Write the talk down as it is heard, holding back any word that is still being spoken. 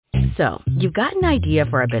So, you've got an idea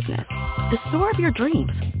for a business, the store of your dreams.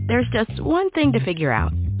 There's just one thing to figure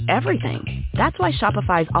out. Everything. That's why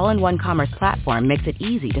Shopify's all-in-one commerce platform makes it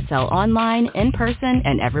easy to sell online, in person,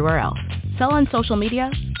 and everywhere else. Sell on social media,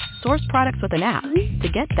 source products with an app to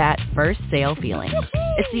get that first sale feeling.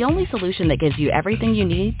 It's the only solution that gives you everything you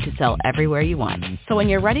need to sell everywhere you want. So when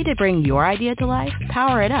you're ready to bring your idea to life,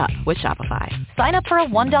 power it up with Shopify. Sign up for a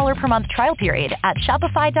 $1 per month trial period at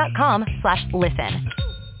shopify.com/listen.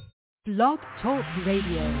 Blog Talk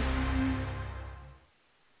Radio.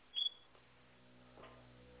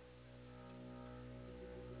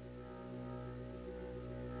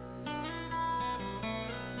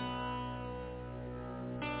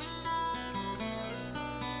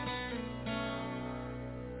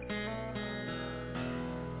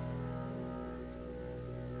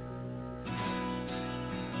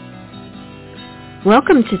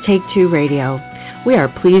 Welcome to Take Two Radio. We are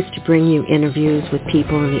pleased to bring you interviews with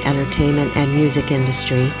people in the entertainment and music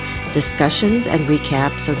industry, discussions and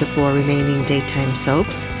recaps of the 4 remaining daytime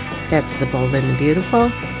soaps. That's The Bold and the Beautiful,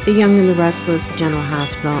 The Young and the Restless, General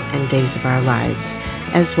Hospital, and Days of Our Lives,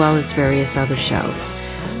 as well as various other shows.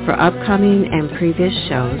 For upcoming and previous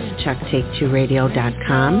shows, check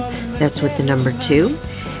take2radio.com. That's with the number 2.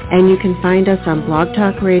 And you can find us on Blog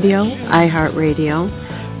Talk Radio, iHeartRadio,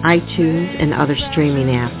 iTunes, and other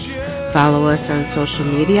streaming apps. Follow us on social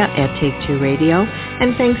media at Take Two Radio,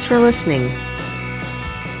 and thanks for listening.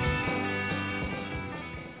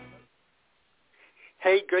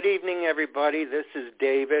 Hey, good evening, everybody. This is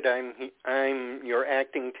David. I'm your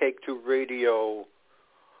acting Take Two Radio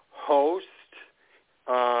host,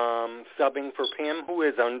 subbing for Pam, who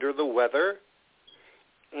is under the weather.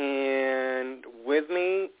 And with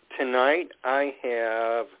me tonight, I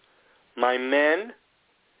have my men.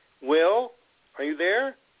 Will, are you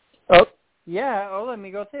there? Oh, yeah. Oh, let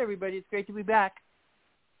me go say, everybody, it's great to be back.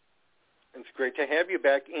 It's great to have you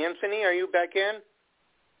back. Anthony, are you back in?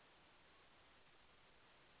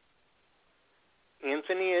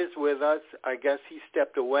 Anthony is with us. I guess he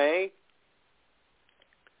stepped away.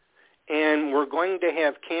 And we're going to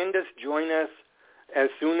have Candace join us as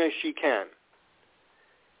soon as she can.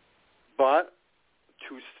 But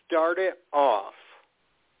to start it off,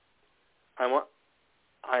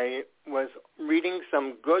 I was reading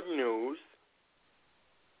some good news,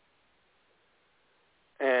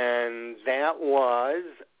 and that was,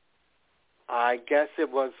 I guess it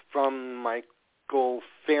was from Michael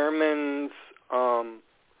Fairman's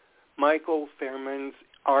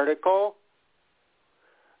article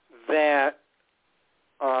that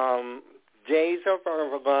Days of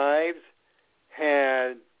Our Lives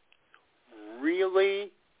had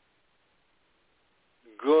really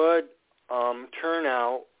good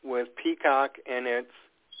turnout with Peacock and its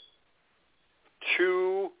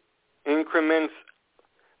 2 increments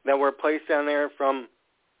that were placed on there from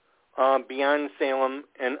Beyond Salem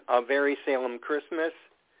and A Very Salem Christmas,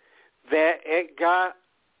 that it got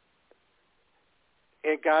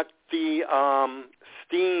the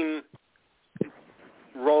steam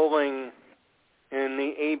rolling in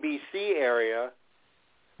the ABC area,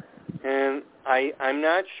 and I'm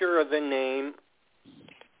not sure of the name.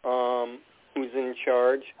 Who's in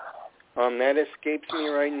charge? That escapes me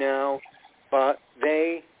right now, but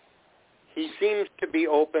he seems to be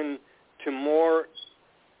open to more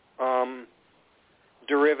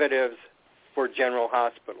derivatives for General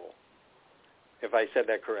Hospital, if I said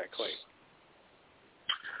that correctly.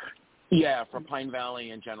 Yeah, for Pine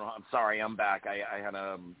Valley in general. I'm sorry, I'm back.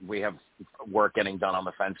 We have work getting done on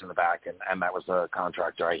the fence in the back, and that was the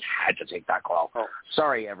contractor. I had to take that call. Oh.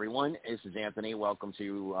 Sorry, everyone. This is Anthony. Welcome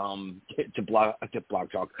to Blog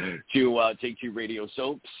Talk, to Take Two Radio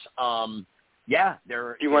Soaps. Yeah,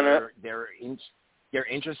 they're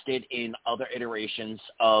interested in other iterations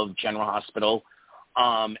of General Hospital,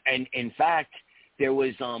 and in fact, there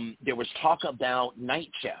was talk about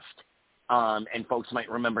Night Shift. And folks might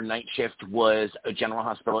remember Night Shift was a General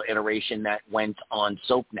Hospital iteration that went on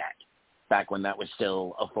SoapNet back when that was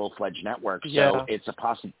still a full-fledged network. Yeah. So it's a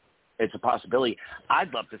possibility.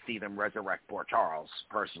 I'd love to see them resurrect Port Charles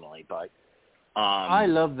personally, but I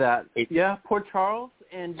love that. Yeah, Port Charles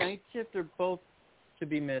and Night Shift are both to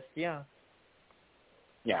be missed. Yeah.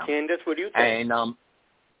 Yeah. Candace, what do you think? And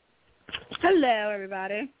hello,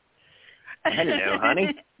 everybody. Hello,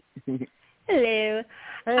 honey. Hello.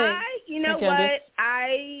 Hey. You know what?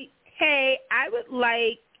 I would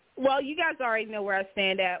like, well, you guys already know where I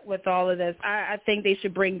stand at with all of this. I think they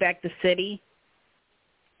should bring back the city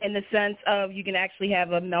in the sense of you can actually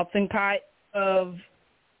have a melting pot of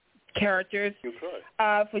characters. You could.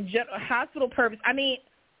 For hospital purpose. I mean,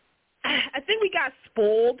 I think we got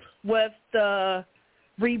spoiled with the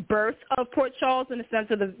rebirth of Port Charles in the sense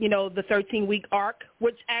of the 13-week arc,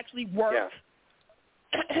 which actually worked.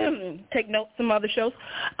 Yeah. Take note, some other shows.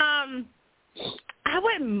 I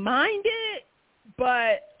wouldn't mind it,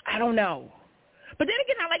 but I don't know. But then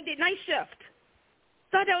again, I like the night shift.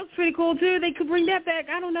 Thought that was pretty cool too. They could bring that back.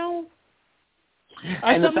 I don't know.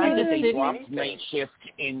 And the fact that they dropped night shift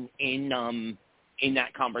in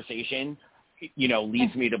that conversation,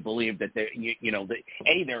 leads me to believe that they're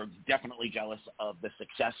definitely jealous of the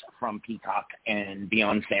success from Peacock and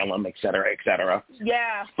Beyond Salem, et cetera, et cetera.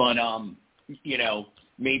 Yeah. But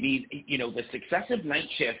maybe the success of Night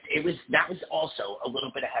Shift, that was also a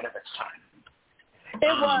little bit ahead of its time.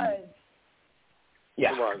 It was.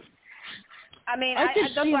 Yeah. It was. I mean, I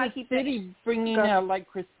could see the city bringing like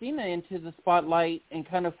Christina into the spotlight and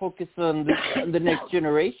kind of focus on the next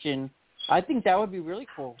generation. I think that would be really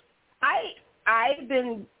cool. I've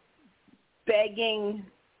been begging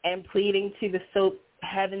and pleading to the soap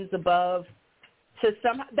heavens above to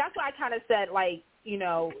that's why I kind of said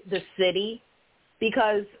the city,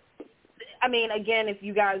 because I mean, again, if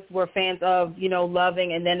you guys were fans of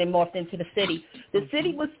Loving and then they morphed into the city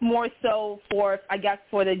was more so for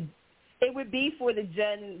it would be for the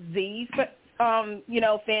Gen Z,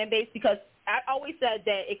 fan base, because I always said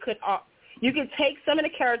that it could, you could take some of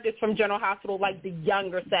the characters from General Hospital, like the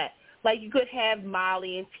younger set. Like you could have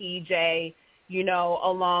Molly and TJ,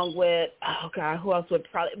 along with, who else would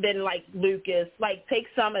probably been like Lucas, like take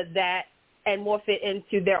some of that and morph it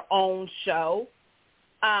into their own show.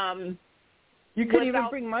 You could even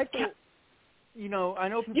bring Michael. I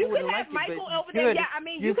know people wouldn't like it,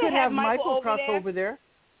 but you could have Michael cross over there.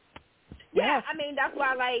 Yeah, I mean, that's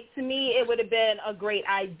why, to me, it would have been a great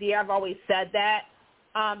idea. I've always said that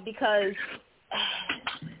because,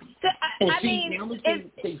 they have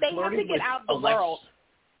to get out the world.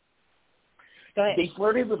 Go ahead. They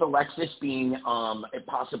flirted with Alexis being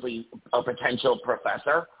possibly a potential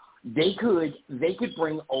professor. They could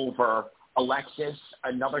bring over Alexis,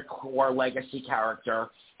 another core legacy character,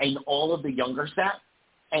 and all of the younger set,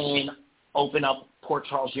 and open up Port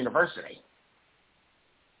Charles University.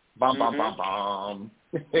 Bum, bum, bum, bum.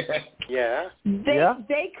 Yeah.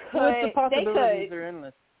 They could. The possibilities are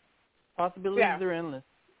endless. Are endless.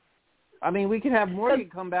 I mean, we could have Morgan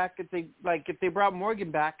come back if they brought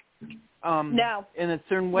Morgan back. No. In a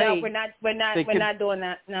certain way. No, we're not doing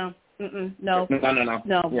that. No. No.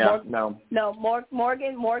 No. Yeah, no.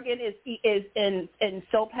 Morgan is in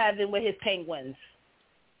soap heaven with his penguins.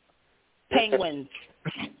 Penguins.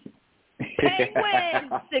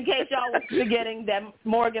 In case y'all was forgetting that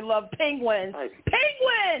Morgan loved penguins.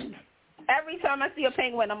 Penguins! Every time I see a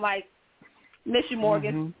penguin, I'm like, miss you,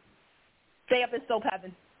 Morgan. Mm-hmm. Stay up in soap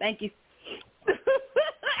heaven. Thank you.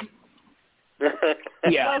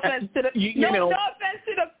 Yeah. No offense to the no offense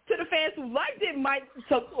to the fans who liked it,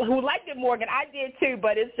 who liked it, Morgan. I did too,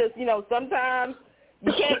 but it's just sometimes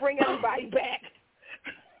you can't bring everybody back.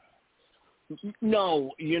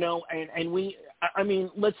 No, and we. I mean,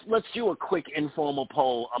 let's do a quick informal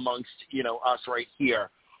poll amongst us right here.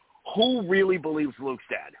 Who really believes Luke's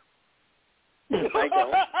dead? I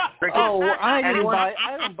don't. I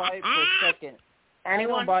don't buy it for a second.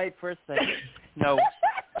 Anyone? I don't buy it for a second. No.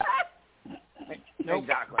 Nope.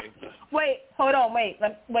 Exactly. Wait, hold on. Wait.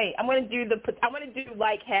 I'm gonna do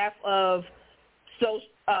like half of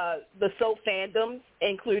the soap fandoms,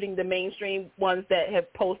 including the mainstream ones that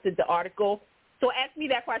have posted the article. So ask me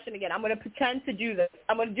that question again. I'm going to pretend to do this.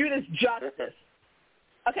 I'm going to do this justice.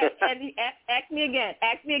 Okay, and ask me again.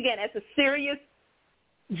 Ask me again as a serious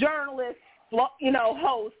journalist,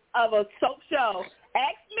 host of a soap show.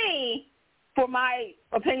 Ask me for my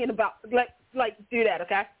opinion about, do that,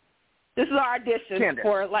 okay? This is our audition Candace.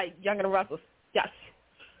 for, Young and the Restless. Yes.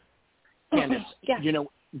 Candace, yeah.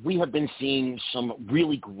 We have been seeing some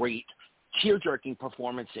really great tear-jerking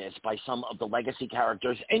performances by some of the legacy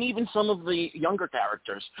characters and even some of the younger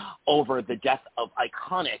characters over the death of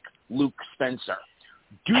iconic Luke Spencer.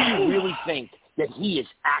 Do you really think that he is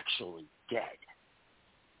actually dead?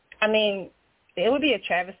 I mean, it would be a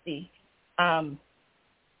travesty to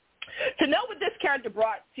know what this character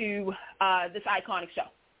brought to this iconic show.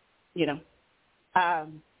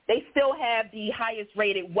 They still have the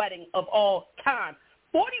highest-rated wedding of all time.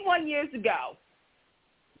 41 years ago,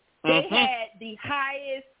 they had the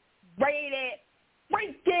highest-rated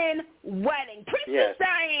freaking wedding. Princess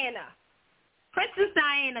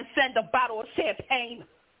Diana sent a bottle of champagne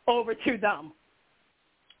over to them.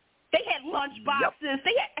 They had lunch boxes. Yep.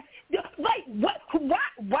 They had, what?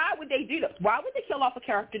 Why would they do this? Why would they kill off a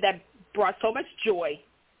character that brought so much joy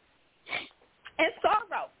and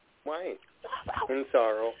sorrow? Right. And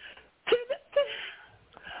sorrow.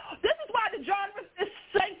 This is why the genre is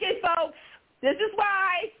Thank you, folks. This is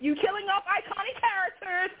why you killing off iconic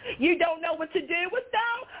characters. You don't know what to do with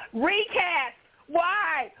them. Recast.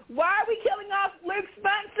 Why? Why are we killing off Luke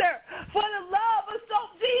Spencer? For the love of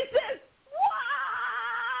soap Jesus.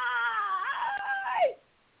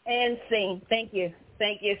 Why? And scene. Thank you.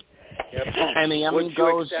 Thank you. Yep. And the Emmy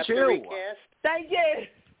goes to. Thank you.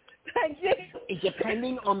 Thank you.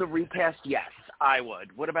 Depending on the recast, yes, I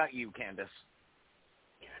would. What about you, Candace?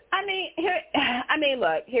 I mean,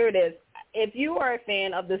 look, here it is. If you are a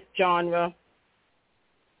fan of this genre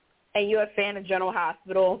and you're a fan of General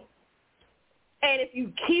Hospital, and if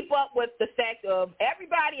you keep up with the fact of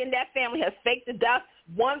everybody in that family has faked the death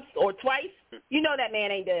once or twice, you know that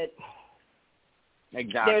man ain't dead.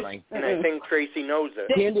 Exactly. And I think Tracy knows it.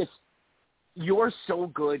 Candace, you're so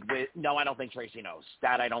good with – no, I don't think Tracy knows.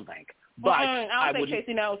 That I don't think. But I don't think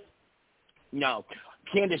Tracy knows. No.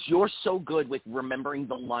 Candace, you're so good with remembering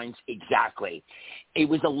the lines exactly. It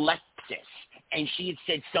was Alexis, and she had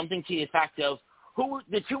said something to the effect of,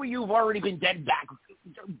 the two of you have already been dead back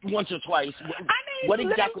once or twice. I mean, what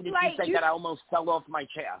exactly did she say that I almost fell off my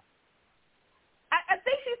chair? I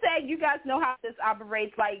think she said, you guys know how this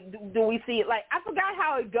operates. Like, do we see it? Like, I forgot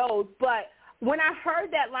how it goes, but when I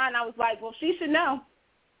heard that line, I was like, well, she should know.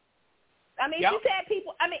 I mean, yep. She said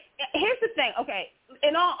people, I mean, here's the thing. Okay,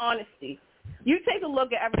 in all honesty, you take a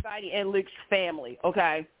look at everybody in Luke's family,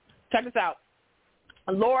 okay? Check this out.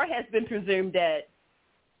 Laura has been presumed dead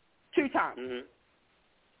 2 times. Mm-hmm.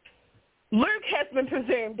 Luke has been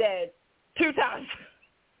presumed dead 2 times.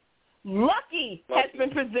 Lucky has been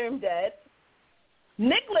presumed dead.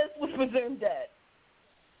 Nicholas was presumed dead.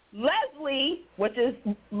 Leslie, which is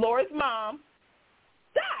Laura's mom,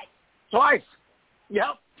 died. Twice.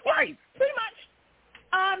 Yep, twice. Pretty much.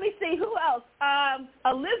 Let me see, who else?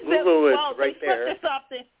 Elizabeth, Lulu well, is right they there. flipped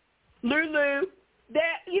something. Lulu.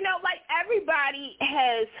 Like everybody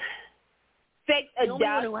has faked a death. The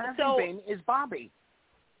only one who hasn't been is Bobby.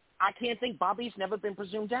 I can't think Bobby's never been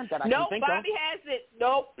presumed dead that I can think Bobby of. hasn't.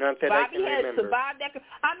 Nope. Not that Bobby I can has remember. survived that.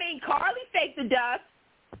 I mean, Carly faked the death.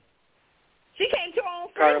 She came to her own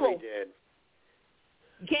free Carly will. did.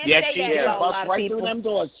 Can't Yes, say she that did. about a lot Bust of right people. through them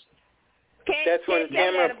doors. That's when can't say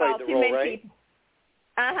Tamara that played about the too role, many right? people.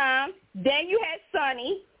 Then you had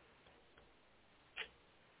Sonny.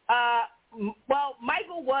 Well,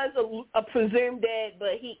 Michael was a presumed dead,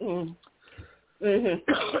 but he.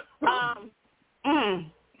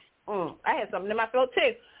 I had something in my throat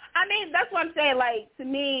too. I mean, that's what I'm saying. Like, to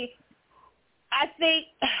me, I think.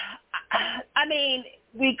 I mean,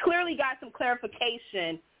 we clearly got some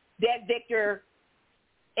clarification that Victor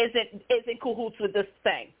isn't cahoots with this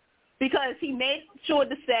thing, because he made sure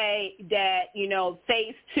to say that,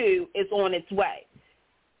 phase 2 is on its way.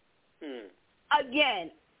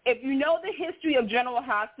 Again, if you know the history of General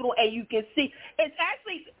Hospital, and you can see, it's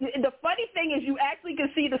actually, the funny thing is you actually can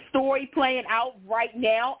see the story playing out right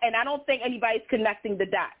now, and I don't think anybody's connecting the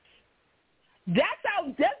dots. This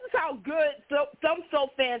is how good some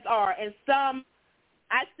soap fans are, and some,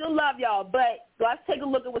 I still love y'all, but let's take a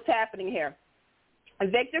look at what's happening here.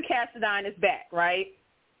 Victor Cassadine is back, right?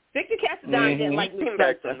 Victor Cassadine didn't like Luke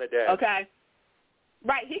back Spencer, from the dead. okay?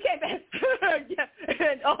 Right, he came back,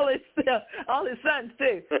 and all his sons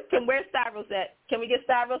too. Where's Stavros at? Can we get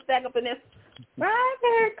Stavros back up in this? Right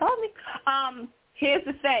there, call me. Here's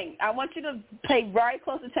the thing. I want you to pay very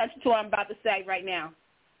close attention to what I'm about to say right now.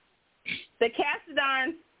 The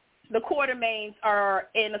Cassadines, the Quartermains are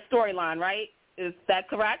in a storyline, right? Is that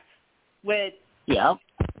correct? With Valley?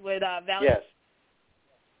 Yes.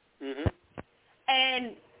 Mm-hmm.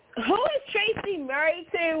 And who is Tracy married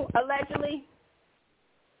to, allegedly?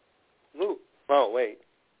 Luke. Oh, wait.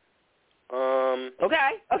 Okay,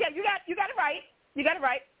 you got it right. You got it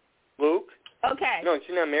right. Luke? Okay. No,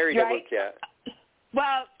 she's not married to Luke yet.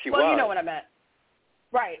 Well, she was. You know what I meant.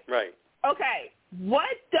 Right. Right. Okay. What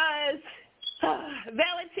does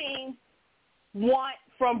Valentine want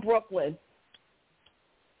from Brooklyn?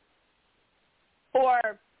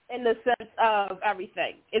 Or in the sense of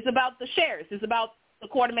everything? It's about the shares. It's about the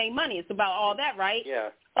Quartermain money. It's about all that, right? Yeah.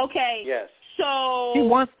 Okay. Yes. So he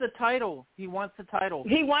wants the title. He wants the title.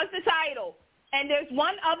 And there's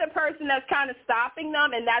one other person that's kind of stopping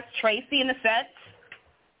them, and that's Tracy in a sense.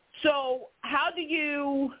 So how do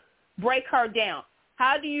you break her down?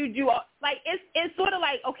 How do you do it's sort of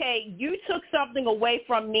like, okay, you took something away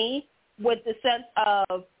from me, with the sense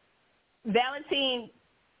of Valentine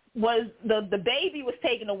was the baby was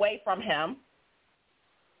taken away from him.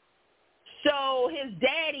 So his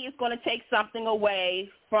daddy is going to take something away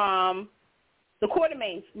from the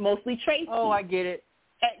Quartermains, mostly Tracy. Oh, I get it.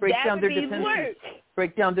 Break down their defenses.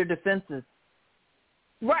 Break down their defenses.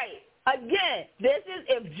 Right. Again, this is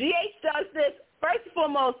if GH does this, first and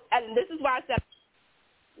foremost, and this is why I said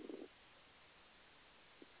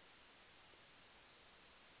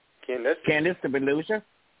Candace, did we lose her?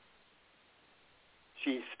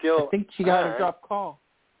 She's still I think she got a drop call.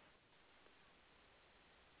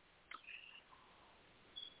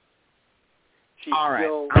 She's all right.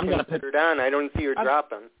 still I'm going to put her down. I don't see her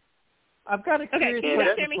dropping. I've got a curious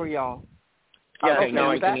question for y'all. Yeah, okay, now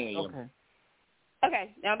I can hear you.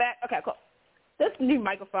 Okay, now I'm back. Okay, cool. This new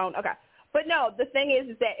microphone. Okay. But no, the thing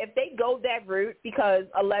is that if they go that route, because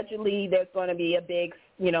allegedly there's going to be a big,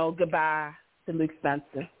 goodbye to Luke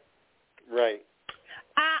Spencer. Right.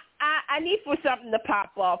 I need for something to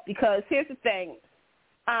pop off, because here's the thing.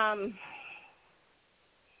 I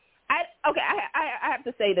have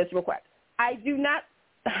to say this real quick. I do not.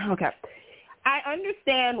 Okay. I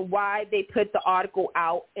understand why they put the article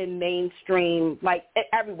out in mainstream, like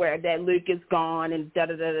everywhere, that Luke is gone and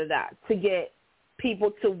da-da-da-da-da, to get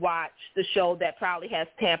people to watch the show that probably has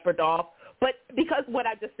tampered off. But because what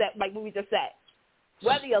I just said, like what we just said,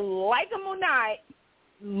 whether you like him or not,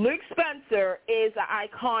 Luke Spencer is an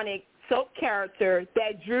iconic soap character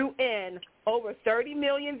that drew in over 30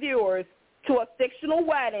 million viewers to a fictional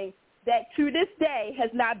wedding that to this day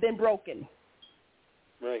has not been broken.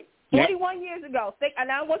 Right. 41 years ago,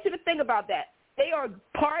 and I want you to think about that. They are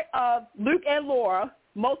part of Luke and Laura,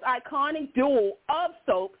 most iconic duo of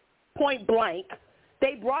soaps, Point Blank.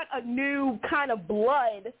 They brought a new kind of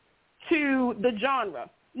blood to the genre.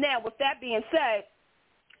 Now, with that being said,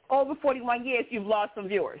 over 41 years, you've lost some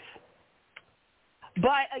viewers.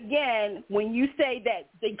 But again, when you say that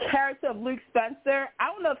the character of Luke Spencer, I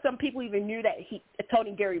don't know if some people even knew that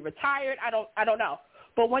Tony Geary retired. I don't know.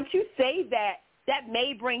 But once you say that, that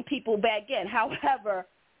may bring people back in. However,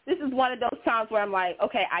 this is one of those times where I'm like,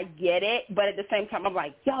 okay, I get it, but at the same time, I'm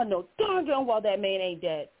like, y'all know darn well that man ain't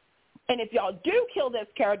dead. And if y'all do kill this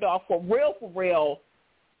character off for real,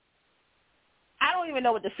 I don't even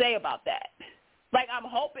know what to say about that. Like, I'm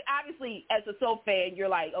hoping, obviously, as a soap fan, you're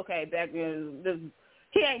like, okay, back then,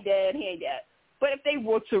 he ain't dead. But if they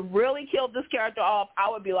were to really kill this character off, I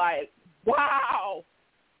would be like, wow,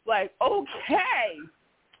 like, okay.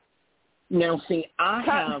 Now, see, I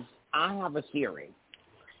have a theory.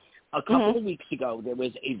 A couple of weeks ago, there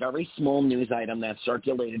was a very small news item that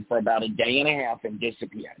circulated for about a day and a half and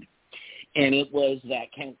disappeared. And it was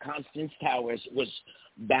that Constance Towers was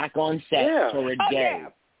back on set for a day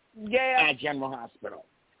at General Hospital.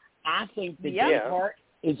 I think the day part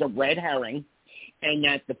is a red herring, and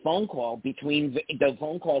that the phone call between the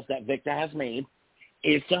phone calls that Victor has made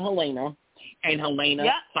is to Helena, and Helena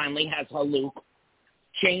finally has her Luke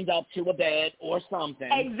chained up to a bed or something.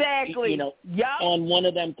 Exactly. On one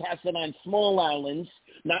of them Cassadine small islands,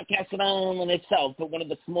 not Cassadine Island itself, but one of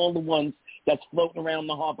the smaller ones that's floating around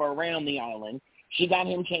the harbor around the island. She got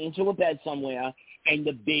him chained to a bed somewhere, and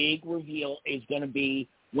the big reveal is going to be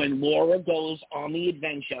when Laura goes on the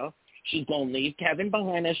adventure. She's going to leave Kevin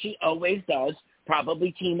behind, as she always does,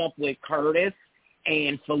 probably team up with Curtis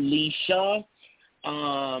and Felicia,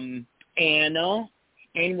 Anna,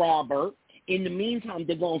 and Robert. In the meantime,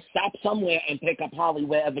 they're going to stop somewhere and pick up Holly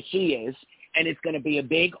wherever she is, and it's going to be a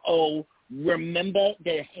big remember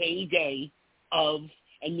the heyday of,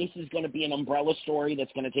 and this is going to be an umbrella story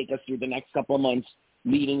that's going to take us through the next couple of months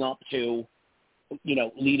leading up to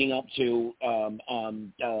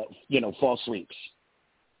fall sweeps.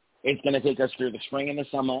 It's going to take us through the spring and the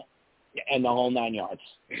summer and the whole 9 yards.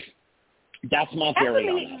 That's my theory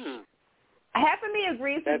on this. Half of me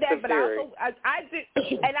agrees with that, but I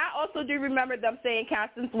also do remember them saying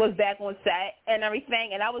Constance was back on set and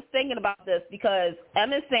everything, and I was thinking about this because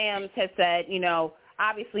Emma Samms has said,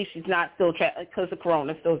 obviously she's not still because the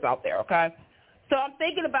corona still's out there, okay? So I'm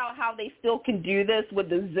thinking about how they still can do this with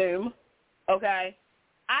the Zoom, okay?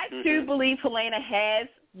 I too believe Helena has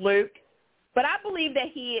Luke, but I believe that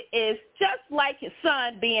he is just like his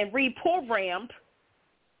son being reprogrammed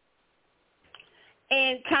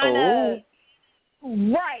and kind of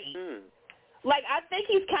like I think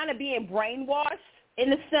he's kind of being brainwashed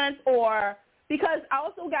in a sense, or because I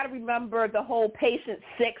also got to remember the whole patient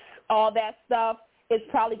 6, all that stuff is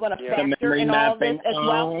probably going to factor in all this as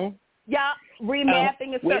well. Yeah,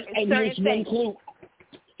 remapping certain things.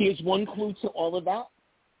 Here's one clue to all of that.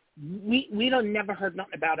 We don't never heard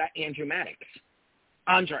nothing about Andre Maddox.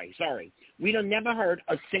 We don't never heard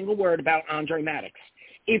a single word about Andre Maddox.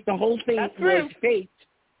 If the whole thing was faked,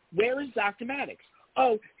 where is Dr. Maddox?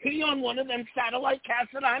 Oh, he on one of them satellite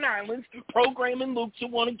Cassadine Islands programming Luke to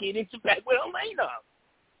want to get into bed with Helena.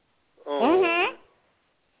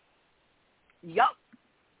 Yup.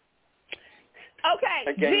 Okay,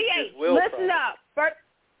 G8, listen up.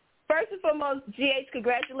 first and foremost, GH,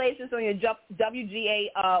 congratulations on your WGA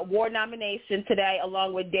award nomination today,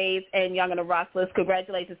 along with Dave and Young and the Rustlers.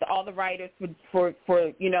 Congratulations to all the writers for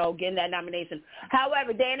getting that nomination.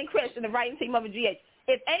 However, Dan and Chris and the writing team of GH,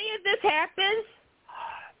 if any of this happens,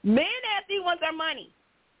 me and Anthony wants our money.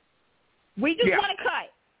 We just want to cut.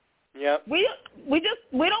 Yep. We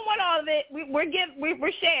don't want all of it.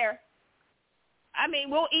 We're share. I mean,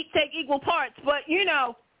 we'll take equal parts, but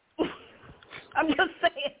I'm just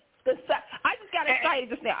saying. I just got excited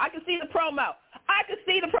just now. I can see the promo.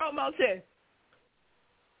 Too.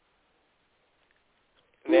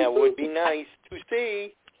 That would be nice to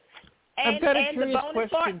see. I've got a curious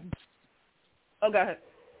question. Oh, go ahead.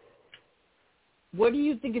 What do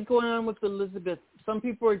you think is going on with Elizabeth? Some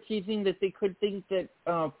people are teasing that they could think that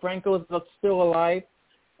Franco is still alive.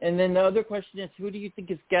 And then the other question is, who do you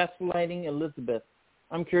think is gaslighting Elizabeth?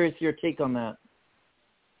 I'm curious your take on that.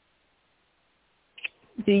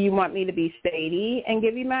 Do you want me to be shady and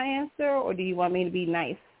give you my answer, or do you want me to be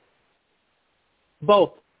nice?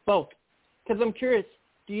 Both. Because I'm curious,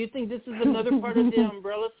 do you think this is another part of the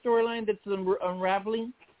Umbrella storyline that's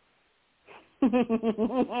unraveling?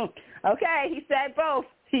 Okay, he said both.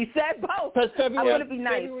 Because I want to be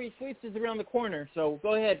nice. February Sweeps is around the corner, so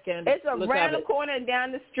go ahead, Candace. It's around the corner and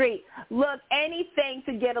down the street. Look, anything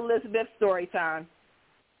to get Elizabeth story time.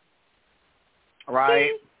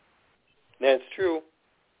 Right. That's true.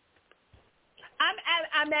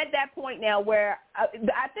 I'm at that point now where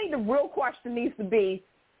I think the real question needs to be,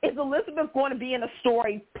 is Elizabeth going to be in a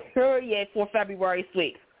story, period, for February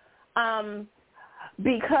Sweeps?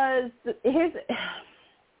 Because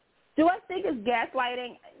do I think it's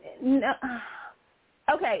gaslighting? No.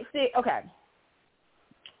 Okay.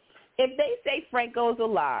 If they say Franco's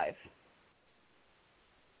alive,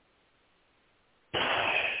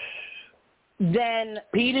 then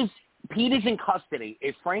Pete is in custody.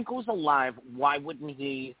 If Franco's alive, why wouldn't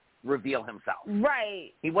he reveal himself?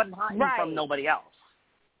 Right. He wasn't hiding from nobody else.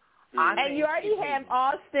 And you already have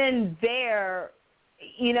Austin there.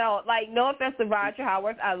 No offense to Roger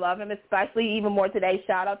Howarth. I love him, especially even more today.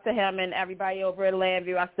 Shout out to him and everybody over at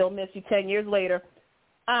Landview. I still miss you 10 years later.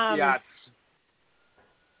 Yes.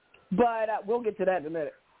 But we'll get to that in a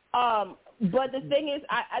minute. But the thing is,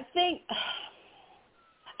 I think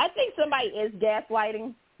somebody is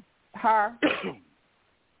gaslighting her.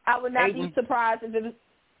 I would not be surprised if it was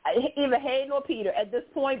either Hayden or Peter at this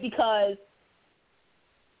point, because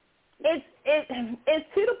it's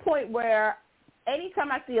to the point where anytime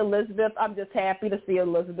I see Elizabeth, I'm just happy to see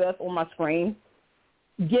Elizabeth on my screen,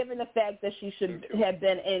 given the fact that she should have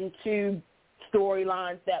been in two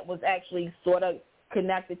storylines that was actually sort of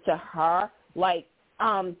connected to her, like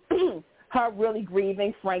her really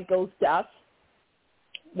grieving Franco's death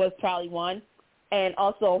was probably one, and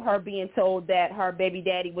also her being told that her baby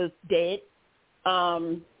daddy was dead.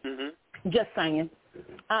 Just saying.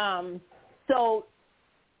 So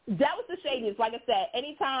that was the shadiest. Like I said,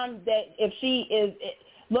 anytime that if she is,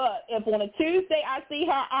 if on a Tuesday I see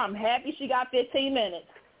her, I'm happy she got 15 minutes.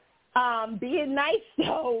 Being nice,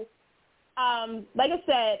 though, like I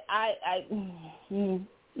said, no,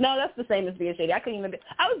 that's the same as being shady. I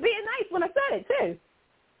was being nice when I said it, too.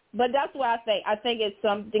 But that's what I think. I think it's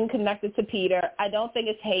something connected to Peter. I don't think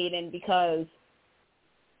it's Hayden, because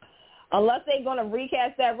unless they're going to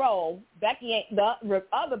recast that role, the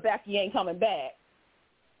other Becky ain't coming back.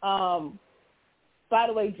 By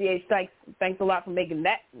the way, GH, thanks a lot for making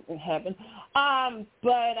that happen. And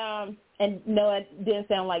no, it didn't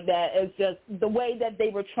sound like that. It's just the way that they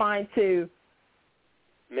were trying to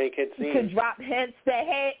make it seem to drop hints that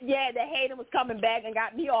that Hayden was coming back, and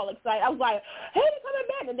got me all excited. I was like, Hayden coming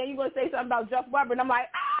back, and then you're gonna say something about Jeff Weber, and I'm like,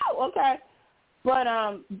 oh, okay.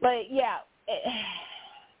 But yeah.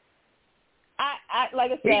 I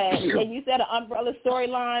like I said, and you said an Umbrella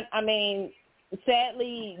storyline. I mean,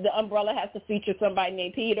 sadly, the Umbrella has to feature somebody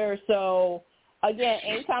named Peter. So, again,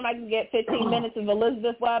 anytime I can get 15 minutes of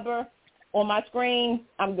Elizabeth Weber on my screen,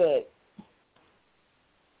 I'm good.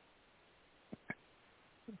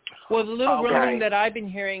 Well, the little rumbling that I've been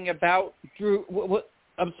hearing about Drew,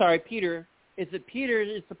 Peter, is that Peter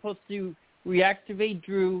is supposed to reactivate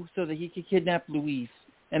Drew so that he can kidnap Louise,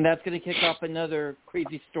 and that's going to kick off another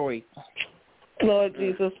crazy story. Lord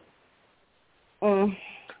Jesus.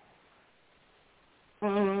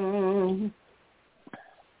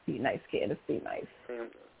 Be nice, Candace. Be nice.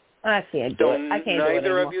 I can't do it. I can't do it anymore.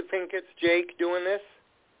 Neither of you think it's Jake doing this?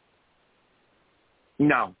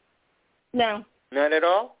 No. No. Not at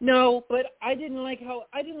all? No, but I didn't like how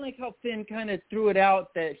Finn kind of threw it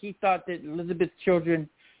out that he thought that Elizabeth's children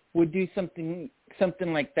would do something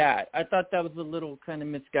like that. I thought that was a little kind of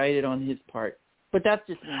misguided on his part. But that's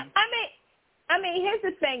just me. I mean, here's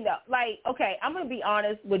the thing, though. Like, okay, I'm going to be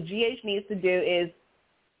honest. What GH needs to do is,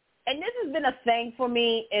 and this has been a thing for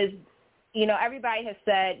me, is, you know, everybody has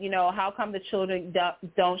said, you know, how come the children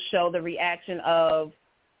don't show the reaction of,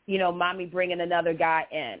 you know, mommy bringing another guy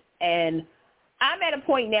in? And I'm at a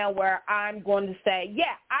point now where I'm going to say,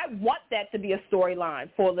 yeah, I want that to be a storyline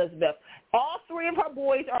for Elizabeth. All three of her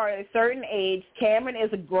boys are at a certain age. Cameron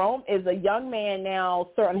is a young man now,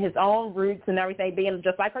 starting his own roots and everything, being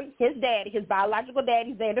just like his daddy, his biological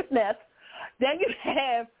daddy, Xander Smith. Then you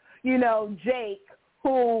have, you know, Jake,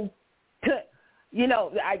 who, you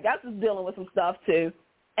know, I guess is dealing with some stuff too.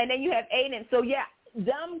 And then you have Aiden. So, yeah,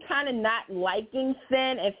 them kind of not liking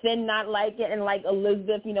Finn and Finn not liking, and like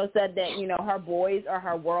Elizabeth, you know, said that, you know, her boys are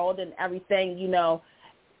her world and everything, you know.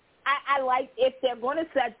 I like if they're going to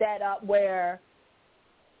set that up where,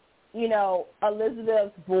 you know,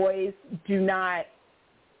 Elizabeth's boys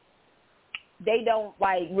they don't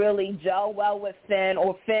like really gel well with Finn,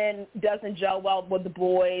 or Finn doesn't gel well with the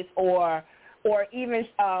boys, or even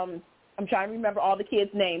I'm trying to remember all the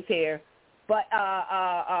kids' names here. But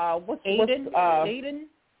Aiden?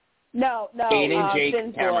 No. Aiden, Jake,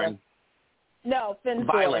 Finn's Cameron. No, Finn's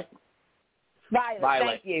Violet. Violet.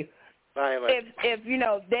 Thank you. Violet. If you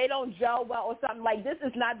know they don't gel well or something, like this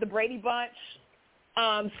is not the Brady Bunch.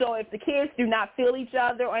 So if the kids do not feel each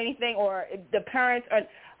other or anything, or if the parents are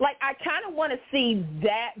like, I kind of want to see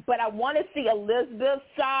that, but I want to see Elizabeth's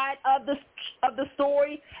side of the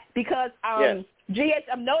story, because yes. GH,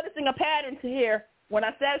 I'm noticing a pattern to here. When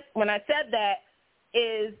I said that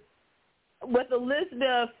is with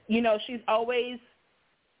Elizabeth, you know, she's always,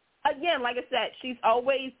 again, like I said, she's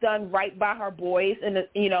always done right by her boys, in the,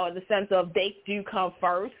 you know, in the sense of they do come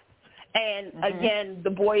first. And again, the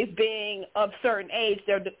boys being of certain age,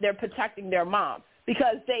 they're protecting their mom,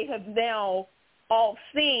 because they have now all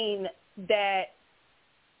seen that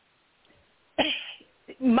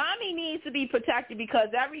mommy needs to be protected, because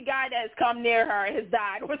every guy that's come near her has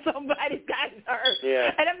died, or somebody's gotten hurt.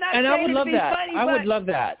 Yeah. And I'm not And saying I would to love be that. funny, I would love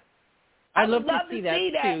that. I'd love to see that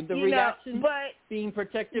too. The reaction, being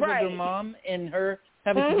protective of her mom and her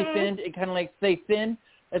having to defend, and kind of like say, Finn,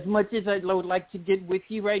 as much as I would like to get with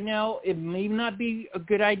you right now, it may not be a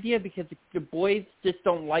good idea, because the boys just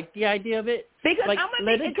don't like the idea of it. Because like,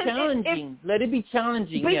 let it challenging. Let it be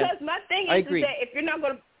challenging. Because my thing is that if you're not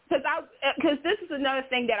going to, because this is another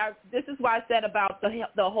thing this is why I said about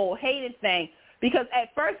the whole Hayden thing, because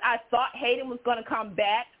at first I thought Hayden was going to come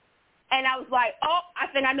back, and I was like, oh, I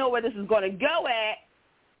think I know where this is going to go at,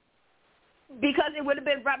 because it would have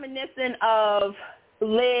been reminiscent of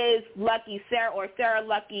Liz, Lucky, Sarah, or Sarah,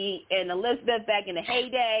 Lucky, and Elizabeth back in the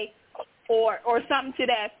heyday, or something to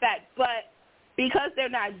that effect. But because they're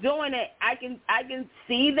not doing it, I can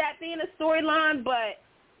see that being a storyline, but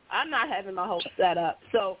I'm not having my whole setup.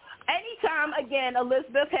 So anytime, again,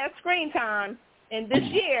 Elizabeth has screen time in this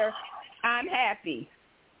year, I'm happy.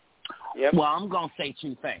 Yep. Well, I'm going to say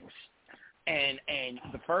two things. And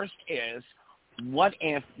the first is, what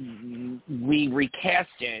if we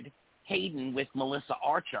recasted Hayden with Melissa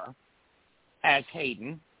Archer as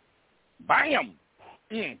Hayden? Bam!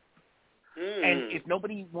 And if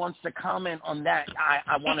nobody wants to comment on that,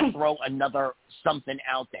 I want to throw another something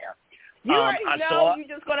out there. You already know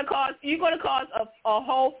you're going to cause a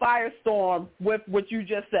whole firestorm with what you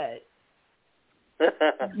just said.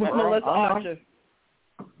 With Melissa Archer.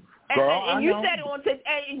 And you said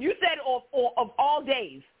it of all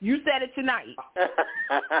days. You said it tonight.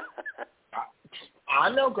 I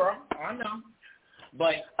know, girl. I know.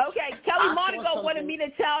 But okay, Kelly Monaco wanted me to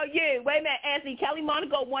tell you. Wait a minute, Anthony. Kelly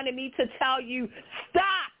Monaco wanted me to tell you,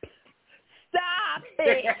 stop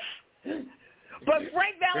it. But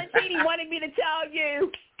Frank Valentini wanted me to tell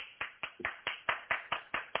you.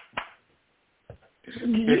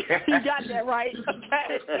 You got that right.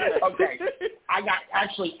 Okay. I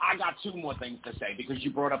got two more things to say, because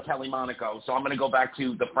you brought up Kelly Monaco. So I'm going to go back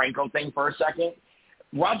to the Franco thing for a second.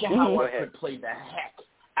 Roger Howard could play the heck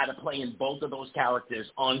out of playing both of those characters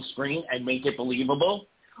on screen and make it believable.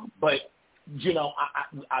 But, you know,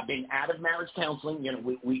 I've been out of marriage counseling. You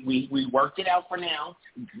know, we worked it out for now.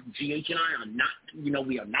 GH and I are not, you know,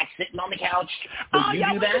 we are not sitting on the couch. Oh,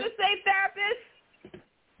 y'all went to the same therapist?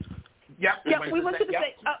 Yeah, we went to the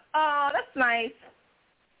same. Oh, that's nice.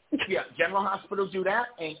 Yeah, General Hospitals do that,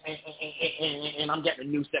 and I'm getting a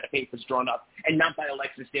new set of papers drawn up, and not by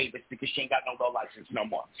Alexis Davis, because she ain't got no go license no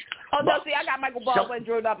more. Oh, no, see, I got Michael Baldwin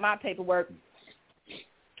drew up my paperwork.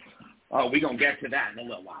 Oh, we're going to get to that in a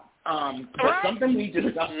little while. But something we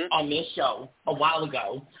discussed on this show a while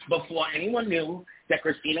ago, before anyone knew that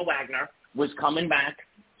Christina Wagner was coming back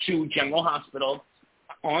to General Hospital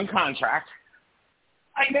on contract,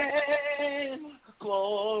 Amen.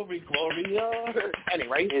 Glory, Gloria.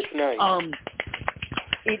 Anyway, it's nice.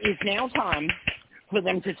 It is now time for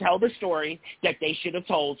them to tell the story that they should have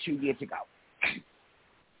told 2 years ago.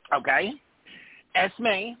 Okay?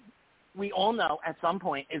 Esme, we all know at some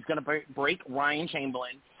point is going to break Ryan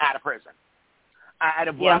Chamberlain out of prison, out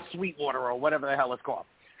of Sweetwater or whatever the hell it's called.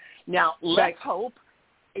 Now, let's hope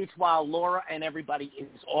it's while Laura and everybody is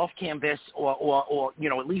off canvas or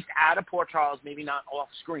at least out of Port Charles, maybe not off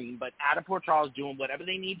screen, but out of Port Charles doing whatever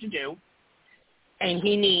they need to do. And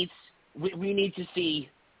we need to see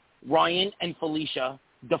Ryan and Felicia,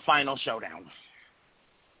 the final showdown.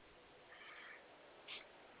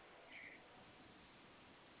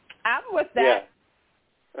 I'm with that.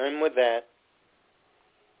 Yeah, I'm with that.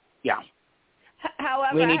 Yeah.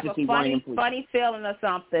 However, I have a funny feeling or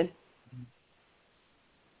something.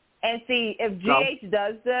 And see, if GH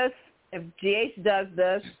does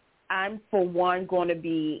this, I'm for one going to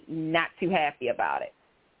be not too happy about it.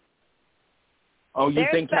 Oh, you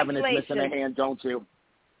think Kevin is missing a hand, don't you?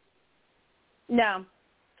 No.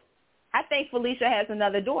 I think Felicia has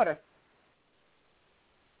another daughter.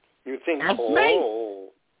 You think That's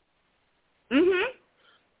so? Mhm.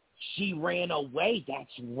 She ran away.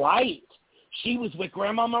 That's right. She was with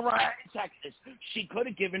Grandma Mariah in Texas. She could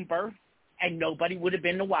have given birth, and nobody would have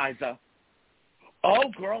been the wiser. Oh,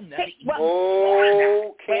 girl, Nelly.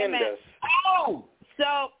 Candace. Oh!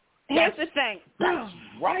 So, here's the thing. That's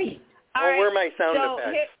right. Where are my sound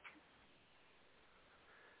effects?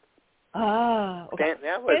 Okay.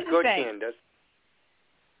 That was good, Candace.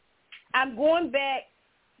 I'm going back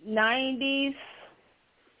 90s,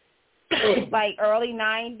 like early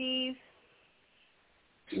 90s,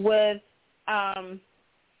 with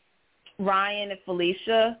Ryan and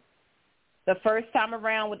Felicia. The first time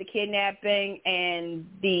around with the kidnapping and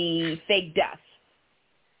the fake death.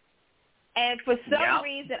 And for some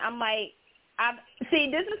reason, I'm like,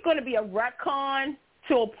 this is going to be a retcon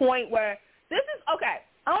to a point where okay,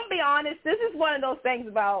 I'm going to be honest, this is one of those things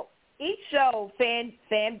about each show, fan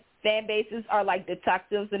bases are like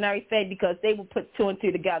detectives and everything because they will put 2 and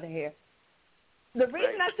 2 together here. The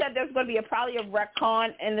reason I said there's going to be probably a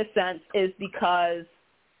retcon in the sense is because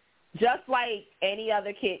just like any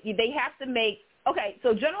other kid, they have to make – okay,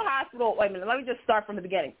 so General Hospital – wait a minute, let me just start from the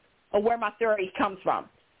beginning of where my theory comes from.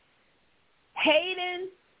 Hayden,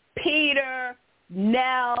 Peter,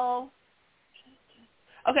 Nell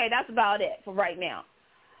 – okay, that's about it for right now.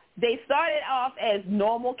 They started off as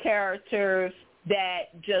normal characters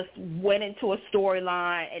that just went into a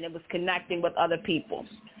storyline and it was connecting with other people.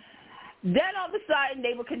 Then all of a sudden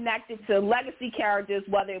they were connected to legacy characters,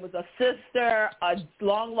 whether it was a sister, a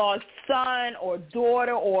long-lost son or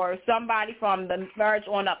daughter or somebody from the marriage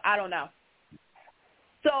on up. I don't know.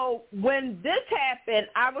 So when this happened,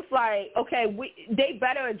 I was like, okay, they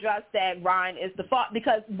better address that Ryan is the fault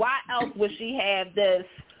because why else would she have this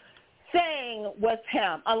thing with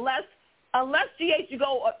him? Unless GH, you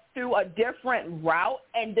go through a different route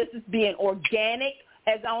and this is being organic,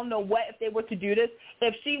 as I don't know what if they were to do this,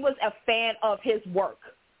 if she was a fan of his work.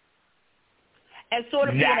 And sort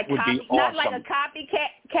of being a copy, awesome. Not like a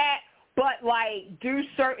copycat, but like do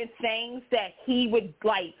certain things that he would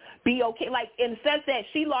like be okay. Like in the sense that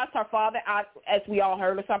she lost her father out, as we all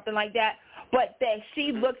heard or something like that, but that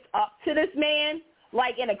she looks up to this man,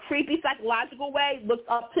 like in a creepy psychological way, looks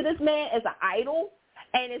up to this man as an idol.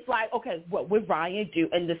 And it's like, okay, what would Ryan do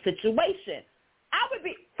in this situation?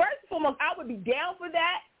 First and foremost, I would be down for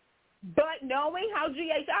that, but knowing how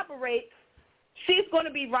GH operates, she's going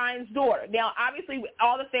to be Ryan's daughter. Now, obviously,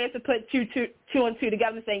 all the fans have put two and two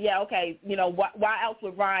together and saying, yeah, okay, why else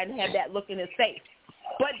would Ryan have that look in his face?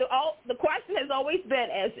 But the question has always been,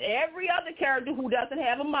 as every other character who doesn't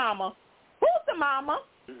have a mama, who's the mama?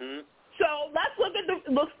 Mm-hmm. So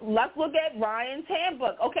let's look at Ryan's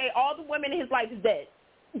handbook. Okay, all the women in his life is dead.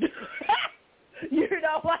 You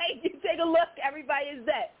take a look, everybody is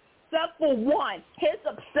dead. Except for one, his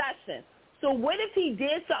obsession. So what if he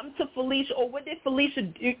did something to Felicia, or what if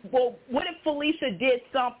Felicia did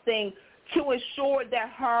something to ensure that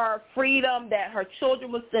her freedom, that her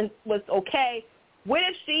children was okay? What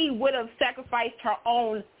if she would have sacrificed her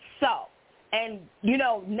own self? And, I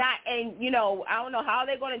don't know how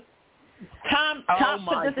they're going to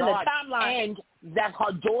put this in the timeline. And that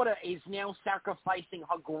her daughter is now sacrificing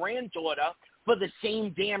her granddaughter for the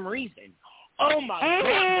same damn reason. Oh, my God,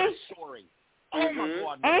 what a story. Oh, my God,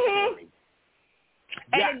 what a story.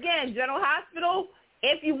 And again, General Hospital,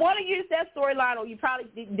 if you want to use that storyline or you probably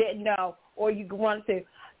didn't know or you want to,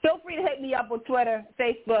 feel free to hit me up on Twitter,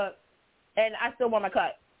 Facebook, and I still want my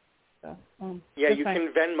cut. So, you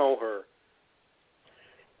can Venmo her.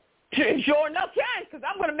 Sure enough, can, because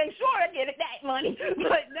I'm going to make sure I get that money.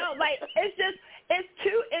 But no, like, it's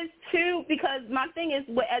too, because my thing is,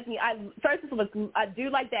 first of all, I do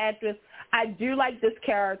like the actress. I do like this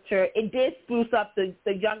character. It did spruce up the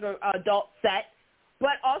younger adult set.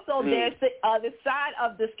 But also there's the other side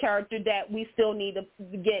of this character that we still need to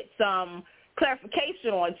get some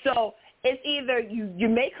clarification on. So it's either you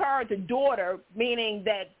make her the daughter, meaning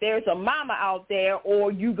that there's a mama out there,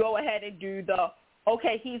 or you go ahead and do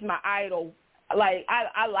okay, he's my idol. Like,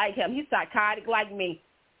 I like him. He's psychotic like me.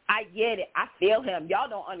 I get it. I feel him. Y'all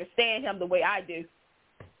don't understand him the way I do.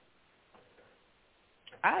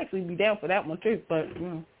 I actually be down for that one too. But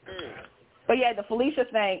yeah, the Felicia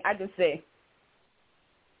thing, I just see.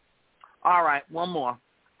 All right, one more.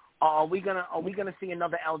 Are we gonna see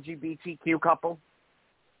another LGBTQ couple?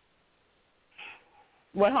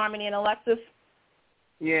 What, Harmony and Alexis?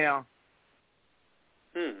 Yeah.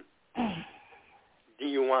 Do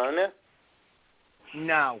you wanna?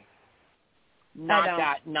 No. Not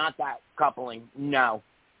that coupling. No.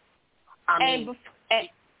 I mean,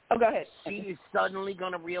 go ahead. She's suddenly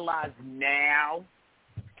gonna realize now,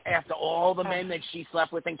 after all the men that she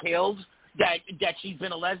slept with and killed, that she's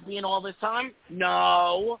been a lesbian all this time?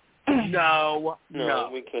 No, we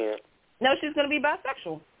can't. No, she's going to be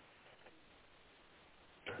bisexual.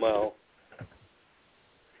 Well.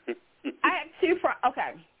 I have two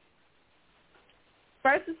okay.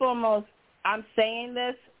 First and foremost, I'm saying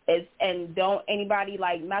this, and don't anybody,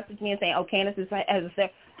 message me and say, oh, Candace has a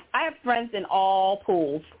sex. I have friends in all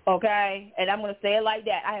pools, okay? And I'm going to say it like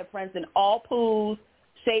that. I have friends in all pools,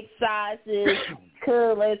 shapes, sizes,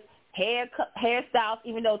 curlers, hairstyles,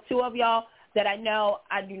 even though two of y'all that I know,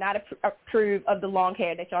 I do not approve of the long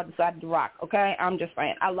hair that y'all decided to rock, okay? I'm just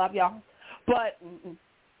saying. I love y'all. But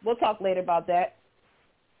we'll talk later about that.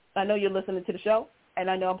 I know you're listening to the show, and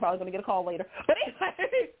I know I'm probably going to get a call later. But anyway,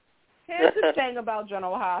 here's the thing about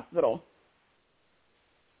General Hospital.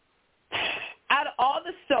 Out of all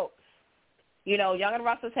the soaps, Young and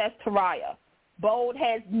Restless has Taraya. Bold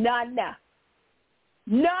has none.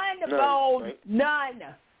 Bold, right?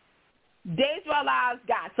 None. Days of Our Lives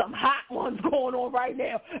got some hot ones going on right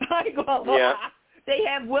now. I ain't gonna lie. Yeah. They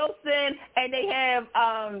have Wilson, and they have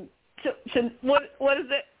what is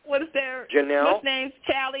it? What is their Janelle? names?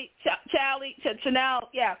 Chanel.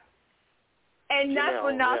 Yeah. And not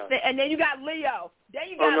for nothing. Yeah. And then you got Leo.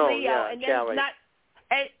 And then Charlie.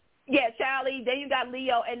 Charlie. Then you got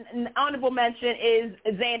Leo, and an honorable mention is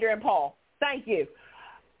Xander and Paul. Thank you.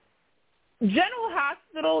 General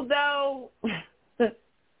Hospital, though.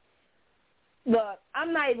 Look,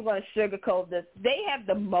 I'm not even going to sugarcoat this. They have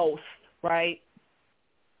the most, right?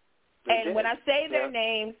 And when I say their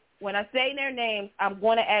names, I'm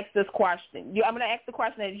going to ask this question. I'm going to ask the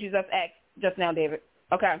question that you just asked just now, David.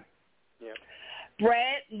 Okay. Yeah.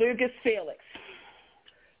 Brad Lucas Felix,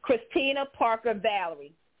 Christina Parker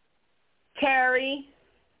Valerie, Carrie.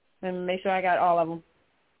 Let me make sure I got all of them.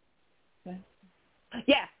 Okay.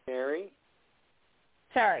 Yeah. Terry.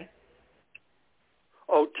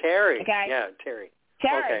 Oh, Terry. Okay. Yeah, Terry.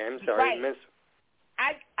 Okay, I'm sorry, right. Miss.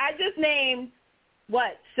 I just named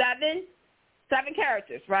seven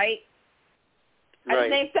characters, right? I just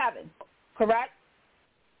named 7, correct?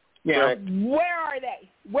 Yeah. Correct. Where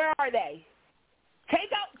are they?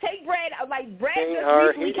 Take Brad. Brad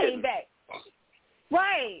just recently came back.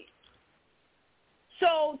 Right.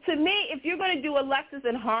 So to me, if you're going to do Alexis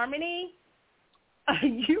and Harmony,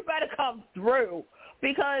 you better come through.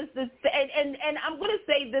 Because and I'm going to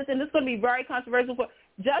say this, and this is going to be very controversial, but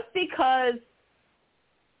just because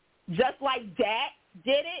Just Like That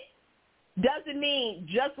did it doesn't mean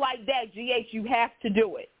just like that, GH, you have to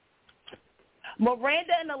do it.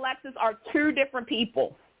 Miranda and Alexis are two different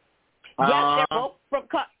people. Yes,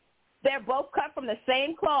 they're both cut from the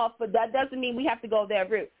same cloth, but that doesn't mean we have to go that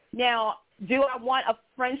route. Now, do I want a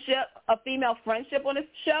female friendship on this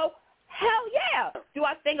show? Hell yeah. Do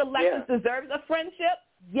I think Alexis deserves a friendship?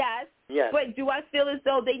 Yes. But do I feel as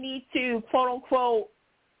though they need to, quote unquote,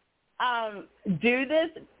 do this?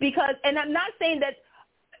 Because, and I'm not saying that,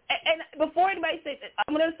 and before anybody says,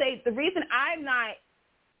 I'm going to say the reason I'm not,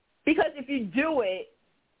 because if you do it,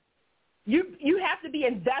 you have to be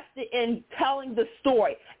invested in telling the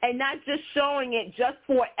story and not just showing it just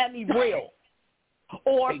for Emmy Reel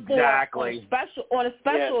or exactly. on a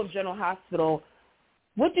special of General Hospital.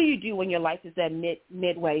 What do you do when your life is at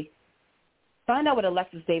midway? Find out what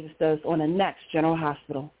Alexis Davis does on the next General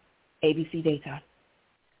Hospital, ABC Daytime.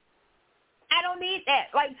 I don't need that.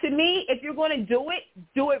 Like, to me, if you're going to do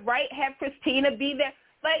it right. Have Christina be there.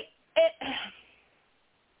 Like,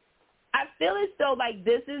 I feel as though, like,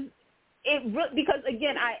 this is because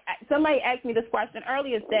again, somebody asked me this question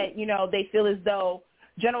earlier, that they feel as though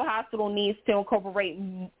General Hospital needs to incorporate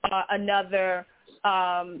another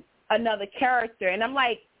character, and I'm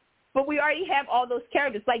like, but we already have all those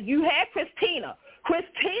characters. Like, you had Christina.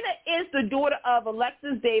 Christina is the daughter of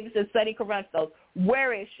Alexis Davis and Sonny Corinthos.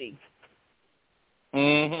 Where is she?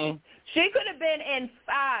 Mm-hmm. She could have been in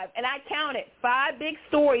 5, and I counted 5 big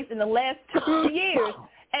stories in the last 2 years,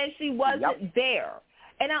 and she wasn't there.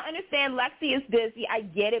 And I understand Lexi is busy. I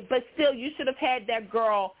get it. But still, you should have had that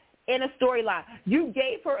girl in a storyline. You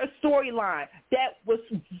gave her a storyline that was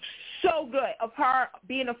so good, of her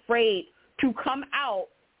being afraid to come out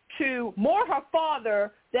to more her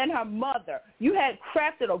father than her mother. You had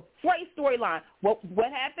crafted a great storyline.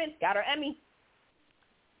 What happened? Got her Emmy.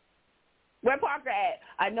 Where Parker at?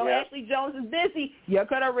 I know Ashley Jones is busy. You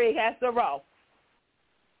could have has to roll.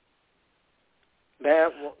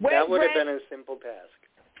 That would have been a simple task.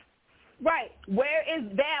 Right. Where is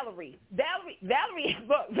Valerie? Valerie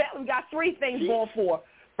got 3 things going for.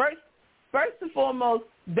 First and foremost,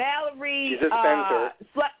 Valerie. She's a Spencer.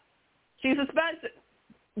 She's a Spencer.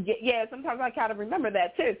 Yeah, sometimes I kind of remember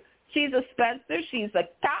that too. She's a Spencer. She's a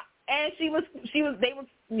cop, and they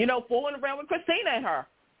were fooling around with Christina and her.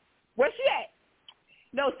 Where's she at?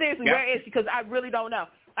 No, seriously, where is she? Because I really don't know.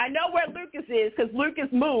 I know where Lucas is because Lucas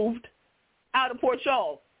moved out of Port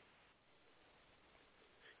Charles.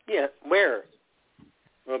 Yeah, where?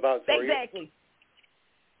 About Exactly.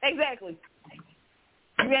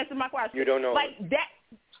 You answered my question. You don't know. Like that?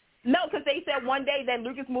 No, because they said one day that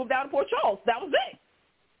Lucas moved out of Port Charles. That was it.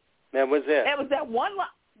 That was it. That was that one line.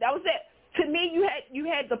 That was it. To me, you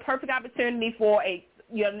had the perfect opportunity for how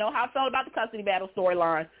I felt about the custody battle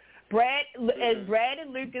storyline. Brad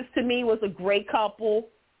and Lucas, to me, was a great couple.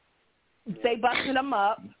 They busted them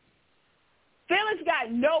up. Felix got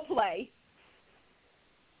no play.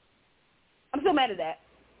 I'm so mad at that.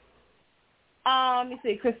 Let me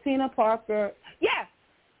see. Christina Parker. Yeah.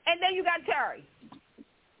 And then you got Terry.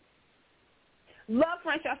 Love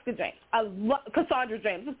Francesca James. I love Cassandra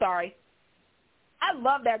James. I'm sorry. I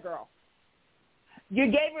love that girl. You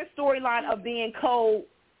gave her a storyline of being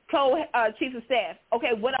chief of staff.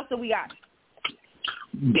 Okay, what else do we got?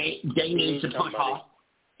 They need to put her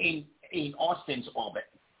in Austin's orbit.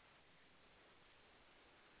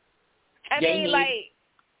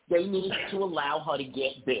 They need to allow her to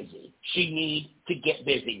get busy. She needs to get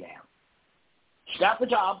busy now. She got the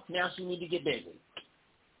job. Now she needs to get busy.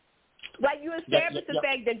 Like, you established the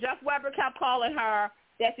fact that Jeff Weber kept calling her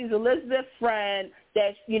that she's Elizabeth's friend,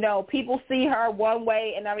 that, people see her one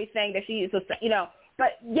way and everything, that she is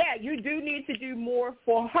But, yeah, you do need to do more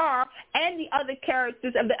for her and the other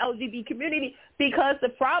characters of the LGBT community, because the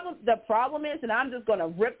problem is, and I'm just going to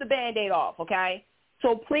rip the Band-Aid off, okay?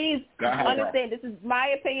 So please understand, this is my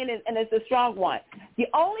opinion, and it's a strong one. The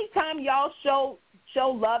only time y'all show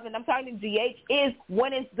love, and I'm talking to GH, is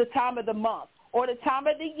when it's the time of the month or the time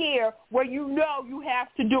of the year where you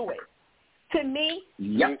have to do it. To me,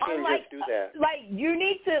 you can't just do that. You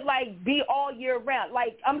need to be all year round.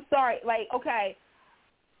 I'm sorry, okay,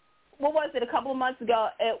 what was it? A couple of months ago,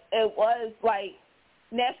 it was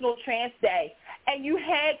National Trans Day, and you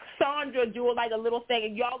had Sandra do a little thing,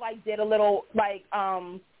 and y'all did a little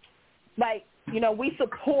we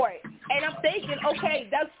support. And I'm thinking, okay,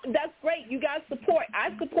 that's great. You guys support.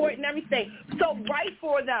 I support and everything. So write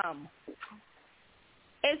for them.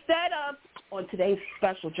 Instead of, on today's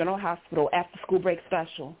special, General Hospital after school break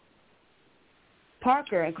special,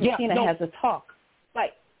 Parker and Christina has a talk.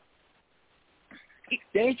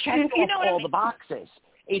 They checked off all the boxes.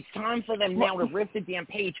 It's time for them now to rip the damn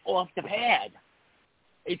page off the pad.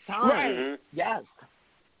 It's time. Right. Mm-hmm. Yes.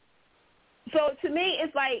 So to me,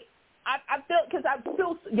 it's I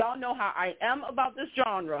feel, y'all know how I am about this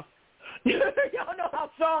genre. Y'all know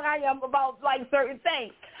how strong I am about certain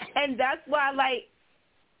things, and that's why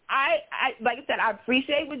I like I said, I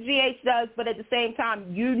appreciate what GH does, but at the same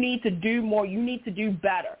time, you need to do more. You need to do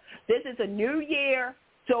better. This is a new year,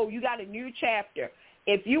 so you got a new chapter.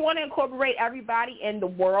 If you want to incorporate everybody in the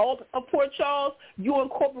world of Port Charles, you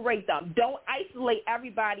incorporate them. Don't isolate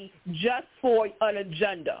everybody just for an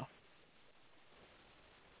agenda.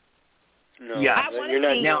 No, yeah. You're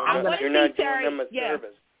not doing them a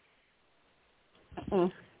service.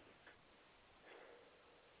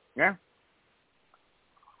 Yeah.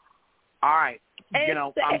 All right.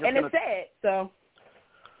 And it's sad, so.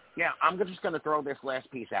 Yeah, I'm just going to throw this last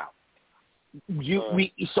piece out.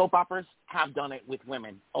 Soap operas have done it with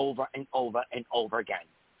women over and over and over again.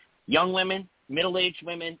 Young women, middle-aged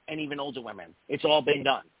women, and even older women. It's all been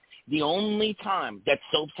done. The only time that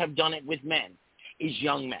soaps have done it with men is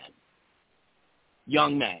young men.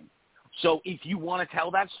 Young men. So if you want to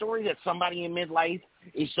tell that story, that somebody in midlife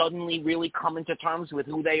is suddenly really coming to terms with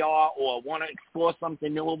who they are or want to explore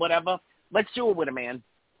something new or whatever, let's do it with a man.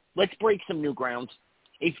 Let's break some new ground.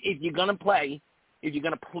 If you're going to play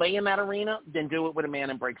in that arena, then do it with a man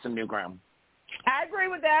and break some new ground. I agree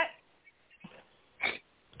with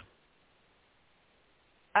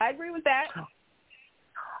that.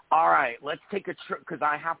 All right, let's take a trip because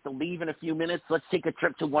I have to leave in a few minutes. Let's take a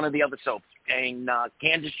trip to one of the other soaps. And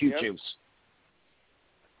Candace, you choose.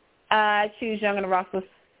 I choose Young and the Restless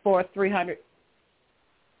for 300.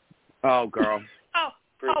 Oh, girl. I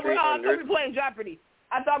thought we were playing Jeopardy.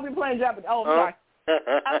 Oh, I'm sorry.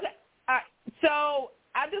 Okay. All right. So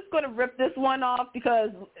I'm just going to rip this one off because,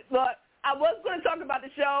 look, I was going to talk about the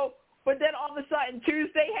show, but then all of a sudden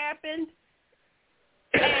Tuesday happened,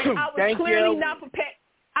 and I was clearly not prepared.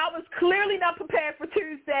 I was clearly not prepared for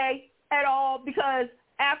Tuesday at all because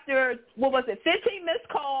after, 15 missed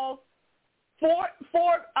calls, four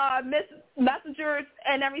messengers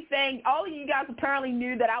and everything, all of you guys apparently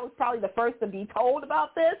knew that I was probably the first to be told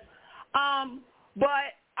about this.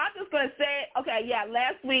 But I'm just going to say, okay, yeah,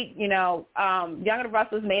 last week, Young and the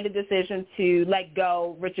Restless made a decision to let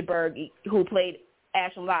go Richard Berg, who played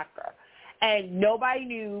Ashton Locker. And nobody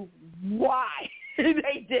knew why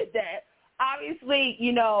they did that. Obviously,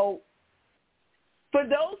 for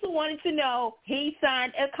those who wanted to know, he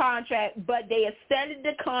signed a contract, but they extended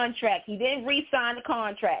the contract. He didn't re-sign the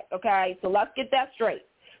contract, okay? So let's get that straight.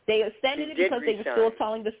 They extended it because they were still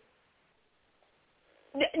telling the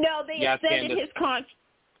 – no, they extended his contract.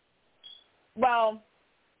 Well,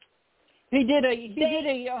 he did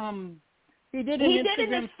an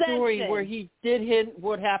Instagram story where he did hit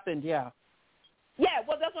what happened, yeah. Yeah,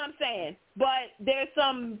 well, that's what I'm saying. But there's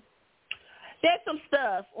some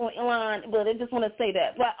stuff on, but I just want to say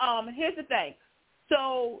that. But here's the thing.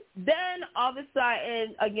 So then all of a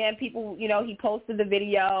sudden, again, people, he posted the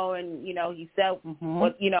video and, he said,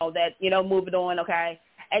 that, moving on, okay.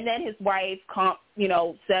 And then his wife,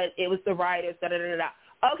 said it was the writers, da-da-da-da.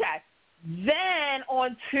 Okay. Then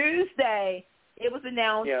on Tuesday, it was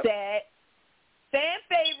announced that fan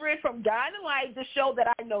favorite from Guiding Light, the show that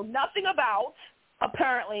I know nothing about,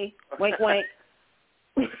 apparently, wink, wink,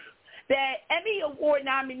 that Emmy Award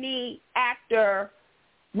nominee actor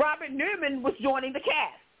Robert Newman was joining the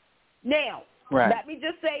cast. Now, Let me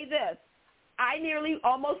just say this. I nearly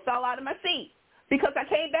almost fell out of my seat because I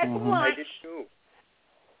came back from lunch,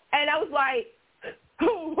 and I was like,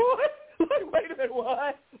 wait a minute,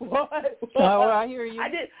 what? Oh, I hear you. I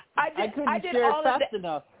couldn't share it fast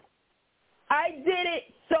enough. I did it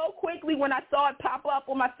so quickly when I saw it pop up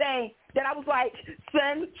on my thing that I was like,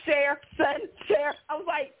 send, share. I was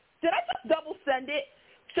like, did I just double send it?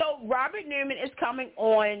 So Robert Newman is coming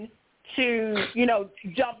on to,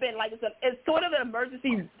 jump in. Like it's sort of an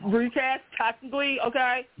emergency recast, technically,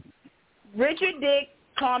 okay? Richard did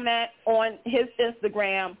comment on his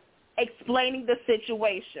Instagram explaining the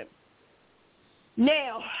situation.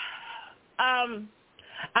 Now, I'm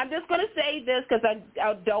just going to say this because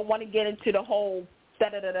I don't want to get into the whole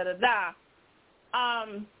da-da-da-da-da-da.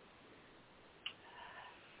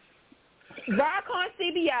 Viacom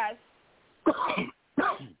CBS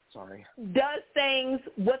sorry, does things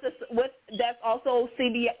with that's also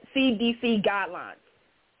CDC guidelines.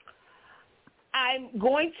 I'm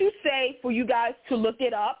going to say for you guys to look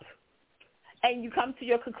it up and you come to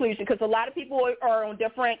your conclusion because a lot of people are on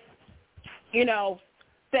different,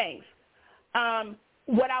 things.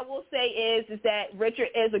 What I will say is that Richard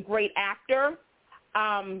is a great actor.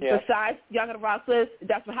 Besides Young and the Restless,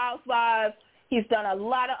 Desperate Housewives, he's done a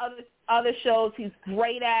lot of other shows. He's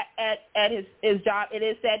great at his job. It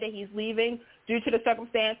is said that he's leaving due to the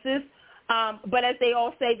circumstances. But as they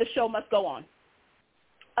all say, the show must go on.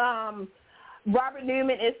 Robert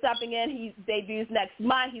Newman is stepping in. He debuts next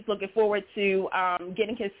month. He's looking forward to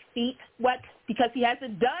getting his feet wet because he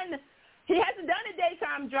hasn't done a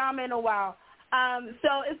daytime drama in a while.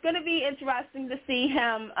 So it's going to be interesting to see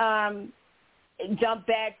him jump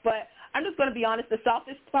back. But I'm just going to be honest. The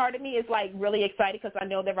selfish part of me is like really excited because I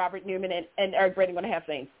know that Robert Newman and Eric Braeden are going to have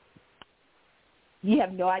things. You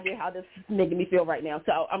have no idea how this is making me feel right now.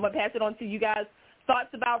 So I'm going to pass it on to you guys. Thoughts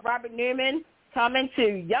about Robert Newman coming to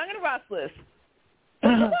Young and the Restless.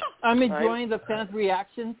 I'm enjoying the fans'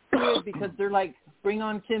 reactions to it because they're like, bring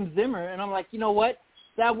on Kim Zimmer. And I'm like, you know what?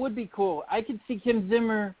 That would be cool. I could see Kim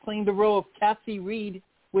Zimmer playing the role of Cassie Reed,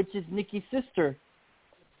 which is Nikki's sister.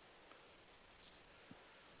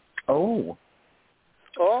 Oh.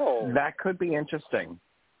 That could be interesting.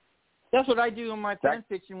 That's what I do in my fan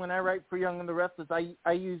fiction when I write for Young and the Restless.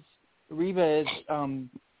 I use Reva as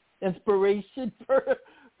inspiration for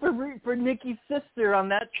for Nikki's sister on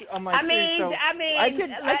my series. So I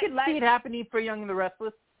could see it happening for Young and the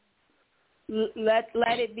Restless. Let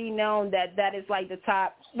it be known that is like the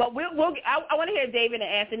top. But I want to hear David and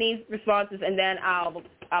Anthony's responses, and then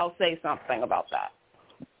I'll say something about that.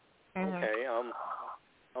 Okay.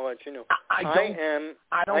 I'll let you know. I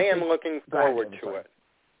am looking forward to it.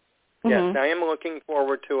 Yes, I am looking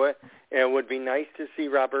forward to it. And it would be nice to see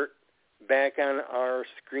Robert back on our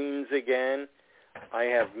screens again. I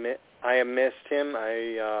have missed him.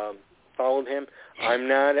 I followed him. I'm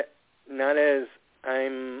not as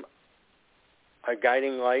I'm a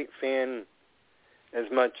Guiding Light fan as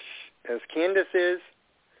much as Candace is,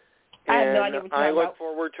 and I have no idea what you're I look about.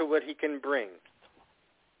 forward to what he can bring.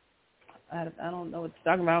 I don't know what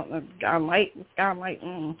you're talking about. Skylight.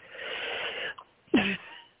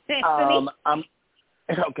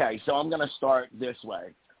 Okay, so I'm going to start this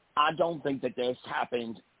way. I don't think that this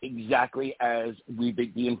happened exactly as the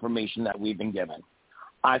information that we've been given.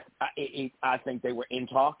 I think they were in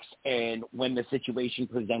talks, and when the situation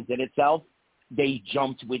presented itself, they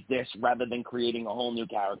jumped with this rather than creating a whole new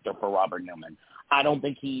character for Robert Newman. I don't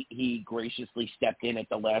think he graciously stepped in at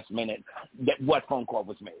the last minute. What phone call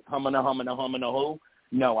was made? Humana who?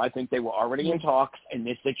 No, I think they were already in talks, and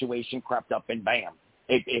this situation crept up, and bam,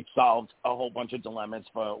 it solved a whole bunch of dilemmas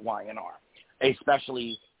for Y&R,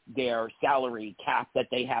 especially their salary cap that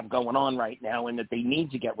they have going on right now, and that they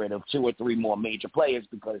need to get rid of 2 or 3 more major players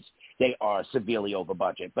because they are severely over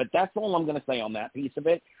budget. But that's all I'm going to say on that piece of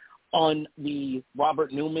it. On the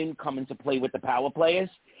Robert Newman coming to play with the power players,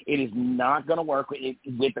 it is not going to work with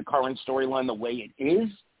the current storyline the way it is,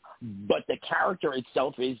 but the character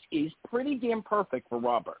itself is pretty damn perfect for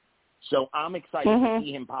Robert. So I'm excited to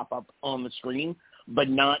see him pop up on the screen, but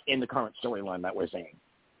not in the current storyline that we're seeing.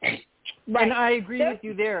 Right. And I agree with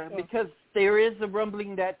you there, because there is a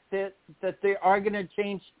rumbling that they are going to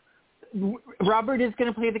change. Robert is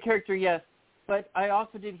going to play the character, yes, but I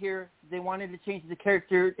also did hear they wanted to change the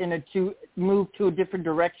character to move to a different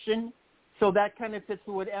direction. So that kind of fits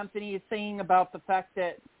with what Anthony is saying about the fact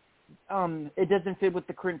that it doesn't fit with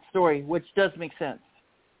the current story, which does make sense.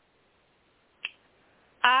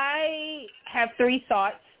 I have 3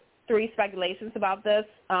 thoughts, 3 speculations about this.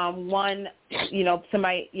 One,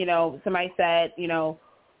 somebody said,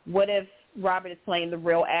 what if Robert is playing the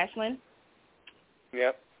real Ashland?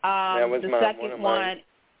 Yep. That was the second one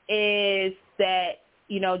is that,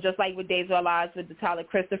 just like with Days of Our Lives with the Tyler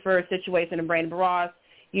Christopher situation and Brandon Barras,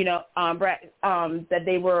 that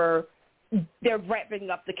they're ramping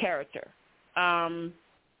up the character.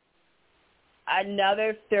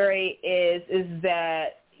 Another theory is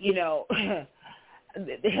that,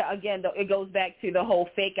 again, it goes back to the whole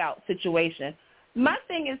fake out situation. My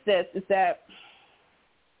thing is this, is that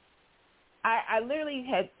I literally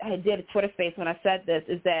did a Twitter space when I said this,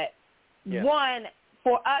 is that, one,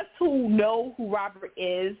 for us who know who Robert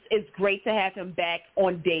is, it's great to have him back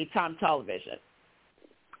on daytime television.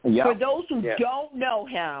 Yep. For those who don't know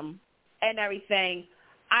him and everything,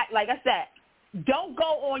 like I said, don't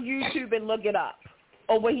go on YouTube and look it up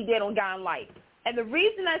or what he did on Guiding Light. And the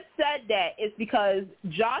reason I said that is because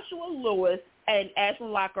Joshua Lewis and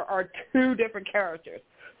Ashland Locker are 2 different characters.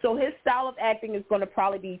 So his style of acting is going to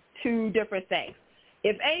probably be 2 different things.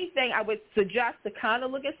 If anything, I would suggest to kind of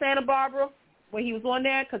look at Santa Barbara when he was on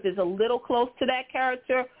there, because it's a little close to that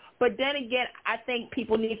character. But then again, I think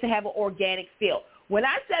people need to have an organic feel. When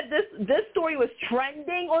I said this story was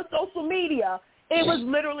trending on social media, it was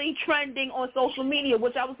literally trending on social media,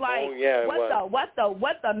 which I was like, what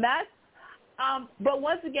the mess? But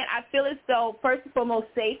once again, I feel as though, first and foremost,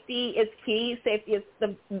 safety is key. Safety is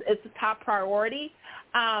the top priority.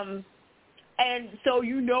 And so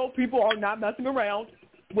people are not messing around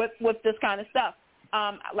with this kind of stuff.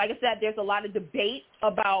 Like I said, there's a lot of debate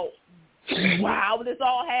about how this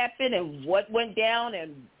all happened and what went down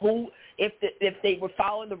and who, if they were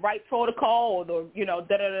following the right protocol or the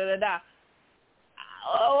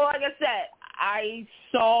like I said, I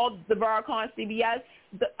saw the Viacom CBS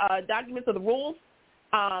documents of the rules,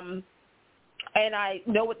 and I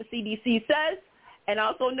know what the CDC says, and I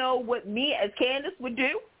also know what me as Candace would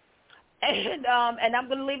do, and I'm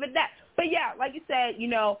going to leave it at that. But yeah, like you said,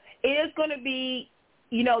 it is going to be,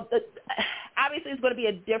 obviously it's going to be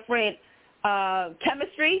a different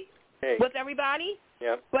chemistry with everybody.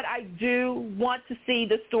 Yep. But I do want to see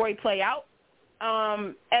the story play out.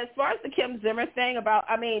 As far as the Kim Zimmer thing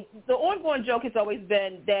the ongoing joke has always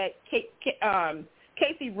been that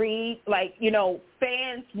Casey Reed,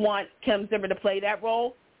 fans want Kim Zimmer to play that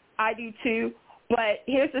role. I do too. But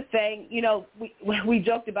here's the thing, we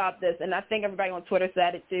joked about this, and I think everybody on Twitter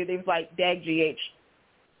said it too. They was like, dag GH.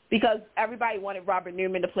 because everybody wanted Robert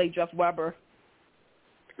Newman to play Jeff Weber.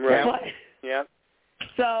 Right. But, yeah.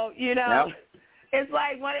 So, it's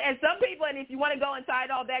like, and some people, and if you want to go and tie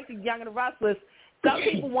it all back to Young and the Restless, some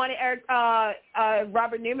people wanted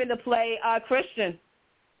Robert Newman to play Christian,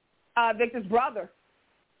 Victor's brother.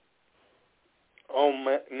 Oh,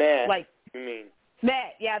 Matt. Like, you mean?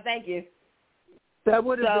 Matt, yeah, thank you. That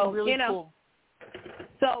would have been really cool.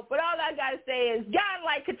 So, but all I got to say is God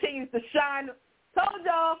Light continues to shine. Told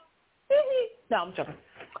y'all. No, I'm joking.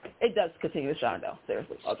 It does continue to shine, though.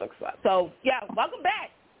 Seriously. I'll talk about it. So, yeah, welcome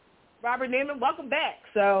back. Robert Newman, welcome back.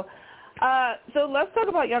 So let's talk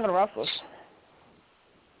about Young and the Restless.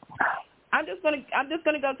 I'm just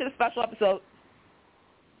gonna go to the special episode.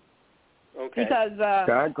 Okay. Because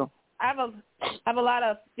I have a lot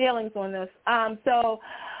of feelings on this. So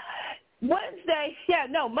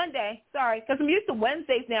Monday. Sorry, because I'm used to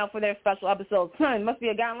Wednesdays now for their special episodes. It must be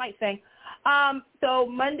a Guy Light thing. So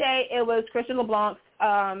Monday it was Christian LeBlanc's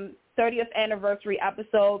 30th anniversary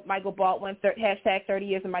episode. Michael Baldwin, hashtag 30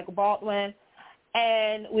 years of Michael Baldwin,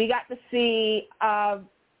 and we got to see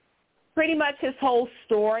pretty much his whole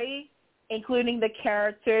story, including the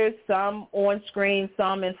characters, some on screen,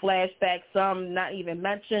 some in flashbacks, some not even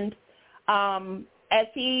mentioned. As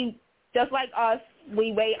he, just like us,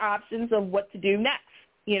 we weigh options of what to do next.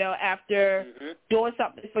 After doing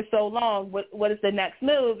something for so long, what is the next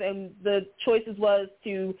move? And the choices was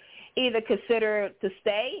to either consider to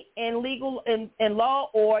stay in law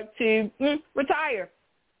or to retire.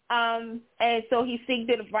 And so he seeked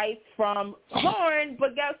advice from Lauren,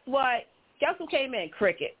 but guess what? Guess who came in?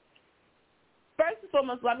 Cricket. First and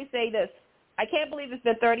foremost, let me say this. I can't believe it's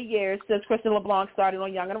been 30 years since Christian LeBlanc started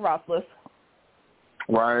on Young and the Restless.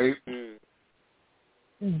 Right.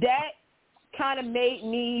 That kind of made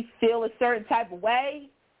me feel a certain type of way,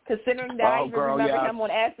 considering that I even remember him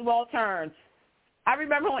on As the World Turns. I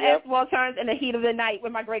remember him on As the World Turns in the heat of the night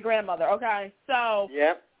with my great-grandmother, okay? So,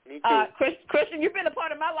 me too. Christian, you've been a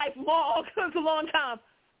part of my life it's a long time.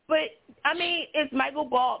 But, I mean, it's Michael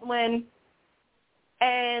Baldwin,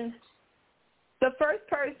 and the first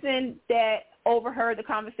person that overheard the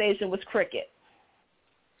conversation was Cricket.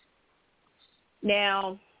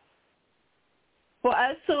 Now, for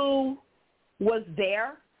us who was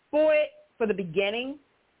there for it, for the beginning,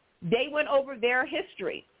 they went over their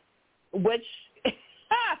history, which,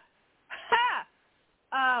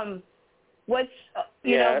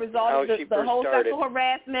 resulted in the whole sexual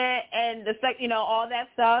harassment and all that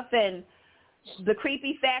stuff, and the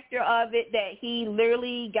creepy factor of it that he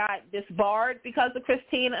literally got disbarred because of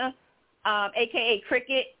Christina, a.k.a.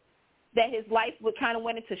 Cricket, that his life kind of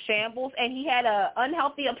went into shambles, and he had an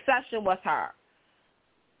unhealthy obsession with her.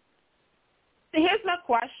 So here's my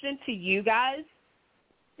question to you guys.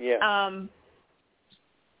 Yeah.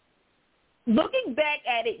 Looking back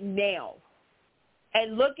at it now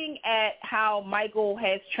and looking at how Michael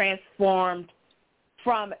has transformed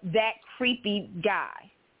from that creepy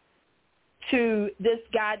guy to this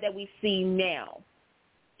guy that we see now,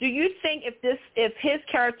 do you think if his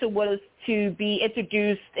character was to be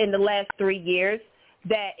introduced in the last 3 years,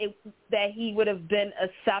 that he would have been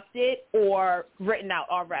accepted or written out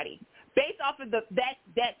already? Based off of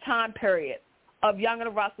that time period of Young and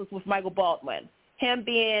the Restless with Michael Baldwin, him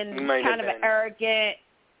being kind of arrogant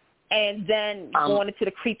and then going into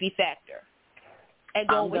the creepy factor and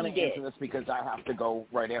doing what he did. I'm going to answer this because I have to go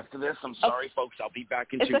right after this. I'm sorry, folks. I'll be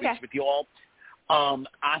back in 2 weeks with you all.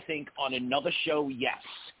 I think on another show, yes.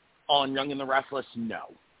 On Young and the Restless,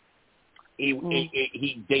 no.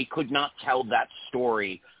 They could not tell that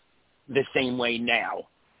story the same way now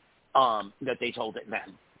that they told it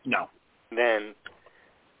then. No. Then.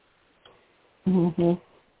 Mm-hmm.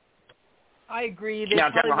 I agree. They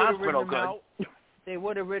General Hospital could. They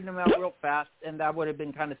would have written him out real fast, and that would have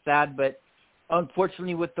been kind of sad. But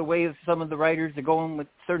unfortunately, with the way some of the writers are going with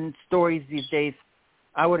certain stories these days,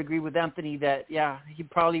 I would agree with Anthony that, he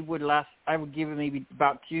probably would last. I would give him maybe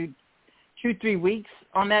about 2-3 weeks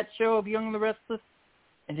on that show of Young and the Restless,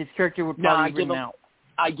 and his character would probably be written out.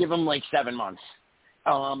 I give him like 7 months.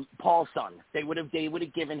 Paul's son. They would have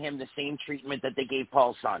given him the same treatment that they gave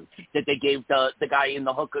Paul's son, that they gave the guy in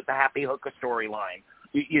the Happy Hooker storyline.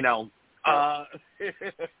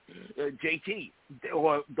 JT,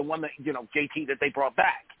 or the one that JT that they brought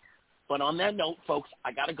back. But on that note, folks,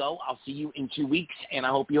 I gotta go. I'll see you in 2 weeks, and I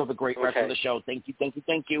hope you have a great rest of the show. Thank you. Thank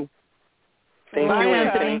you,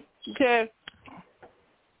 Anthony. Okay.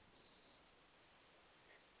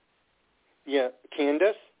 Yeah,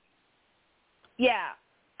 Candace? Yeah,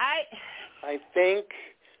 I think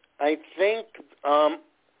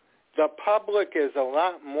the public is a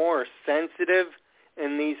lot more sensitive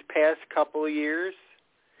in these past couple of years,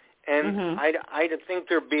 and I think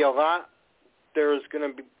there would be a lot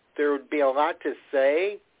to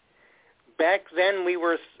say. Back then, we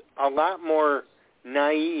were a lot more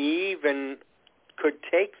naive and could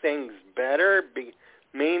take things better,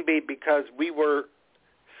 maybe because we were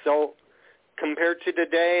so, compared to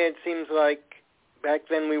today, it seems like back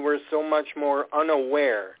then we were so much more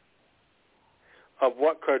unaware of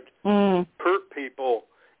what could hurt people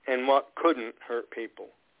and what couldn't hurt people.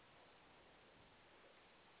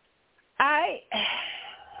 I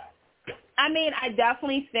mean, I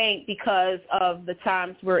definitely think because of the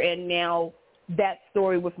times we're in now, that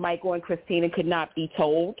story with Michael and Christina could not be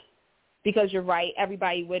told. Because you're right,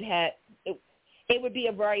 everybody would have it would be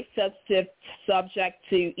a very sensitive subject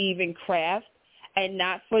to even craft, and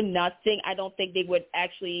not for nothing, I don't think they would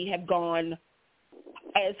actually have gone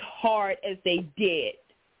as hard as they did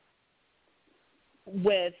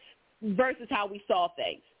with versus how we saw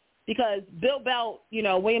things. Because Bill Bell,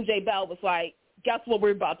 William J. Bell was like, guess what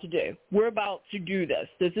we're about to do? We're about to do this.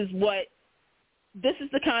 This is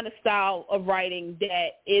the kind of style of writing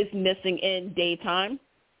that is missing in daytime,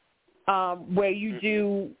 where you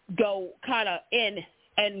do go kind of in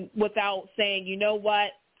and without saying, you know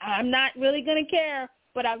what, I'm not really going to care,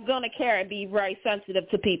 but I'm going to care and be very sensitive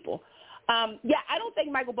to people. I don't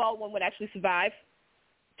think Michael Baldwin would actually survive,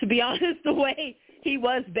 to be honest, the way he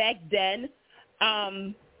was back then.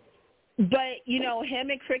 But, him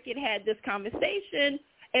and Cricket had this conversation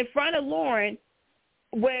in front of Lauren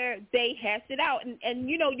where they hashed it out. And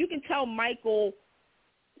you can tell Michael,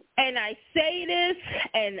 and I say this,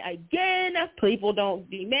 and again, people don't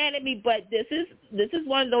be mad at me, but this is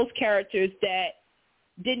one of those characters that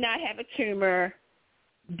did not have a tumor,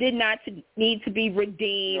 did not need to be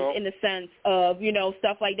redeemed in the sense of,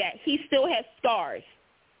 stuff like that. He still has scars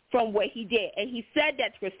from what he did. And he said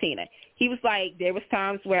that to Christina. He was like, there was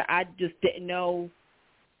times where I just didn't know,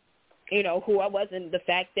 who I was, and the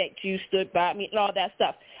fact that you stood by me and all that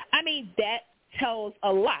stuff. I mean, that tells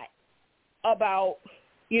a lot about,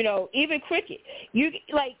 even Cricket.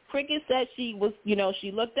 Cricket said she was,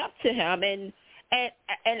 she looked up to him and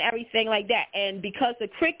everything like that. And because of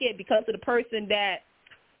Cricket, because of the person that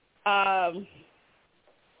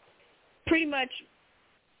pretty much,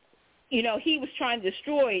 he was trying to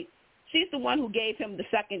destroy, she's the one who gave him the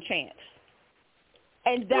second chance.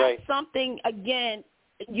 And that's something, again,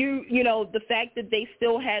 the fact that they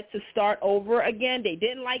still had to start over again. They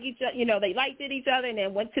didn't like each other. They liked each other and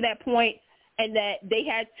then went to that point and that they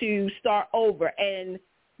had to start over and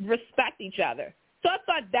respect each other. So I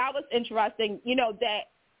thought that was interesting, that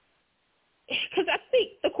because I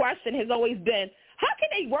think the question has always been, how can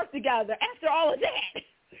they work together after all of that?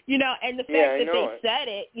 And the fact that they said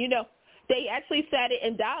it, they actually said it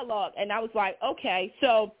in dialogue. And I was like, okay,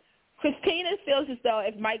 so Christina feels as though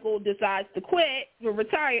if Michael decides to quit or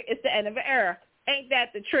retire, it's the end of an era. Ain't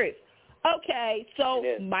that the truth? Okay, so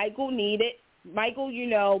Michael,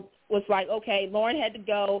 was like, okay, Lauren had to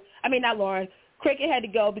go. I mean, not Lauren. Cricket had to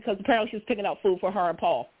go because apparently she was picking up food for her and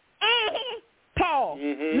Paul. Paul,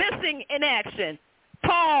 missing in action.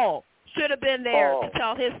 Paul should have been there to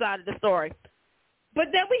tell his side of the story. But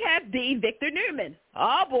then we have the Victor Newman.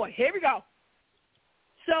 Oh, boy, here we go.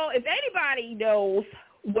 So if anybody knows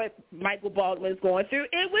what Michael Baldwin is going through,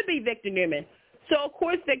 it would be Victor Newman. So, of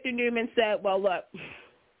course, Victor Newman said, well, look,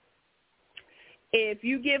 if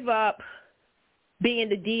you give up being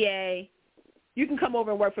the DA, you can come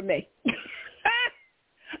over and work for me. I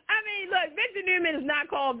mean, look, Victor Newman is not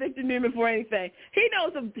called Victor Newman for anything. He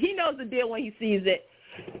knows the deal when he sees it.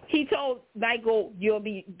 He told Michael, you'll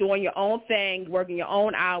be doing your own thing, working your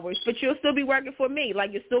own hours, but you'll still be working for me.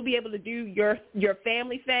 Like, you'll still be able to do your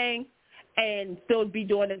family thing and still be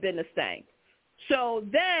doing the business thing. So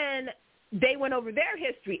then they went over their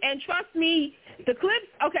history. And trust me, the clips,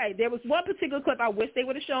 okay, there was one particular clip I wish they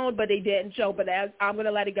would have shown, but they didn't show, but I'm going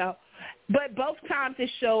to let it go. But both times it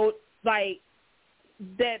showed, like,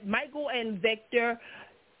 that Michael and Victor,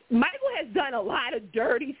 Michael has done a lot of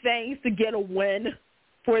dirty things to get a win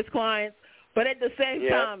for his clients, but at the same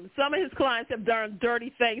time, some of his clients have done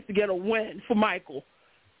dirty things to get a win for Michael.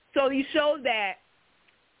 So he showed that.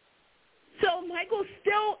 So Michael's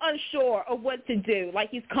still unsure of what to do.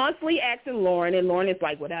 Like, he's constantly asking Lauren, and Lauren is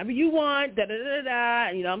like, whatever you want, da-da-da-da,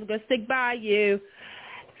 and, I'm going to stick by you.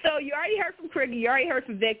 So you already heard from Cricket. You already heard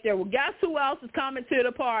from Victor. Well, guess who else is coming to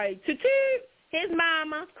the party? Toot-toot, his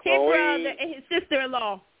mama, his brother, and his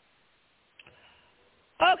sister-in-law.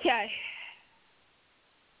 Okay.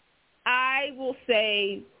 I will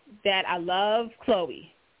say that I love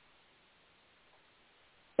Chloe,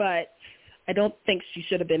 but I don't think she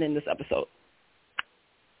should have been in this episode.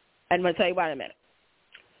 I'm going to tell you why in a minute.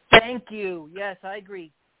 Thank you. Yes, I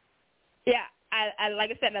agree. Yeah, I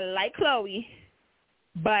like I said, I like Chloe,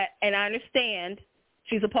 and I understand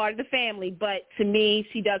she's a part of the family, but to me,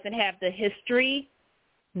 she doesn't have the history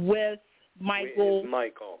with Michael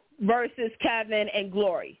versus Kevin and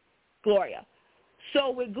Gloria.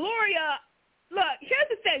 So with Gloria, look, here's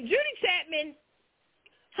the thing. Judy Chapman,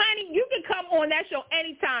 honey, you can come on that show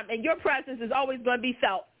anytime, and your presence is always going to be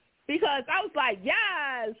felt. Because I was like,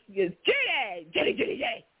 yes, it's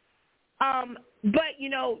Judy. But,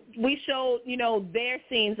 we showed, their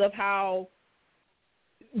scenes of how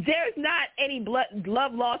there's not any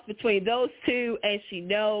love lost between those two, and she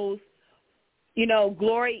knows,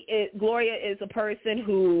 Gloria is a person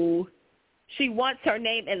who she wants her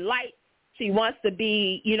name in light. She wants to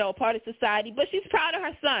be, part of society, but she's proud of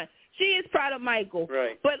her son. She is proud of Michael.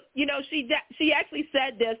 Right. But, she actually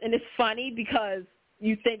said this, and it's funny because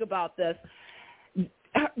you think about this.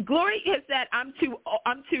 Gloria has said, I'm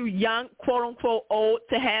too young, quote unquote, old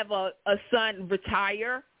to have a son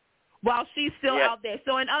retire while she's still out there.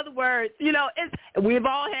 So in other words, we've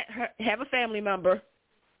all have a family member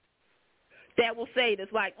that will say this,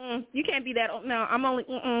 like, you can't be that old. No, I'm only,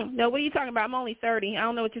 no, what are you talking about? I'm only 30. I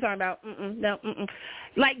don't know what you're talking about. No.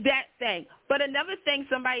 Like that thing. But another thing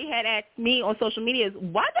somebody had asked me on social media is,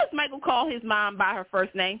 why does Michael call his mom by her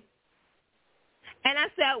first name? And I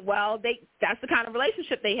said, well, that's the kind of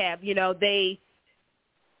relationship they have.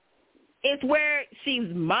 It's where she's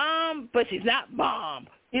mom, but she's not mom.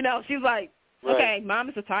 She's like, okay, mom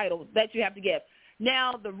is a title that you have to give.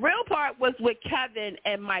 Now, the real part was with Kevin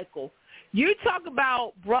and Michael. You talk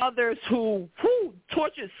about brothers who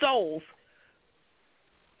tortured souls.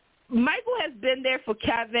 Michael has been there for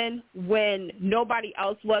Kevin when nobody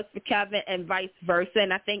else was for Kevin, and vice versa.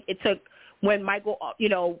 And I think it took when Michael,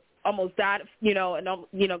 almost died,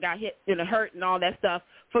 and got hit and hurt and all that stuff,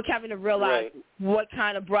 for Kevin to realize what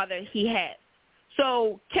kind of brother he had.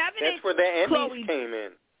 So Kevin, that's where the Emmys Chloe came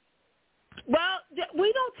in. Well,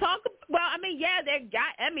 we don't talk. Well, I mean, yeah, they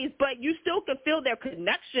got Emmys, but you still can feel their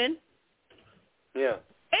connection. Yeah.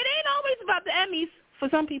 It ain't always about the Emmys for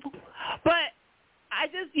some people, but I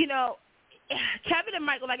just, Kevin and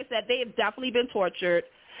Michael, like I said, they have definitely been tortured,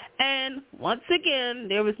 and once again,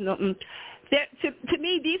 there was no. To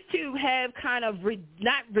me, these two have kind of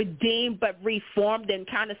not redeemed, but reformed and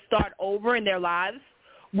kind of start over in their lives,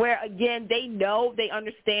 where, again, they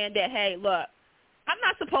understand that, hey, look, I'm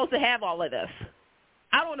not supposed to have all of this.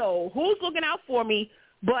 I don't know who's looking out for me,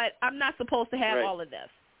 but I'm not supposed to have all of this.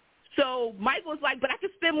 So Michael's like, but I can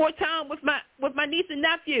spend more time with my niece and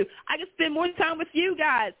nephew. I can spend more time with you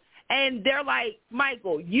guys. And they're like,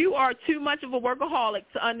 Michael, you are too much of a workaholic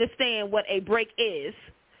to understand what a break is.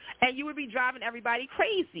 And you would be driving everybody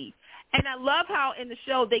crazy. And I love how in the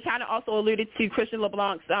show they kind of also alluded to Christian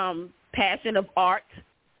LeBlanc's passion of art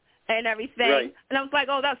and everything. Right. And I was like,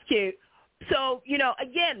 oh, that's cute. So,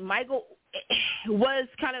 again, Michael was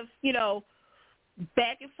kind of,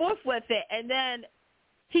 back and forth with it. And then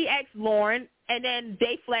he asked Lauren, and then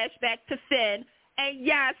they flash back to Finn. And,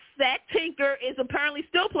 yes, Zach Tinker is apparently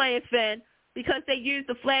still playing Finn because they used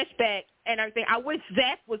the flashback and everything. I wish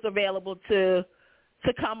Zach was available to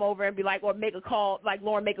come over and be like, or make a call, like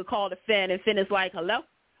Lauren make a call to Finn, and Finn is like, hello?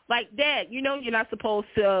 Like, Dad, you're not supposed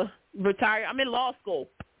to retire. I'm in law school.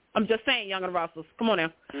 I'm just saying, Young and Russells. Come on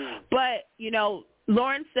now. But,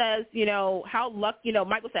 Lauren says, how lucky,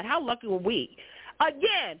 Michael said, how lucky were we?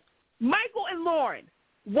 Again, Michael and Lauren,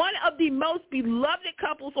 one of the most beloved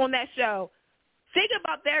couples on that show. Think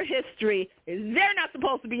about their history. They're not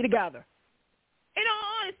supposed to be together. In all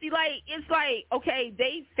honesty, it's like, okay,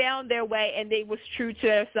 they found their way and they was true to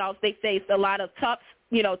themselves. They faced a lot of tough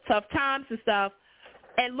times and stuff.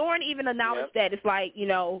 And Lauren even acknowledged that. It's like,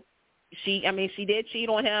 she did cheat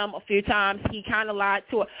on him a few times. He kind of lied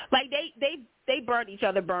to her. Like, they burned each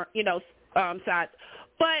other, sides.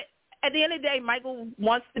 But at the end of the day, Michael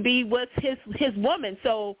wants to be with his woman.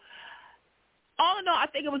 So all in all, I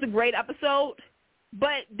think it was a great episode.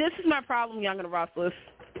 But this is my problem, Young and the Restless.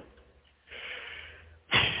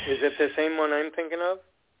 Is it the same one I'm thinking of?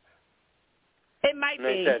 It might be.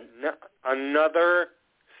 I said another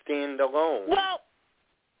standalone. Well,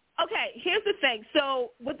 okay, here's the thing.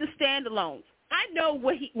 So with the standalones, I know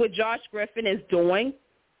what Josh Griffin is doing,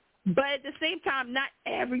 but at the same time, not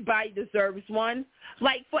everybody deserves one.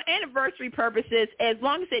 Like, for anniversary purposes, as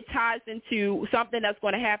long as it ties into something that's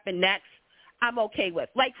going to happen next, I'm okay with.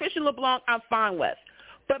 Like Christian LeBlanc, I'm fine with.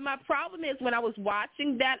 But my problem is when I was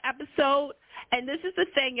watching that episode, and this is the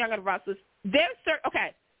thing, Young and Restless,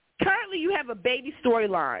 currently you have a baby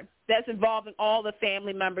storyline that's involving all the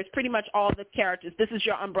family members, pretty much all the characters. This is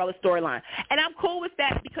your umbrella storyline. And I'm cool with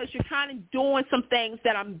that because you're kind of doing some things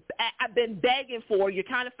that I've been begging for. You're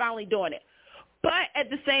kind of finally doing it. But at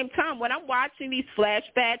the same time, when I'm watching these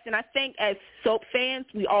flashbacks, and I think as soap fans,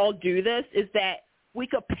 we all do this, is that we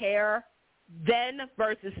compare then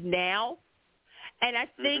versus now. And I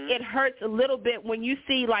think it hurts a little bit when you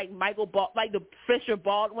see like the Fisher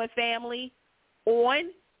Baldwin family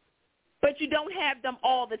on, but you don't have them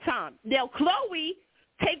all the time. Now,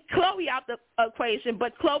 take Chloe out the equation,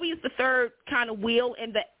 but Chloe is the third kind of wheel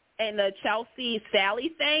in the Chelsea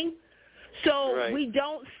Sally thing. So we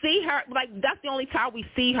don't see her, like that's the only time we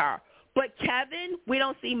see her. But Kevin, we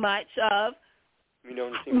don't see much of. We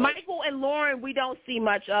don't see much. Michael and Lauren, we don't see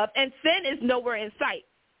much of. And Finn is nowhere in sight.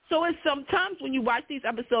 So it's sometimes when you watch these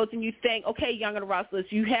episodes and you think, okay, Young and the Restless,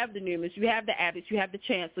 you have the Newmans, you have the Abbotts, you have the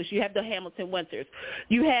Chancellors, you have the Hamilton Winters,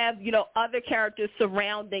 you have, other characters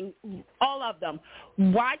surrounding all of them.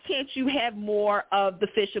 Why can't you have more of the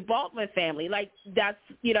Fisher Baldwin family? Like that's,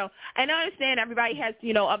 and I understand everybody has,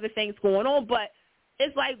 other things going on, but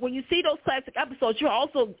it's like when you see those classic episodes, you're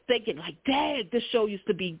also thinking like, dang, this show used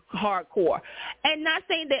to be hardcore. And not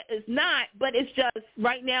saying that it's not, but it's just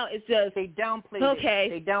right now it's just they downplayed okay.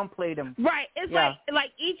 They downplayed them. Right. It's like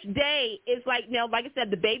each day is like like I said,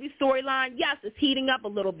 the baby storyline, yes, it's heating up a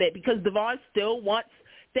little bit because Devon still wants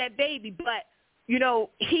that baby, but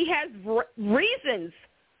he has reasons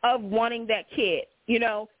of wanting that kid.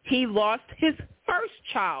 He lost his first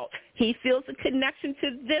child. He feels a connection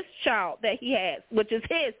to this child that he has, which is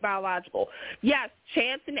his biological. Yes,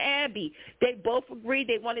 Chance and Abby, they both agreed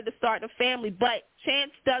they wanted to start a family, but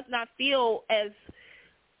Chance does not feel as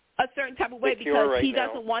a certain type of way because he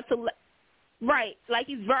doesn't want to right, like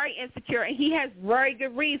he's very insecure, and he has very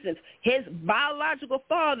good reasons. His biological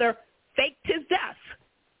father faked his death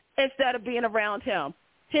instead of being around him.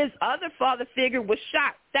 His other father figure was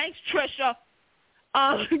shot. Thanks, Trisha.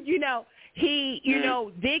 He,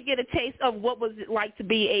 did get a taste of what was it like to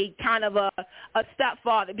be a kind of a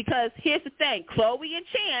stepfather. Because here's the thing, Chloe and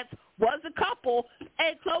Chance was a couple,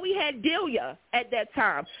 and Chloe had Delia at that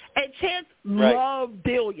time. And Chance loved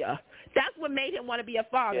Delia. That's what made him want to be a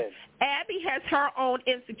father. Yes. Abby has her own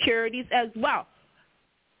insecurities as well.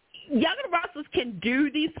 Young and the Restless can do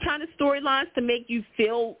these kind of storylines to make you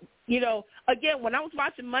feel, again, when I was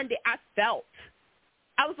watching Monday, I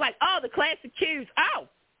was like, oh, the classic cues. Ow.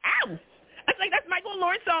 I was like, that's Michael and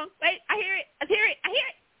Lauren's song. Wait, I hear it.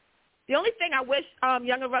 The only thing I wish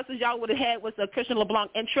Young and Restless y'all would have had was a Christian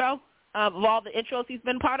LeBlanc intro of all the intros he's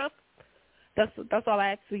been part of. That's all I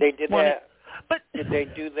actually wanted. That. But did they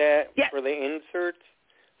do that for the inserts?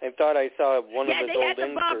 I thought I saw one of his old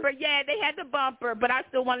inserts. Yeah, they had the bumper, but I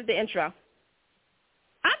still wanted the intro.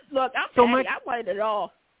 I'm so petty. I wanted it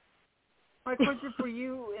all. My question for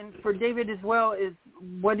you and for David as well is,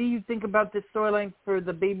 what do you think about this storyline for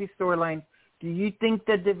the baby storyline? Do you think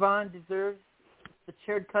that Devon deserves the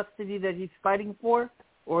shared custody that he's fighting for,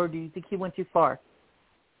 or do you think he went too far?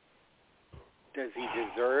 Does he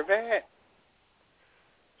deserve it?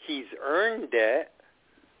 He's earned it.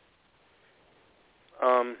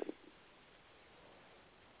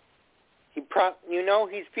 He's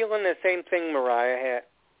feeling the same thing Mariah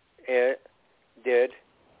did.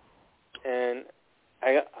 And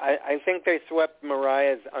I think they swept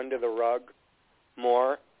Mariah's under the rug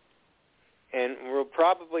more. And we're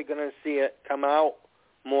probably going to see it come out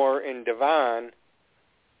more in Devon.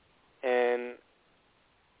 And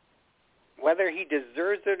whether he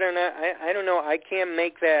deserves it or not, I don't know. I can't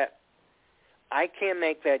make that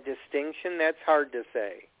distinction. That's hard to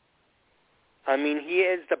say. I mean, he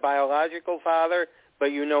is the biological father,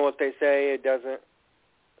 but you know what they say, it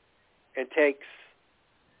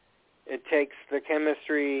takes the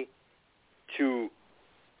chemistry to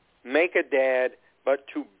make a dad, but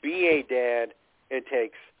to be a dad, it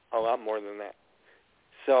takes a lot more than that.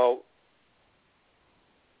 So,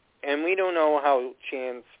 and we don't know how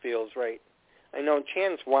Chance feels, right? I know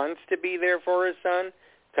Chance wants to be there for his son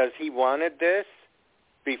because he wanted this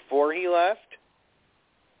before he left.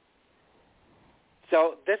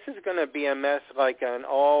 So this is going to be a mess like on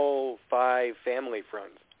all 5 family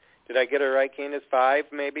fronts. Did I get it right, Candace? 5,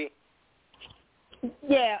 maybe?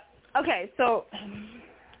 Yeah. Okay, so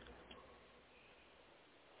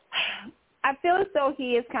I feel as though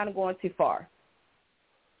he is kind of going too far.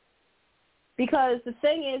 Because the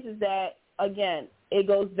thing is that, again, it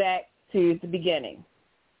goes back to the beginning.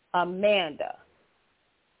 Amanda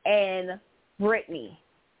and Brittany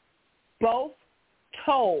both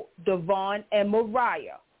told Devon and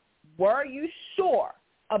Mariah, were you sure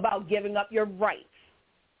about giving up your rights?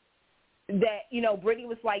 that, Brittany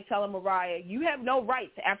was like telling Mariah, you have no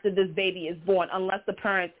rights after this baby is born unless the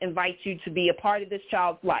parents invite you to be a part of this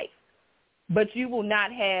child's life. But you will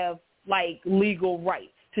not have, legal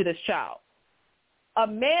rights to this child.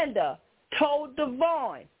 Amanda told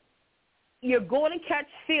Devon, you're going to catch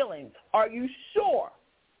feelings. Are you sure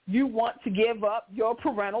you want to give up your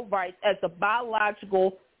parental rights as the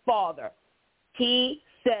biological father? He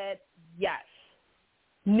said yes.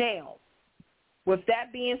 Now, with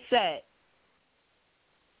that being said,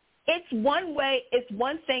 it's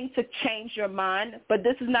one thing to change your mind, but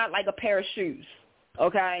this is not like a pair of shoes,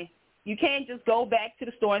 okay? You can't just go back to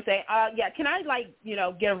the store and say, can I,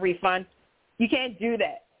 get a refund? You can't do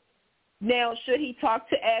that. Now, should he talk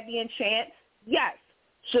to Abby and Chance? Yes.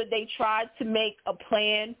 Should they try to make a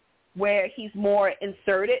plan where he's more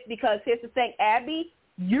inserted? Because here's the thing, Abby,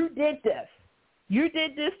 you did this. You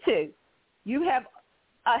did this too. You have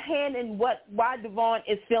a hand in why Devon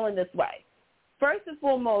is feeling this way. First and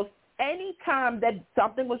foremost, any time that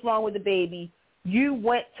something was wrong with the baby, you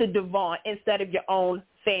went to Devon instead of your own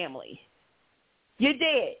family. You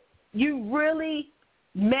did. You really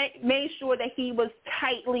made sure that he was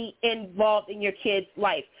tightly involved in your kid's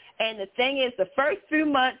life. And the thing is, the first few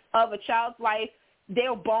months of a child's life,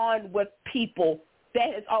 they'll bond with people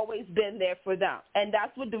that has always been there for them. And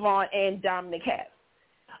that's what Devon and Dominic have.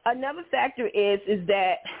 Another factor is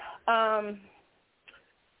that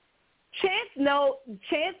Chance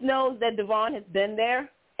knows that Devon has been there,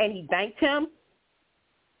 and he thanked him.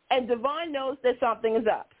 And Devon knows that something is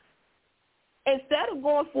up. Instead of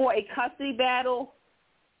going for a custody battle,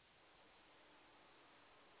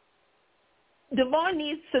 Devon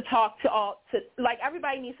needs to talk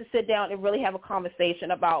everybody needs to sit down and really have a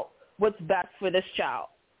conversation about what's best for this child.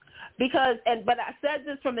 But I said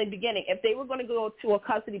this from the beginning, if they were going to go to a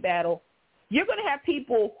custody battle, you're going to have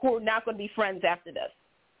people who are not going to be friends after this.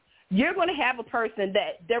 You're going to have a person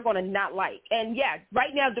that they're going to not like. And, yeah,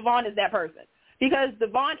 right now Devon is that person. Because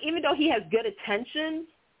Devon, even though he has good intentions,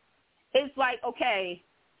 it's like, okay,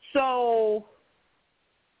 so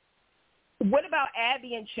what about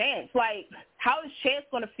Abby and Chance? How is Chance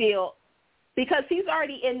going to feel? Because he's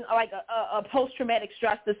already in, a post-traumatic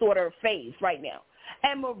stress disorder phase right now.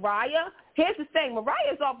 And Mariah, here's the thing.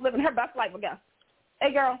 Mariah is off living her best life again.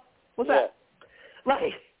 Hey, girl, what's up?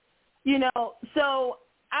 So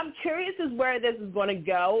I'm curious as where this is going to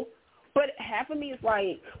go. But half of me is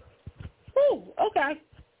like, ooh, okay.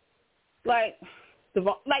 I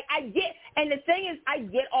get, and the thing is, I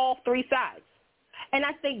get all three sides. And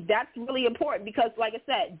I think that's really important because, like I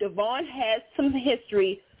said, Devon has some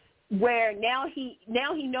history where now he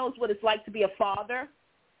knows what it's like to be a father.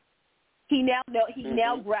 He now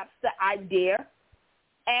grasps the idea.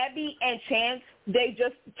 Abby and Chance, they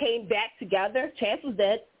just came back together. Chance was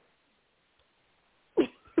dead.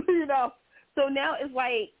 So now it's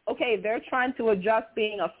like, okay, they're trying to adjust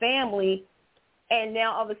being a family, and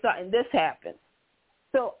now all of a sudden this happens.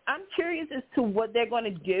 So I'm curious as to what they're going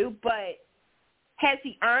to do, but has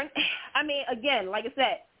he earned, again, like I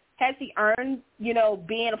said, has he earned,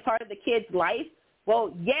 being a part of the kid's life?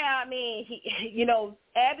 Well, yeah,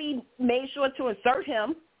 Abby made sure to insert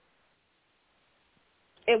him.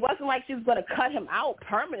 It wasn't like she was going to cut him out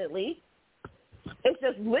permanently. It's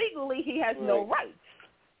just legally he has no rights.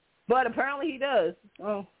 But apparently he does.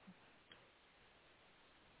 Oh.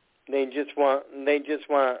 They just want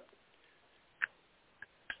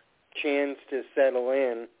Chance to settle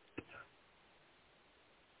in.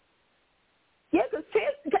 Yeah, because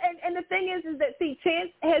Chance, and the thing is that,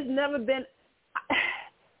 Chance has never been,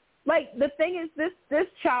 the thing is, this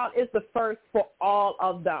child is the first for all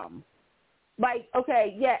of them.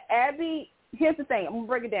 Okay, yeah, Abby, here's the thing, I'm going to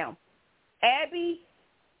break it down. Abby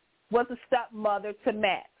was a stepmother to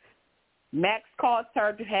Max. Max caused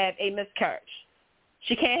her to have a miscarriage.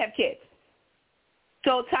 She can't have kids.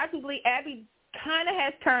 So technically, Abby kind of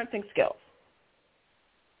has parenting skills.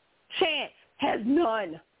 Chance has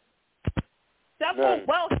none.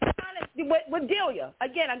 Well, with Delia.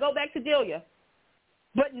 Again, I go back to Delia.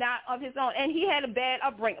 But not of his own. And he had a bad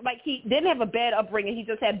upbringing. He didn't have a bad upbringing. He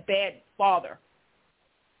just had bad father.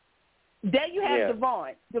 Then you have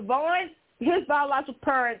Devon. Devon, his biological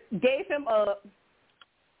parents gave him up,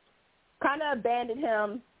 kind of abandoned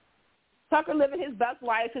him. Tucker living his best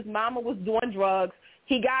life. His mama was doing drugs.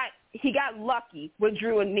 He got lucky with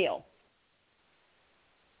Drew and Neil.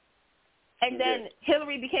 And then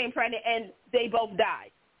Hillary became pregnant, and they both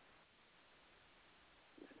died.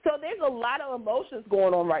 So there's a lot of emotions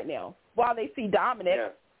going on right now while they see Dominic. Yeah.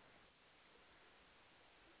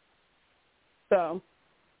 So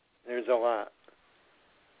there's a lot.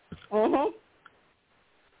 Mhm.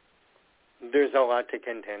 there's a lot to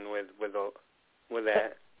contend with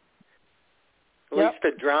that. At least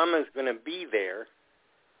the drama is going to be there.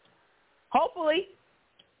 Hopefully.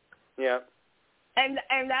 Yeah. And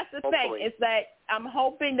that's the thing, is that I'm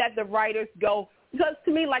hoping that the writers go, because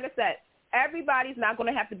to me, like I said, everybody's not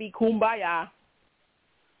going to have to be kumbaya.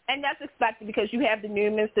 And that's expected because you have the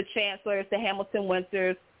Newmans, the Chancellors, the Hamilton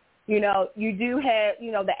Windsors. You know, you do have,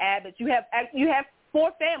 you know, the Abbotts. You have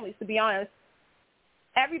 4 families, to be honest.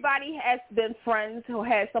 Everybody has been friends who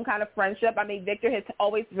has some kind of friendship. I mean, Victor has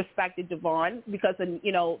always respected Devon because of,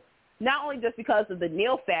 you know, not only just because of the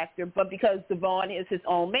Neil factor, but because Devon is his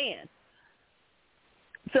own man.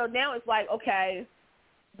 So now it's like, okay,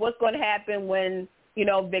 what's going to happen when, you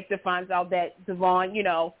know, Victor finds out that Devon, you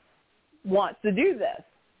know, wants to do this?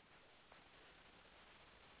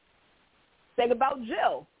 Think about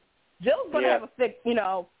Jill. Jill's going to have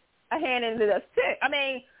a hand into this too. I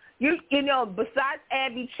mean, you know, besides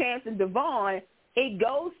Abby, Chance, and Devon, it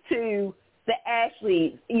goes to the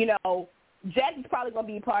Ashleys. You know, Jackie's probably going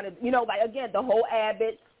to be part of, you know, like, again, the whole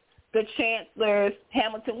Abbotts, the Chancellors,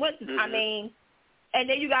 Hamilton Windsors. Mm-hmm. I mean, and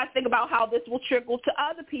then you got to think about how this will trickle to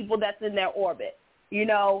other people that's in their orbit. You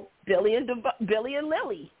know, Billy and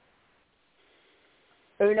Lily.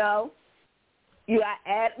 You know, you got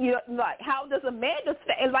like, how does Amanda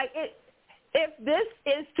stay? Like, if this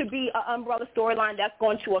is to be an umbrella storyline that's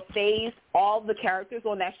going to phase all the characters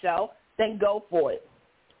on that show, then go for it.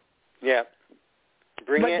 Yeah.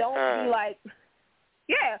 But don't be like,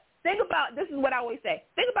 yeah, think about, this is what I always say,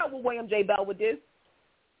 think about what William J. Bell would do.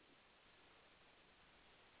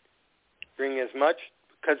 Bring as much,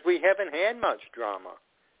 because we haven't had much drama.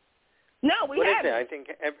 No, we haven't. What is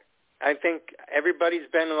it? I think everybody's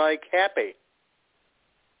been, like, happy.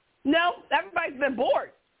 No, everybody's been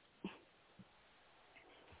bored.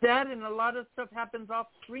 That and a lot of stuff happens off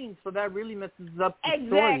screen, so that really messes up the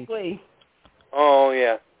story. Exactly. Oh,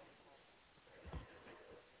 yeah.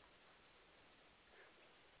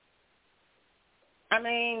 I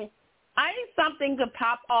mean, I need something to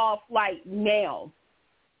pop off, like, now.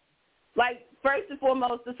 Like, first and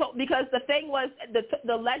foremost, because the thing was, the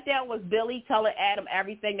letdown was Billy telling Adam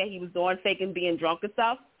everything that he was doing, faking being drunk and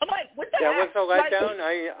stuff. I'm like, what the heck? That was a letdown?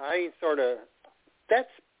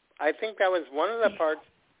 I think that was one of the parts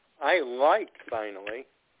I liked, finally.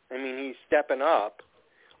 I mean, he's stepping up.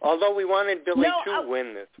 Although we wanted Billy to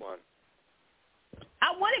win this one.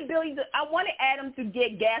 I wanted Adam to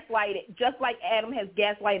get gaslighted, just like Adam has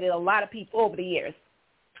gaslighted a lot of people over the years.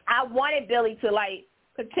 I wanted Billy to, like,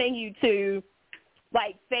 continue to,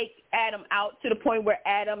 like, fake Adam out to the point where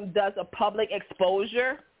Adam does a public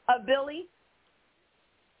exposure of Billy.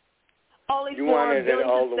 Only you for wanted Billy it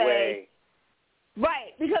all to the way.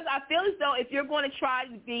 Right, because I feel as though if you're going to try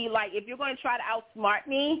to be like, if you're going to try to outsmart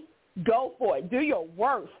me, go for it. Do your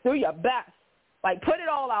worst. Do your best. Like, put it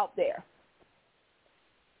all out there.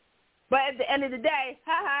 But at the end of the day,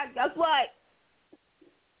 guess what?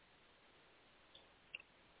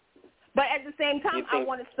 But at the same time, I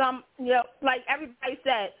wanted some, you know, like everybody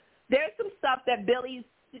said, there's some stuff that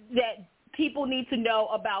that people need to know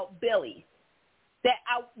about Billy that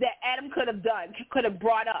Adam could have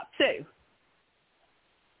brought up too.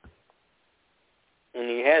 And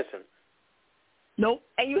he hasn't. Nope.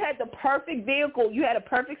 And you had the perfect vehicle. You had a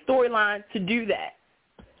perfect storyline to do that.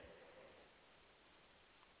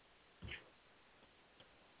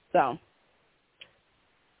 So,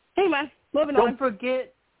 anyway, moving on.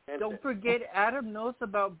 Don't forget, Adam knows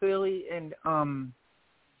about Billy and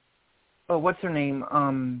what's her name?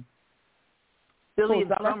 Billy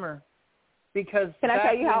and Summer. Because Can I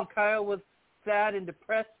tell you how Kyle was sad and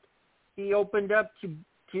depressed, he opened up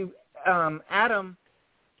to Adam,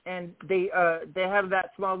 and they have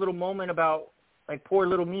that small little moment about, like, poor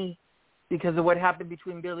little me because of what happened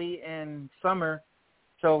between Billy and Summer.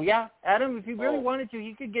 So yeah, Adam, if you really wanted to,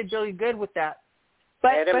 you could get Billy good with that.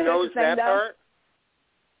 But Adam knows that part?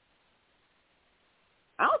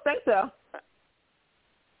 I don't think so.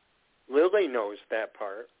 Lily knows that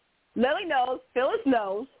part. Lily knows. Phyllis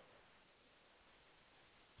knows.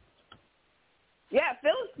 Yeah,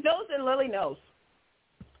 Phyllis and Lily knows.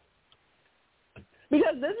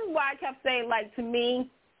 Because this is why I kept saying, like, to me,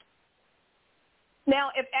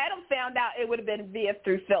 now, if Adam found out, it would have been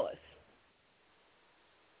through Phyllis.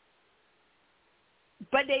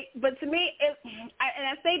 But to me, and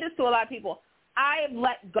I say this to a lot of people, I have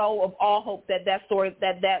let go of all hope that story,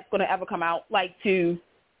 that's going to ever come out, like, to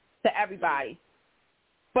everybody.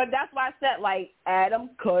 But that's why I said, like, Adam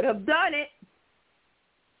could have done it.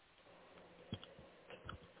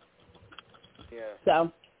 Yeah.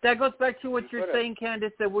 So that goes back to what you're saying,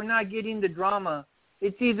 Candace, that we're not getting the drama.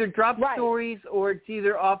 It's either drop stories or it's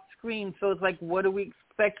either off screen. So it's like, what do we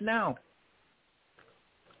expect now?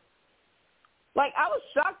 Like, I was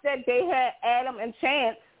shocked that they had Adam and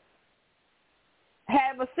Chance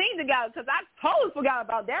have a scene together because I totally forgot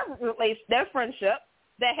about their friendship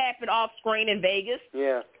that happened off screen in Vegas.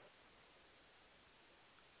 Yeah.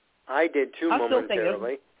 I did too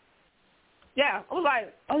momentarily. Yeah, I was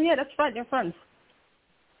like, oh yeah, that's right, they're friends.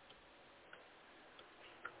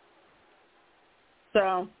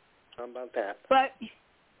 So. How about that? But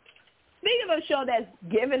speaking of a show that's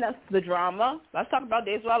giving us the drama, let's talk about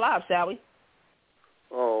Days of Our Lives, shall we?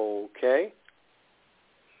 Okay.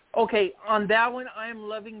 Okay, on that one, I am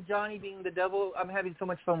loving Johnny being the devil. I'm having so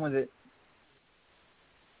much fun with it.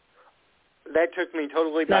 That took me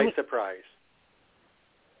totally by surprise.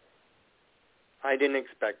 I didn't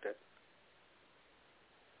expect it.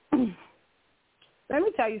 Let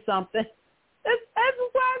me tell you something. That's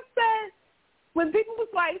what I said. When people was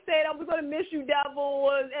like saying, "Oh, we're gonna miss you, devil,"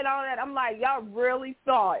 and all that, I'm like, y'all really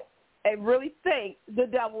thought and really think the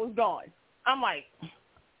devil was gone. I'm like,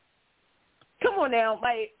 come on now,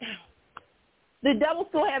 like the devil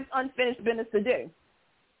still has unfinished business to do.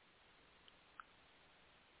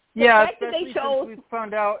 Yeah, especially since we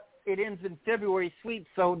found out it ends in February sweep,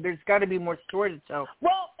 so there's got to be more story to tell.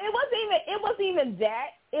 Well, it wasn't even that.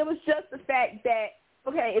 It was just the fact that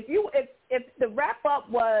if the wrap up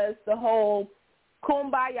was the whole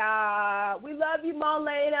kumbaya, we love you,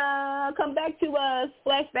 Marlena, come back to us,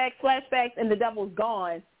 flashbacks, and the devil's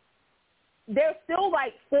gone. There's still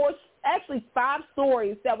like 5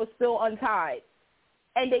 stories that were still untied.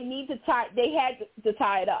 And they had to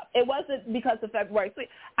tie it up. It wasn't because of February.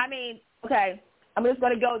 I mean, okay, I'm just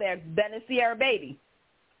going to go there. Ben and Sierra baby.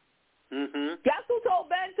 Mm-hmm. Guess who told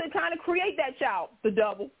Ben to kind of create that child? The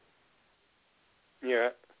devil. Yeah.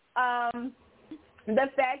 The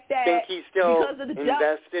fact that think he's still because of the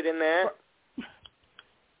invested in that?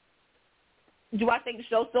 Do I think the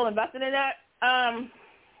show's still invested in that? I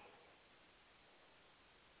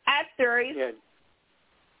have theories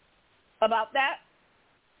about that,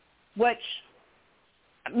 which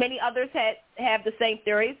many others have the same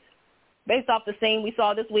theories based off the scene we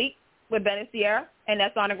saw this week with Ben and Sierra and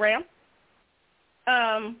that sonogram.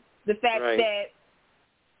 The fact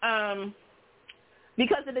that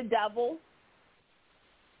because of the devil,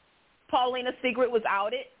 Paulina's secret was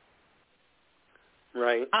outed.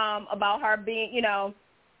 Right. About her being,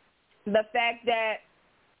 the fact that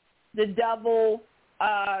the devil,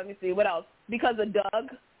 let me see, what else? Because of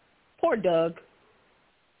Doug. Poor Doug.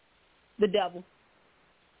 The devil.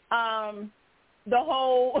 The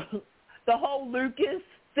whole Lucas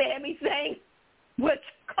Sammy thing, which,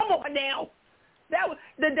 come on now.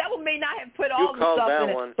 The devil may not have put all the stuff in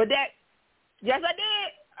it, but yes, I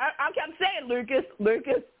did. I kept saying Lucas.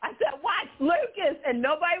 I said, watch Lucas, and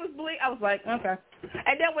nobody was believing. I was like, okay.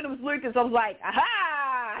 And then when it was Lucas, I was like,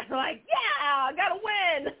 aha! Like, yeah, I gotta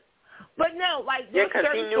win. But no, like, because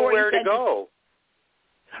he knew where to go.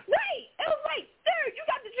 Right. It was like, dude, you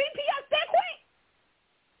got the GPS that quick?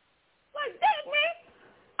 Like, dang,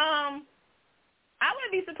 man. I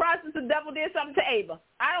wouldn't be surprised if the devil did something to Ava.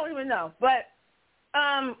 I don't even know. But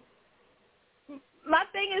my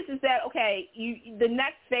thing is that, okay, the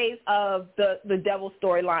next phase of the devil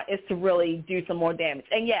storyline is to really do some more damage.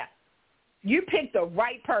 And, yeah, you picked the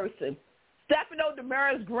right person. Stefano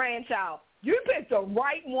DiMera's grandchild. You picked the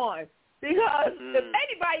right one. Because if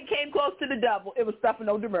anybody came close to the devil, it was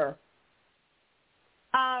Stefano DiMera.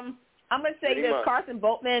 I'm going to say this. Carson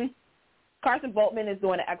Boatman is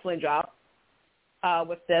doing an excellent job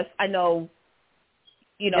with this. I know,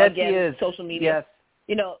 yes, again, social media.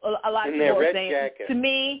 Yes. A lot of people are saying, to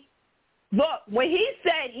me, look, when he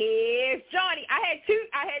said, here's Johnny, I had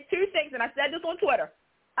two things, and I said this on Twitter.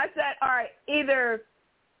 I said, all right,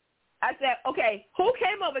 okay, who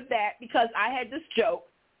came up with that? Because I had this joke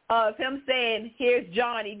of him saying, here's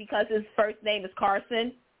Johnny, because his first name is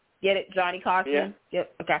Carson. Get it? Johnny Carson? Yeah.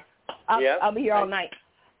 Yep. Okay. I'll be here all night.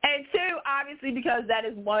 And two, obviously, because that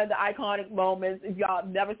is one of the iconic moments. If y'all have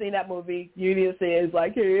never seen that movie, you need to see it. It's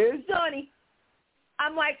like, here's Johnny.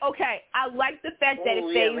 I'm like, okay, I like the fact that it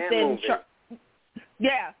phased in.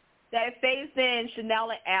 That it phased in Chanel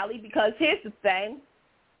and Allie, because here's the thing,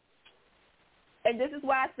 and this is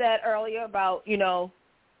what I said earlier about,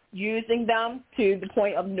 using them to the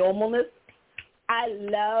point of normalness. I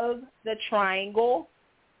love the triangle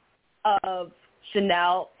of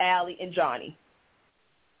Chanel, Allie, and Johnny.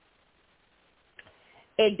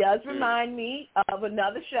 It does remind me of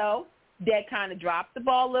another show that kind of dropped the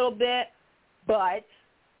ball a little bit, but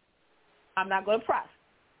I'm not going to press.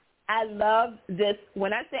 I love this.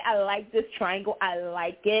 When I say I like this triangle, I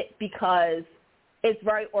like it because It's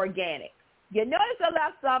very organic. You notice I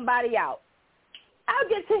left somebody out. I'll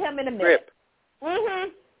get to him in a minute.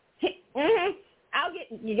 Rip.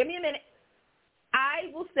 You give me a minute.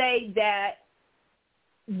 I will say that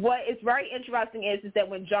what is very interesting is that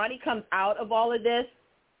when Johnny comes out of all of this,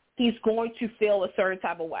 he's going to feel a certain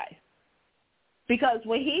type of way. Because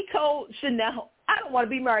when he told Chanel, I don't want to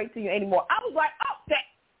be married to you anymore, I was like,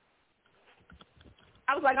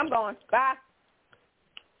 I was like, I'm going. Bye.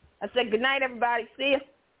 I said, good night, everybody. See you.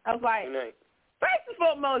 I was like, good night. First and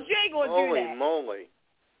foremost, you ain't going to do that. Holy moly.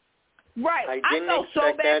 Right. I didn't felt so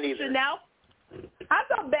expect bad that for either. Chanel. I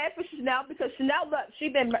felt bad for Chanel because Chanel, look, she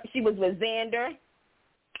was with Xander.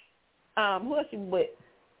 Who else she was with?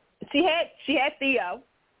 She had Theo.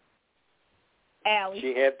 Allie.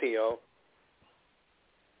 She had Theo.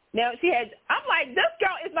 Now I'm like, this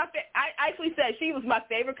girl is my favorite. I actually said she was my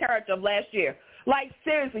favorite character of last year. Like,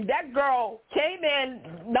 seriously, that girl came in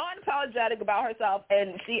non-apologetic about herself,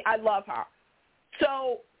 and I love her.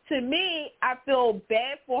 So, to me, I feel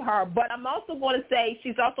bad for her, but I'm also going to say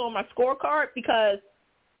she's also on my scorecard because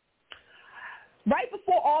right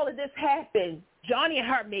before all of this happened, Johnny and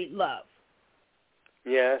her made love.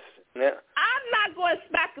 Yes. Yeah. I'm not going to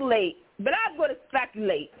speculate, but I'm going to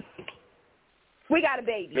speculate. We got a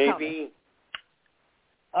baby Maybe. coming.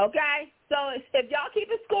 Okay? So if y'all keep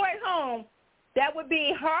a score at home, that would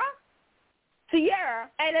be her, Sierra,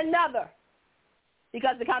 and another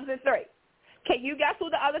because it comes in 3. Can you guess who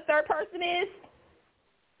the other third person is?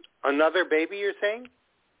 Another baby, you're saying?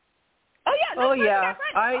 Oh yeah. Oh yeah.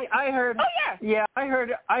 I heard. Oh yeah. Yeah, I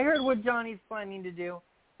heard what Johnny's planning to do.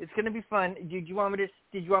 It's going to be fun. Did you want me to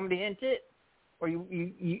hint it, or you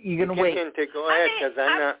going to wait? Hint it. Go ahead, because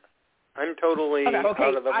I'm totally out of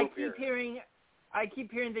the loop here. I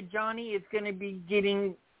keep hearing that Johnny is going to be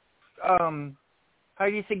getting, how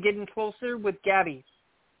do you say, getting closer with Gabby.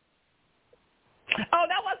 Oh,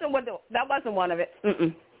 that wasn't one of it.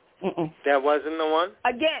 That wasn't the one?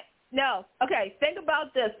 Again, no. Okay, think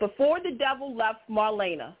about this. Before the devil left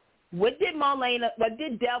Marlena, what did Mar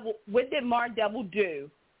Devil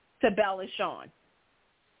do to Belle and Sean?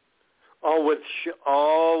 With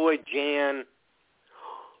Jan.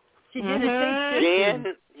 She did a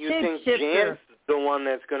Jan, you think Jan's the one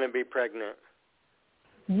that's going to be pregnant?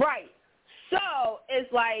 Right. So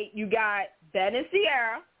it's like you got Ben and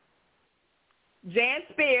Sierra, Jan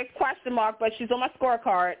Spears, question mark, but she's on my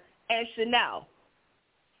scorecard, and Chanel.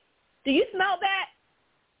 Do you smell that?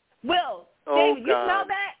 Will, David, you smell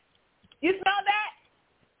that? You smell that?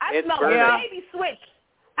 I smell a baby switch.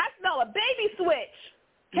 I smell a baby switch.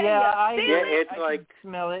 Can you feel it? I can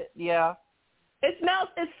smell it. Yeah. It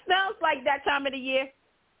smells like that time of the year.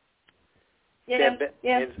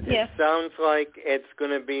 It sounds like it's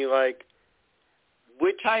going to be like,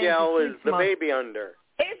 which shell is the baby under?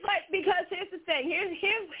 It's like, because here's the thing.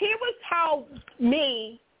 Here was how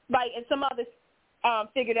me, and some others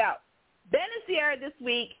figured out. Ben and Sierra this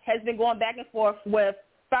week has been going back and forth with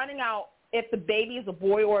finding out if the baby is a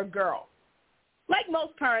boy or a girl. Like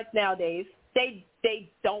most parents nowadays, they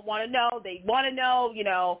don't want to know. They want to know,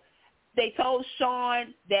 they told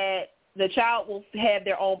Sean that the child will have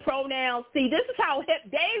their own pronouns. See, this is how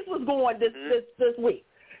hip days was going this week.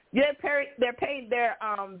 They're paying their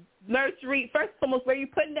nursery. First and foremost, where you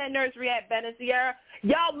putting that nursery at, Ben and Sierra?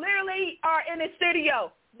 Y'all literally are in a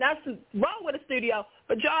studio. Nothing wrong with a studio,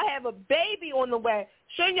 but y'all have a baby on the way.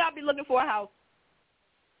 Shouldn't y'all be looking for a house?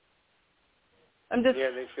 Yeah,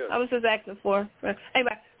 they should. I was just asking for.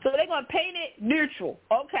 Anyway, so they're going to paint it neutral.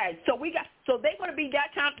 Okay, so they're going to be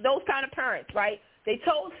those kind of parents, right? They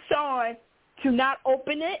told Sean to not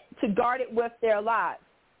open it, to guard it with their lives.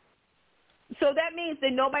 So that means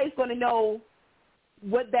that nobody's going to know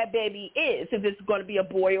what that baby is, if it's going to be a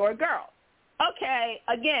boy or a girl. Okay,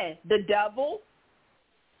 again, the devil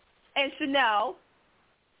and Chanel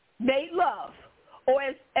made love. Or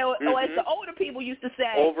as the older people used to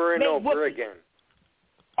say, over and over again.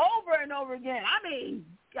 Over and over again. I mean,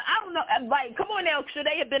 I don't know. Like, come on now. Should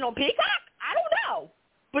they have been on Peacock? I don't know.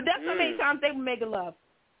 But that's how many times they were making love.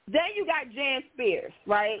 Then you got Jan Spears,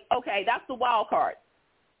 right? Okay, that's the wild card.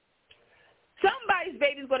 Somebody's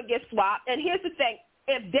baby's going to get swapped. And here's the thing.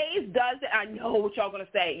 If Days does it, I know what y'all going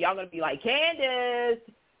to say. Y'all going to be like, Candace,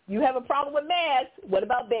 you have a problem with masks. What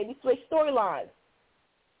about baby switch storylines?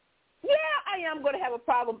 Yeah, I am going to have a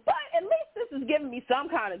problem. But at least this is giving me some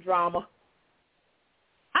kind of drama.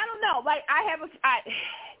 I don't know. Like, I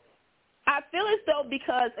feel as though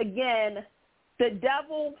because, again, the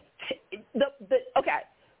devil, the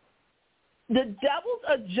devil's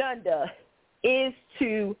agenda is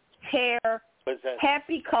to tear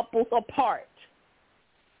happy couples apart.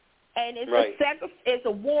 And it's it's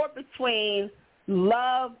a war between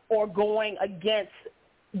love or going against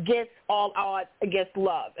all odds against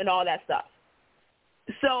love and all that stuff.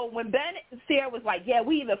 So when Ben and Sarah was like, yeah,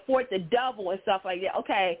 we even fought the devil and stuff like that,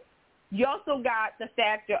 okay, you also got the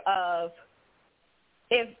factor of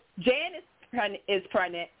if Jan is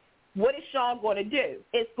pregnant, what is Sean going to do?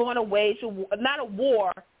 It's going to wage not a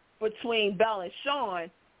war between Belle and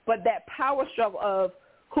Sean, but that power struggle of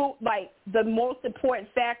who, like, the most important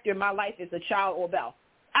factor in my life is a child or Belle.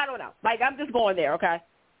 I don't know. Like, I'm just going there, okay?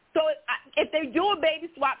 So if they do a baby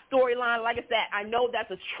swap storyline, like I said, I know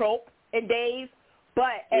that's a trope in days,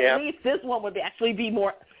 but at least this one would actually be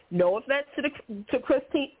more. No offense to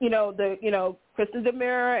Christine, Kristen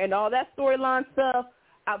Demira and all that storyline stuff.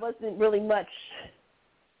 I wasn't really much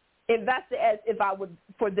invested as if I would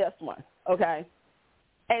for this one, okay?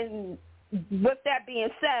 And with that being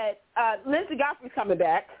said, Lindsay Godfrey's coming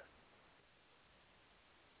back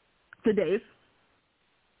to Dave.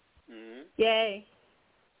 Mm-hmm. Yay!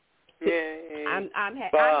 Yay!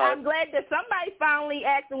 I'm glad that somebody finally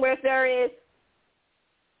asked him where Sarah is.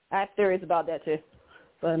 I have theories about that too,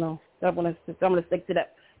 but no, I'm gonna stick to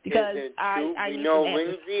that because I we know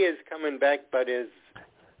Lindsay is coming back, but is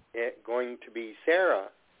it going to be Sarah?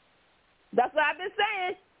 That's what I've been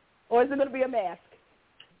saying, or is it going to be a mask?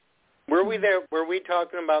 Were we there? Were we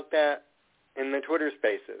talking about that in the Twitter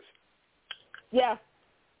Spaces? Yeah.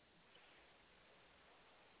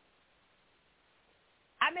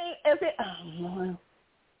 I mean, is it? Oh,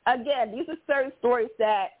 again, these are certain stories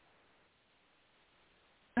that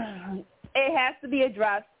it has to be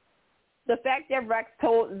addressed. The fact that Rex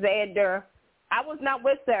told Xander, I was not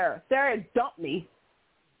with Sarah. Sarah dumped me.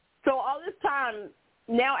 So all this time,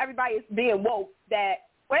 now everybody is being woke that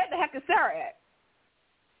where the heck is Sarah at?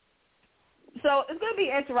 So it's going to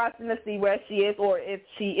be interesting to see where she is or if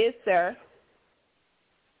she is Sarah.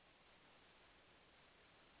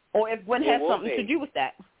 Or if Gwen has something to do with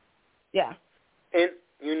that. Yeah. And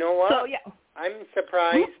you know what? So, yeah. I'm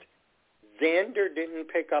surprised Xander didn't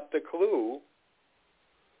pick up the clue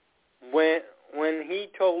when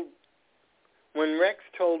Rex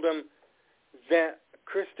told him that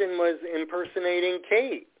Kristen was impersonating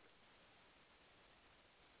Kate.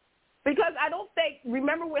 Because I don't think,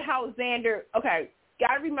 remember with how Xander, okay,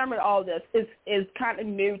 got to remember all this is kind of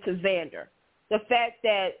new to Xander. The fact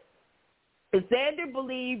that Xander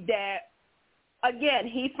believed that, again,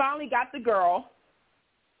 he finally got the girl.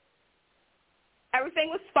 Everything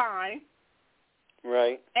was fine.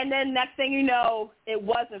 Right. And then next thing you know, it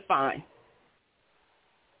wasn't fine.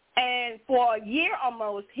 And for a year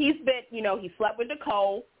almost, he's been, he slept with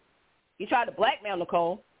Nicole. He tried to blackmail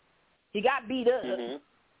Nicole. He got beat up. Mm-hmm.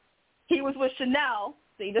 He was with Chanel.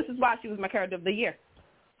 See, this is why she was my character of the year.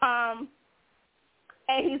 And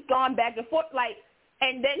he's gone back and forth,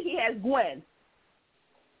 and then he has Gwen.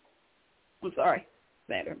 I'm sorry,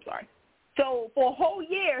 Xander, I'm sorry. So for a whole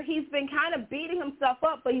year, he's been kind of beating himself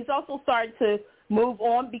up, but he's also started to move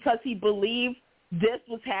on because he believed this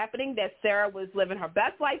was happening, that Sarah was living her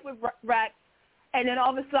best life with Rex. And then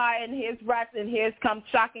all of a sudden, here's Rex, and here's comes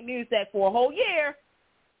shocking news that for a whole year,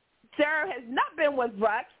 Sarah has not been with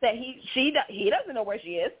Rex, that he doesn't know where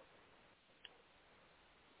she is.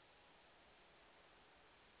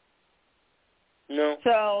 No.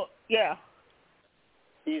 So, yeah.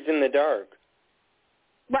 He's in the dark.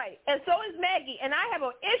 Right. And so is Maggie, and I have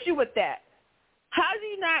an issue with that. How do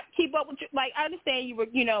you not keep up with your, I understand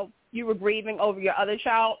you were grieving over your other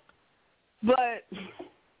child, but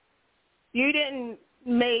you didn't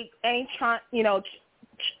make any tries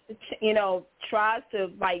to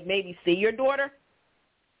maybe see your daughter?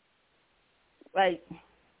 Yeah,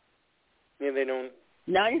 they don't.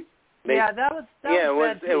 None? That was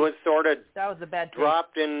it was sort of that was a bad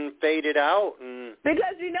dropped and faded out, and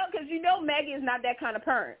because Maggie is not that kind of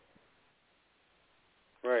parent,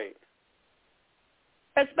 right?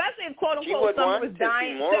 Especially if quote unquote someone was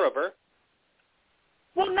dying. See more of her.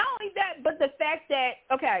 Well, not only that, but the fact that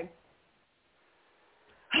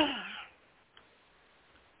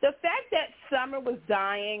the fact that Summer was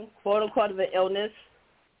dying, quote unquote, of an illness.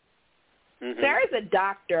 Mm-hmm. Sarah's a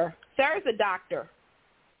doctor.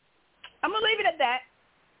 I'm going to leave it at that.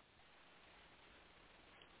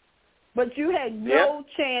 But you had no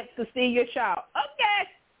chance to see your child. Okay.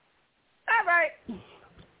 All right.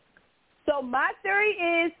 So my theory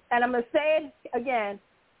is, and I'm going to say it again,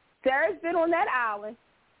 Sarah's been on that island.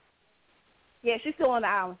 Yeah, she's still on the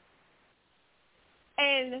island.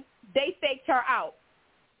 And they faked her out.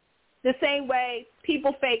 The same way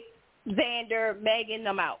people faked Xander, Megan,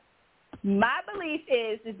 them out. My belief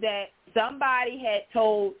is that somebody had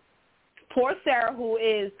told poor Sarah, who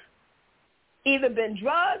is either been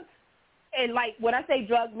drugged and like when I say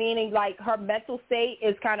drugged, meaning like her mental state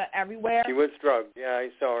is kind of everywhere. She was drugged. Yeah, I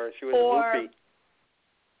saw her. She was loopy.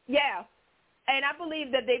 Yeah, and I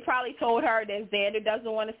believe that they probably told her that Xander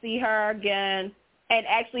doesn't want to see her again, and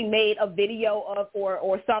actually made a video of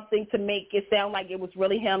or something to make it sound like it was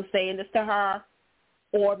really him saying this to her,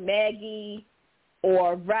 or Maggie,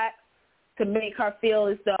 or Rex, to make her feel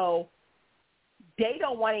as though they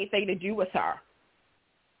don't want anything to do with her.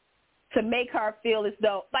 To make her feel as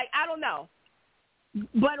though, like, I don't know.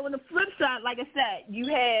 But on the flip side, like I said,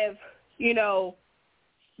 you have, you know,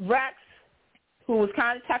 Rex, who was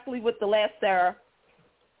kind of technically with the last Sarah.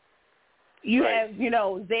 You have, you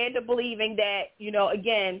know, Xander believing that, you know,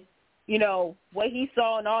 again, you know, what he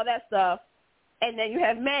saw and all that stuff. And then you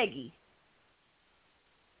have Maggie.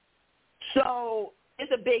 So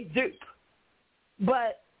it's a big dupe.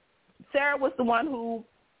 But Sarah was the one who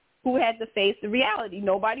had to face the reality.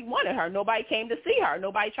 Nobody wanted her. Nobody came to see her.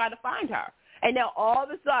 Nobody tried to find her. And now all of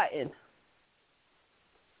a sudden,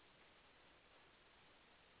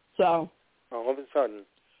 so. All of a sudden.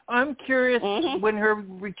 I'm curious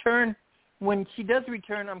when she does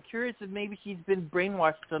return, I'm curious if maybe she's been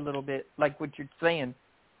brainwashed a little bit, like what you're saying.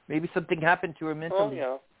 Maybe something happened to her mentally.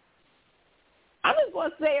 Oh, yeah. I'm just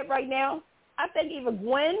going to say it right now. I think either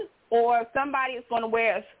Gwen or somebody is going to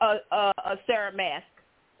wear a Sarah mask.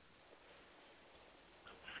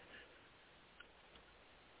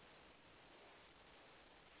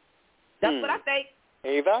 That's what I think.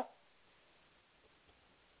 Ava?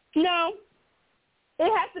 No.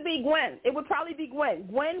 It has to be Gwen. It would probably be Gwen.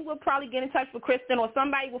 Gwen will probably get in touch with Kristen, or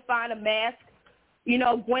somebody will find a mask. You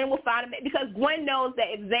know, Gwen will find a mask, because Gwen knows that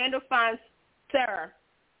if Xander finds Sarah,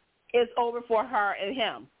 it's over for her and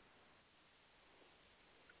him.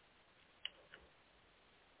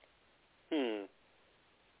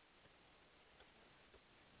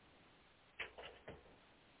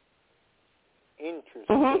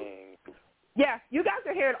 Interesting. Yeah, you guys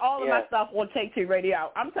are hearing all of my stuff on Take Two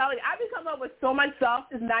Radio. I'm telling you, I've been coming up with so much stuff,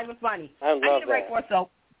 it's not even funny. I need a break for myself.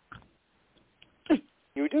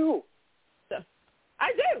 You do?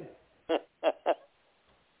 I do.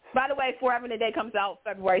 By the way, Forever and a Day comes out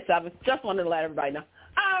February 7th. Just wanted to let everybody know.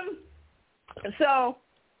 So,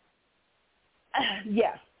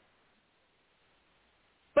 yeah.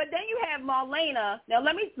 But then you have Marlena. Now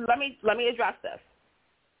let me address this.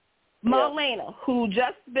 Marlena, who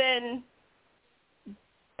just been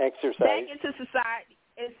exercised back into society,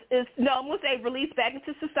 I'm going to say released back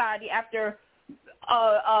into society after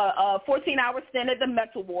a 14-hour stint at the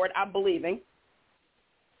mental ward, I'm believing.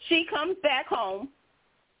 She comes back home,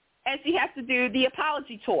 and she has to do the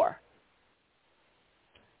apology tour.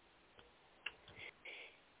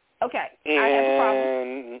 Okay, and I have a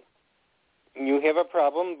problem. You have a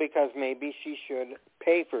problem because maybe she should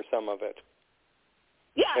pay for some of it.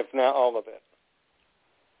 Yeah. If not all of it.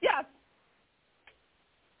 Yeah.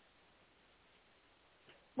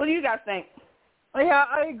 What do you guys think? Yeah,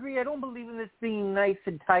 I agree. I don't believe in this being nice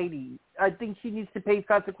and tidy. I think she needs to pay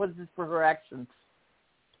consequences for her actions.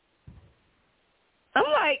 I'm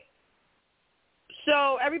like,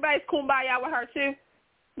 so everybody's kumbaya with her too?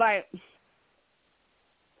 Like,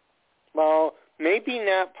 well, maybe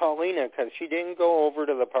not Paulina, because she didn't go over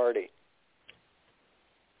to the party.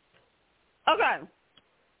 Okay.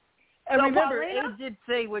 And so remember, Paulina? Abe did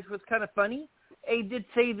say, which was kind of funny, Abe did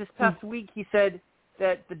say this past week, he said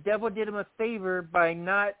that the devil did him a favor by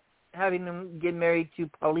not having him get married to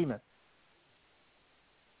Paulina.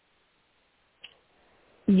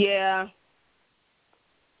 Yeah.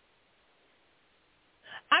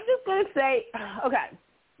 I'm just going to say, okay,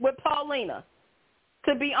 with Paulina,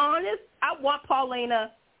 to be honest, I want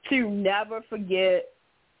Paulina to never forgive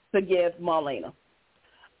Marlena.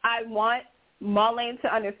 I want Marlena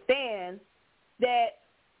to understand that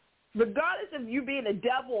regardless of you being a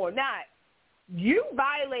devil or not, you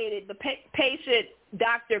violated the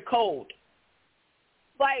patient-doctor code.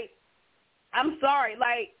 Like, I'm sorry,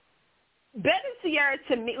 like, Ben and Sierra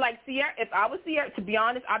to me, like Sierra, if I was Sierra, to be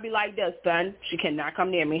honest, I'd be like this, son, she cannot come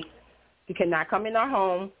near me. She cannot come in our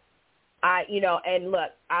home. And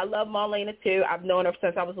look, I love Marlena too. I've known her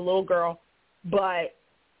since I was a little girl, but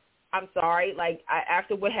I'm sorry, like,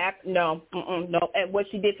 after what happened, no. And what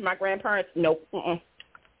she did to my grandparents, nope.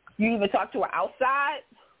 You even talk to her outside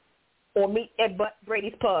or meet at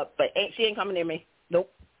Brady's pub, but she ain't coming near me. Nope.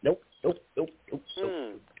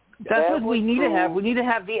 That's what we need to have. We need to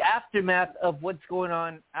have the aftermath of what's going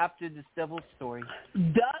on after this devil's story.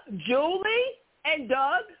 Julie and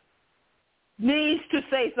Doug needs to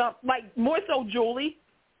say something, like more so Julie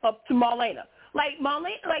up to Marlena. Like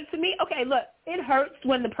Marlena, like to me, okay, look, it hurts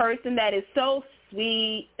when the person that is so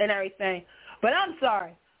sweet and everything, but I'm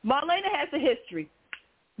sorry, Marlena has a history.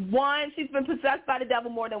 1, she's been possessed by the devil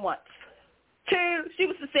more than once. 2, she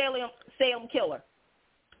was the Salem killer.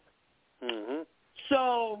 Mm-hmm.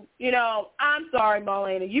 So, I'm sorry,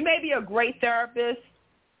 Marlena. You may be a great therapist,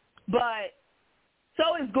 but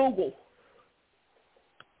so is Google.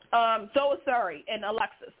 So is Siri and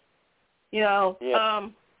Alexis.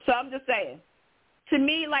 So I'm just saying. To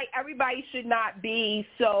me, like, everybody should not be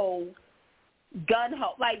so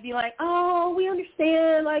gun-ho. Like, be like, oh, we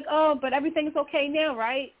understand. Like, oh, but everything's okay now,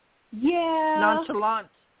 right? Yeah. Nonchalant.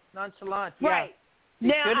 Yeah. Right.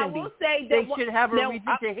 Now, I will say that they should have a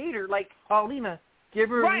reason to hate her, like Paulina. Give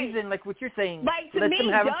her a reason, like what you're saying. Like, to Let me, them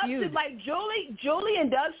have Doug a feud. should, like, Julie and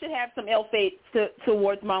Doug should have some ill fate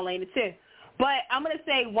towards Marlena, too. But I'm going to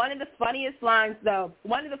say one of the funniest lines, though,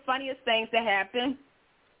 one of the funniest things that happened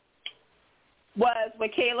was when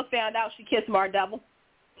Kayla found out she kissed Mar Devil.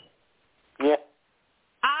 Yeah.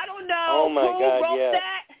 I don't know who wrote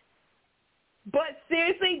that, but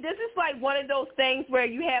seriously, this is like one of those things where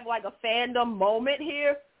you have like a fandom moment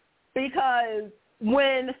here, because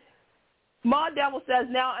when Mar Devil says,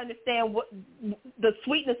 now I understand what the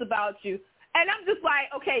sweetness about you, and I'm just like,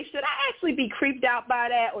 okay, should I actually be creeped out by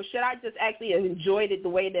that, or should I just actually have enjoyed it the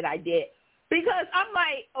way that I did? Because I'm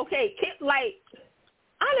like, okay, like,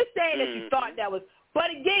 I understand that you thought that was,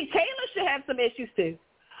 but again, Kayla should have some issues too.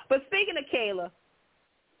 But speaking of Kayla,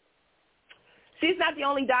 she's not the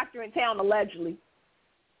only doctor in town, allegedly.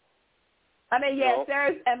 I mean,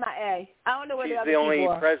 Sarah's MIA. I don't know where the other people are. She's the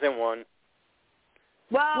only present one.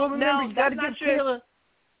 Well, remember, no, you got to give Kayla.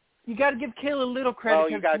 You got to give Kayla a little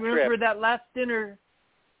credit. You got remember that last dinner?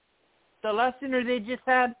 The last dinner they just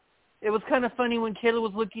had. It was kind of funny when Kayla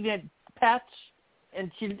was looking at Patch,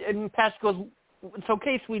 and Patch goes, "It's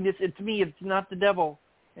okay, sweetness. It's me. It's not the devil."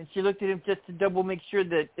 And she looked at him just to double make sure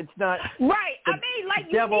that it's not right. I mean, like,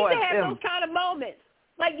 you need to have those kind of moments.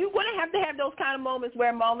 Like, you're going to have those kind of moments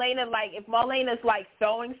where Marlena, like, if Marlena's, like,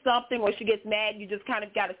 throwing something or she gets mad, you just kind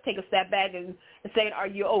of got to take a step back and say, are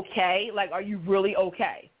you okay? Like, are you really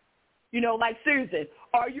okay? Like Susan,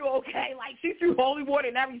 are you okay? Like, she threw holy water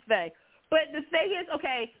and everything. But the thing is,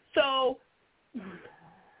 okay, so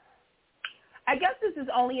I guess this is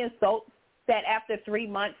only in soap that after 3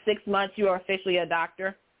 months, 6 months, you are officially a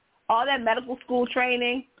doctor. All that medical school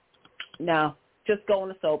training, no, just go on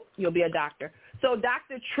the soap. You'll be a doctor. So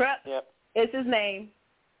Dr. Tripp is his name,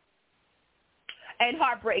 and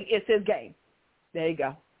Heartbreak is his game. There you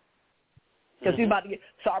go. Because he's about to get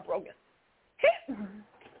heartbroken.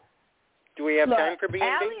 Do we have time for B&B?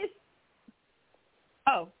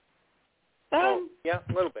 Yeah,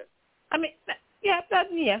 a little bit. I mean, yeah.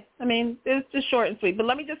 I mean, it's just short and sweet. But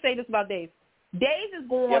let me just say this about Dave. Dave is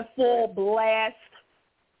going full blast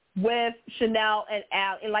with Chanel and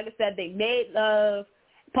Al. And like I said, they made love.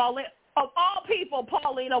 Paulina, of all people,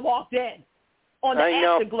 Paulina walked in on the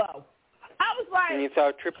Afterglow. I was like, and you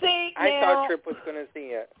thought Tripp, I thought Tripp was going to see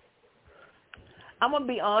it. I'm going to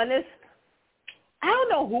be honest. I don't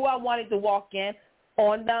know who I wanted to walk in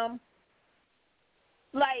on them.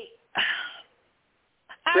 Like,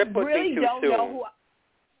 Tripp I really don't soon. know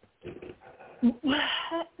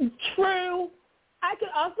who True. I could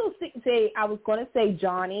also say, I was going to say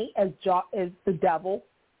Johnny as the devil.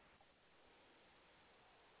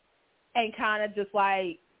 And kind of just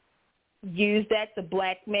like use that to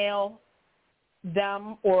blackmail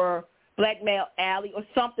them or blackmail Allie or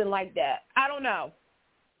something like that. I don't know.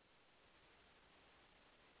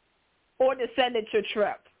 Or to send it to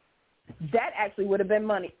Tripp. That actually would have been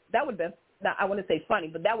money. That would have been, now I wouldn't say funny,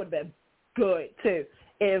 but that would have been good too.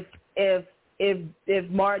 If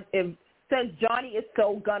since Johnny is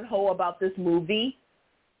so gung-ho about this movie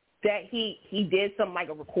that he did some like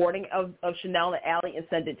a recording of Chanel and Allie and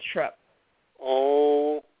sent it to Tripp.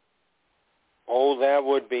 Oh, that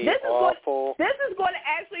would be awful. This is going to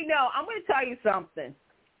actually, no, I'm going to tell you something.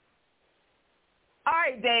 All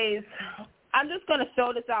right, Dave, I'm just going to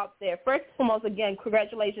throw this out there. First and foremost, again,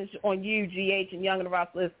 congratulations on you, GH, and Young and the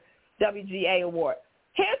Restless WGA Award.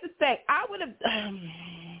 Here's the thing. I would have,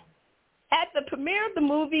 at the premiere of the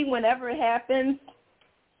movie, whenever it happens,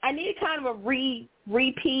 I need kind of a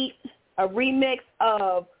repeat, a remix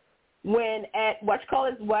of when at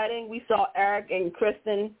Whatchamacallit's wedding, we saw Eric and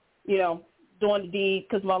Kristen, doing the deed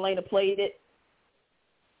because Marlena played it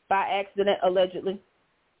by accident, allegedly.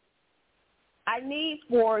 I need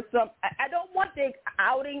for some, I don't want the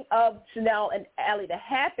outing of Chanel and Allie to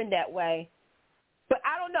happen that way, but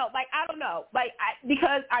I don't know.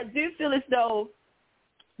 Because I do feel as though,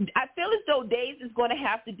 Dave is going to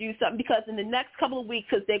have to do something because in the next couple of weeks,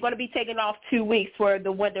 because they're going to be taking off 2 weeks for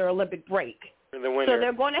the Winter Olympic break. For the winter. So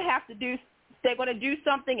they're going to do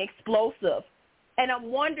something explosive And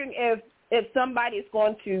I'm wondering if somebody is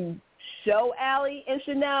going to show Allie and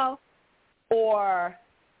Chanel, or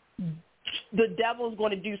the devil's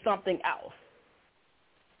going to do something else.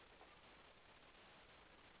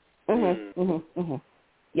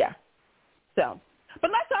 Yeah. So,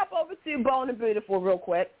 but let's hop over to Bold and Beautiful real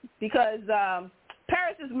quick, because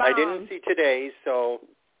Paris's mom. I didn't see today's, so.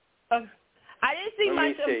 I didn't see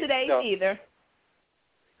much of today's either.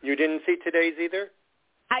 You didn't see today's either?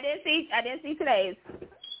 I didn't see today's.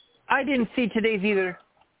 I didn't see today's either.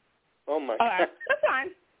 Oh my God. Right. That's fine.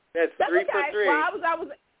 That's 3 for 3. Well, I was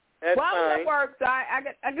at work, so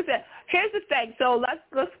like I said, here's the thing. So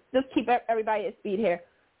let's just keep everybody at speed here.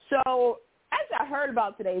 So actually, I heard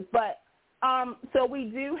about today's, but so we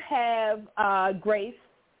do have Grace,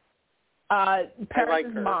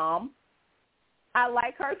 Paris' mom. I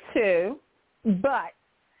like her too, but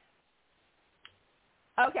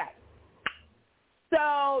okay.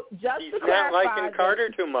 So just he's to clarify, not liking Carter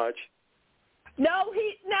too much. No,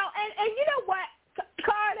 and you know what,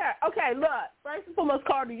 Carter? Okay, look. First and foremost,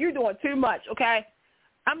 Carter, you're doing too much. Okay,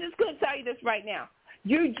 I'm just going to tell you this right now.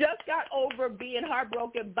 You just got over being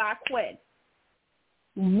heartbroken by Quinn.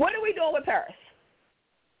 What are we doing with Paris?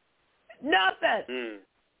 Nothing.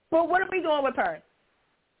 But what are we doing with Paris?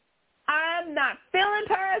 I'm not feeling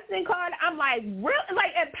Paris and Carter. I'm like, really?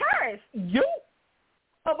 Like, at Paris, you,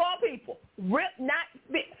 of all people,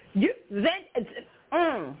 you,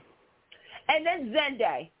 and then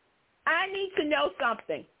Zende. I need to know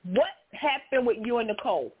something. What happened with you and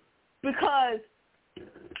Nicole? Because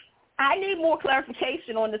I need more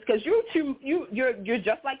clarification on this, because you're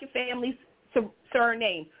just like your family's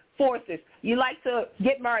surname, Forces. You like to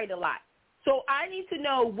get married a lot. So I need to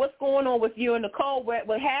know what's going on with you and Nicole,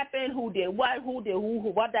 what happened, who did what,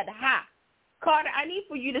 what, that, how. Carter, I need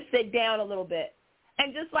for you to sit down a little bit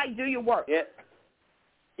and just, like, do your work. Yeah.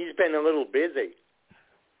 He's been a little busy.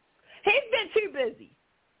 He's been too busy.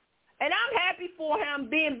 And I'm happy for him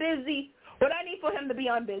being busy, but I need for him to be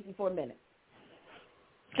unbusy for a minute.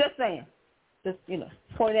 Just saying. Just,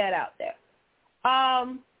 point that out there.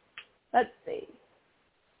 Let's see.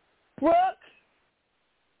 Brooke,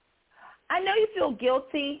 I know you feel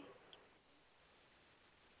guilty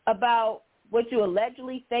about what you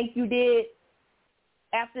allegedly think you did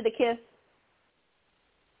after the kiss.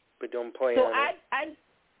 But don't play on it.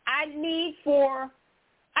 I need for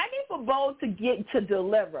Bo to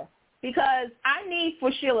deliver, because I need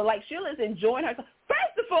for Sheila, like Sheila's enjoying herself.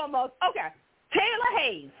 First and foremost, okay, Taylor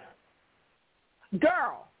Hayes,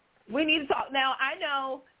 girl, we need to talk. Now, I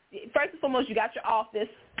know, first and foremost, you got your office.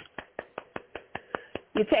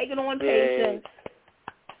 You're taking on patients,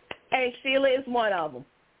 and Sheila is one of them.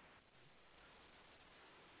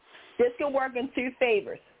 This can work in two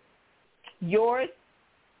favors, yours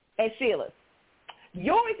and Sheila's.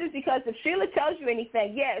 Yours is because if Sheila tells you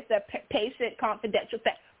anything, it's a patient confidential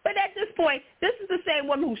thing. But at this point, this is the same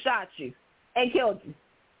woman who shot you and killed you.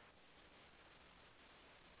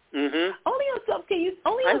 Mhm. Only on self can you.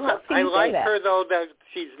 Only on self can you say that. I like her though, that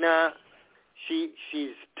she's not.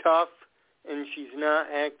 She's tough, and she's not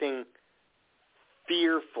acting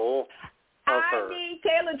fearful of her. I need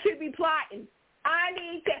Taylor to be plotting. I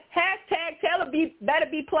need to Taylor better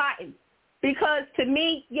be plotting. Because to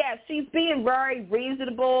me, she's being very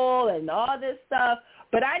reasonable and all this stuff,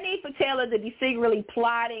 but I need for Taylor to be secretly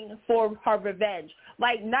plotting for her revenge.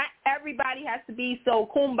 Like, not everybody has to be so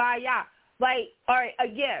kumbaya. Like, all right,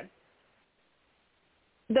 again,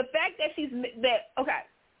 the fact that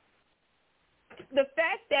the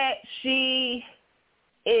fact that she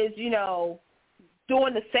is,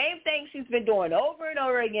 doing the same thing she's been doing over and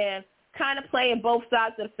over again, kind of playing both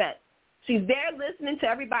sides of the fence. She's there listening to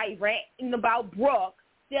everybody ranting about Brooke.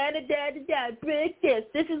 Da-da-da-da-da, Brooke this.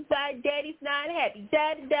 This is why Daddy's not happy.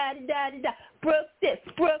 Da-da-da-da-da-da, Brooke this,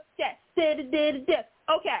 Brooke that. Da-da-da-da-da.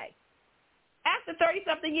 Okay. After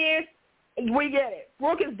 30-something years, we get it.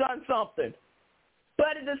 Brooke has done something.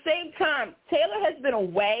 But at the same time, Taylor has been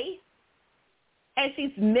away, and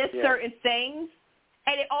she's missed certain things,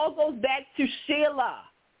 and it all goes back to Sheila,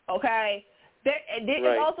 okay?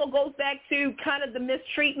 It also goes back to kind of the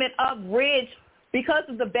mistreatment of Ridge because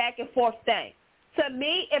of the back and forth thing. To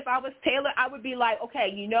me, if I was Taylor, I would be like,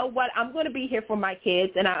 okay, you know what? I'm going to be here for my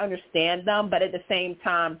kids, and I understand them, but at the same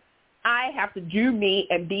time, I have to do me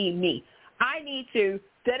and be me. I need to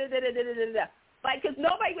da-da-da-da-da-da-da. Like, because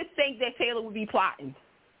nobody would think that Taylor would be plotting.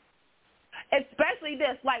 Especially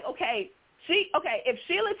this, like, if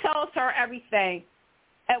Sheila tells her everything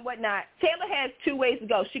and whatnot, Taylor has two ways to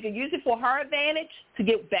go. She could use it for her advantage to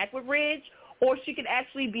get back with Ridge, or she could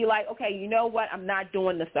actually be like, okay, you know what? I'm not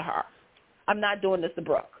doing this to her. I'm not doing this to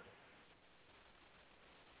Brooke.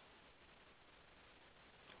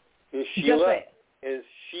 Is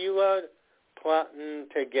Sheila plotting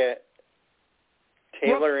to get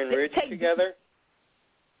Taylor and Ridge together?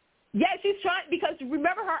 Yeah, she's trying, because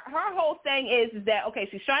remember her whole thing is that, okay,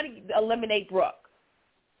 she's trying to eliminate Brooke.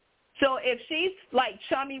 So if she's like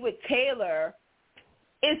chummy with Taylor,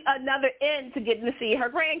 it's another end to getting to see her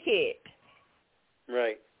grandkid.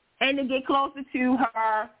 Right. And to get closer to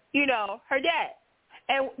her, her dad.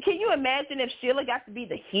 And can you imagine if Sheila got to be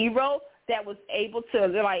the hero that was able to,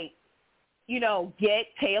 like, get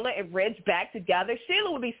Taylor and Ridge back together?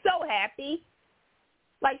 Sheila would be so happy.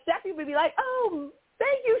 Like, Stephanie would be like, oh,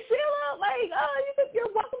 thank you, Sheila. Like, oh,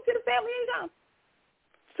 you're welcome to the family anytime.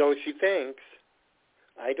 So she thinks.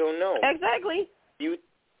 I don't know. Exactly.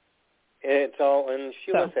 It's all, and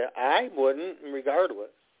Sheila said, I wouldn't,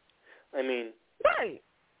 regardless. I mean. Right.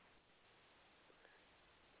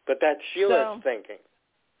 But that's Sheila's thinking.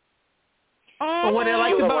 But what I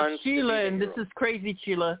like about Sheila, and this is crazy,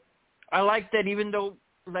 Sheila, I like that even though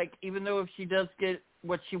if she does get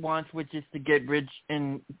what she wants, which is to get Ridge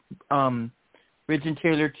and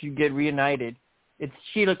Taylor to get reunited, it's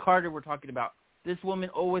Sheila Carter we're talking about. This woman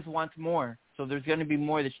always wants more, so there's going to be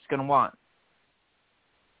more that she's going to want.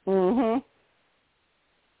 Mhm.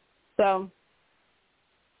 So,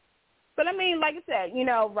 but I mean, like I said,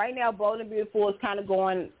 right now, Bold and Beautiful is kind of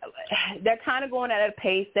going. They're kind of going at a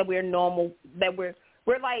pace that we're normal. That we're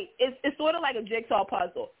like it's sort of like a jigsaw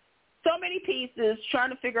puzzle. So many pieces trying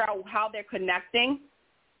to figure out how they're connecting,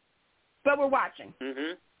 but we're watching.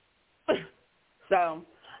 Mhm. So,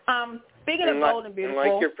 speaking of Bold and Beautiful,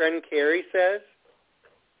 and like your friend Carrie says.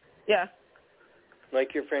 Yeah.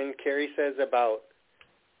 Like your friend Carrie says about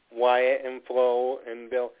Wyatt and Flo and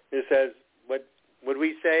Bill. It says, what would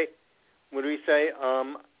we say?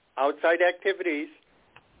 Outside activities.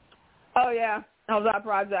 Oh yeah, outside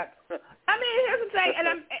project. I mean, here's the thing,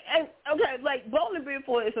 and okay, like Bold and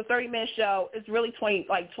Beautiful is a 30-minute show. It's really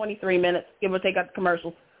 23 minutes, give or take out the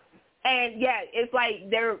commercials. And yeah, it's like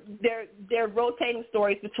they're rotating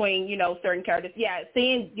stories between certain characters. Yeah,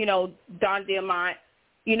 seeing Don Diamont,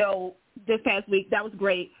 this past week, that was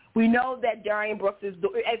great. We know that Darian Brooks is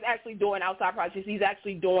actually doing outside projects. He's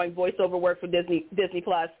actually doing voiceover work for Disney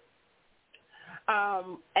Plus.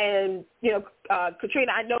 And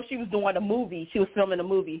Katrina, I know she was doing a movie. She was filming a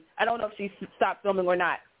movie. I don't know if she stopped filming or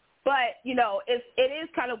not. But it is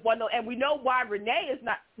kind of one of, and we know why Rena's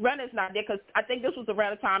not there, because I think this was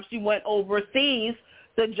around the time she went overseas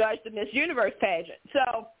to judge the Miss Universe pageant.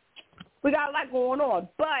 So we got a lot going on.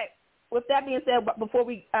 But with that being said, before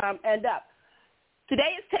we end up,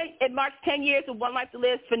 today it marks 10 years of One Life to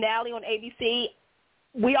Live's finale on ABC.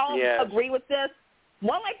 We all agree with this.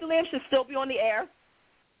 One Life to Live should still be on the air.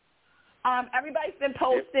 Everybody's been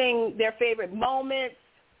posting their favorite moments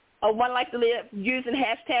of One Life to Live using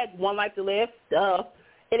hashtag One Life to Live.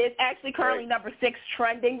 It is actually currently number 6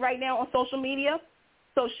 trending right now on social media.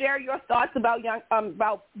 So share your thoughts about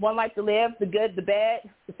One Life to Live, the good, the bad,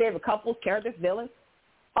 the favorite couples, characters, villains.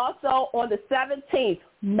 Also, on the 17th,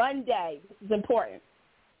 Monday, this is important,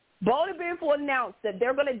 Bold and Beautiful announced that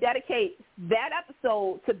they're going to dedicate that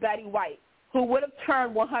episode to Betty White, who would have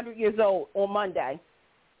turned 100 years old on Monday.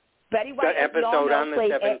 Betty White, the episode on the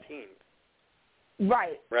 17th.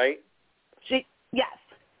 Right.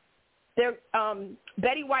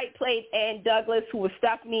 Betty White played Ann Douglas, who was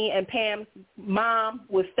Stephanie and Pam's mom,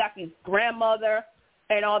 was Stephanie's grandmother,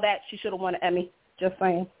 and all that. She should have won an Emmy, just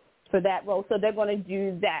saying, for that role. So they're going to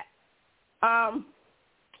do that.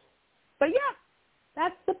 But yeah,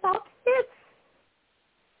 that's about it.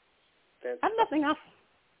 I have nothing else.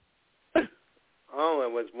 Oh,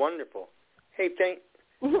 it was wonderful. Hey, thank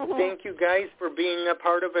you guys for being a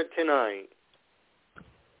part of it tonight.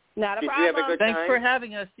 Not a problem. Did you have a good Thanks time? for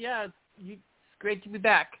having us. Yeah, it's great to be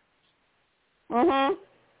back. Mhm.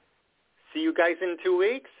 See you guys in 2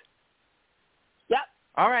 weeks? Yep.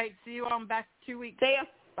 All right. See you on back 2 weeks. See ya.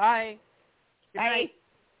 Bye. Good Bye. night.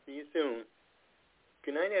 See you soon.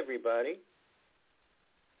 Good night, everybody.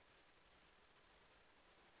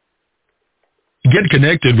 Get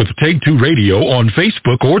connected with Take Two Radio on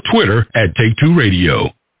Facebook or Twitter at Take Two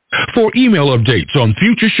Radio. For email updates on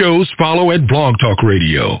future shows, follow at Blog Talk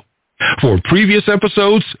Radio. For previous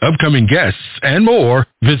episodes, upcoming guests, and more,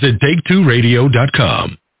 visit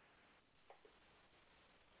Take2Radio.com.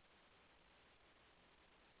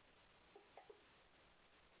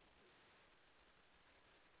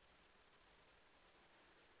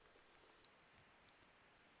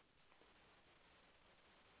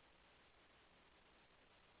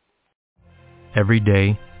 Every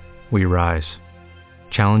day, we rise,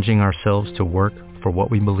 challenging ourselves to work for what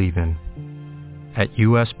we believe in. At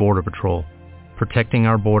U.S. Border Patrol, protecting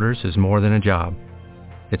our borders is more than a job.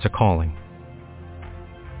 It's a calling.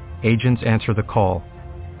 Agents answer the call,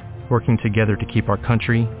 working together to keep our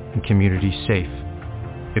country and communities safe.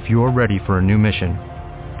 If you're ready for a new mission,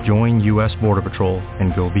 join U.S. Border Patrol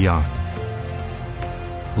and go beyond.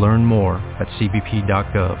 Learn more at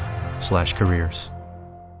cbp.gov/careers.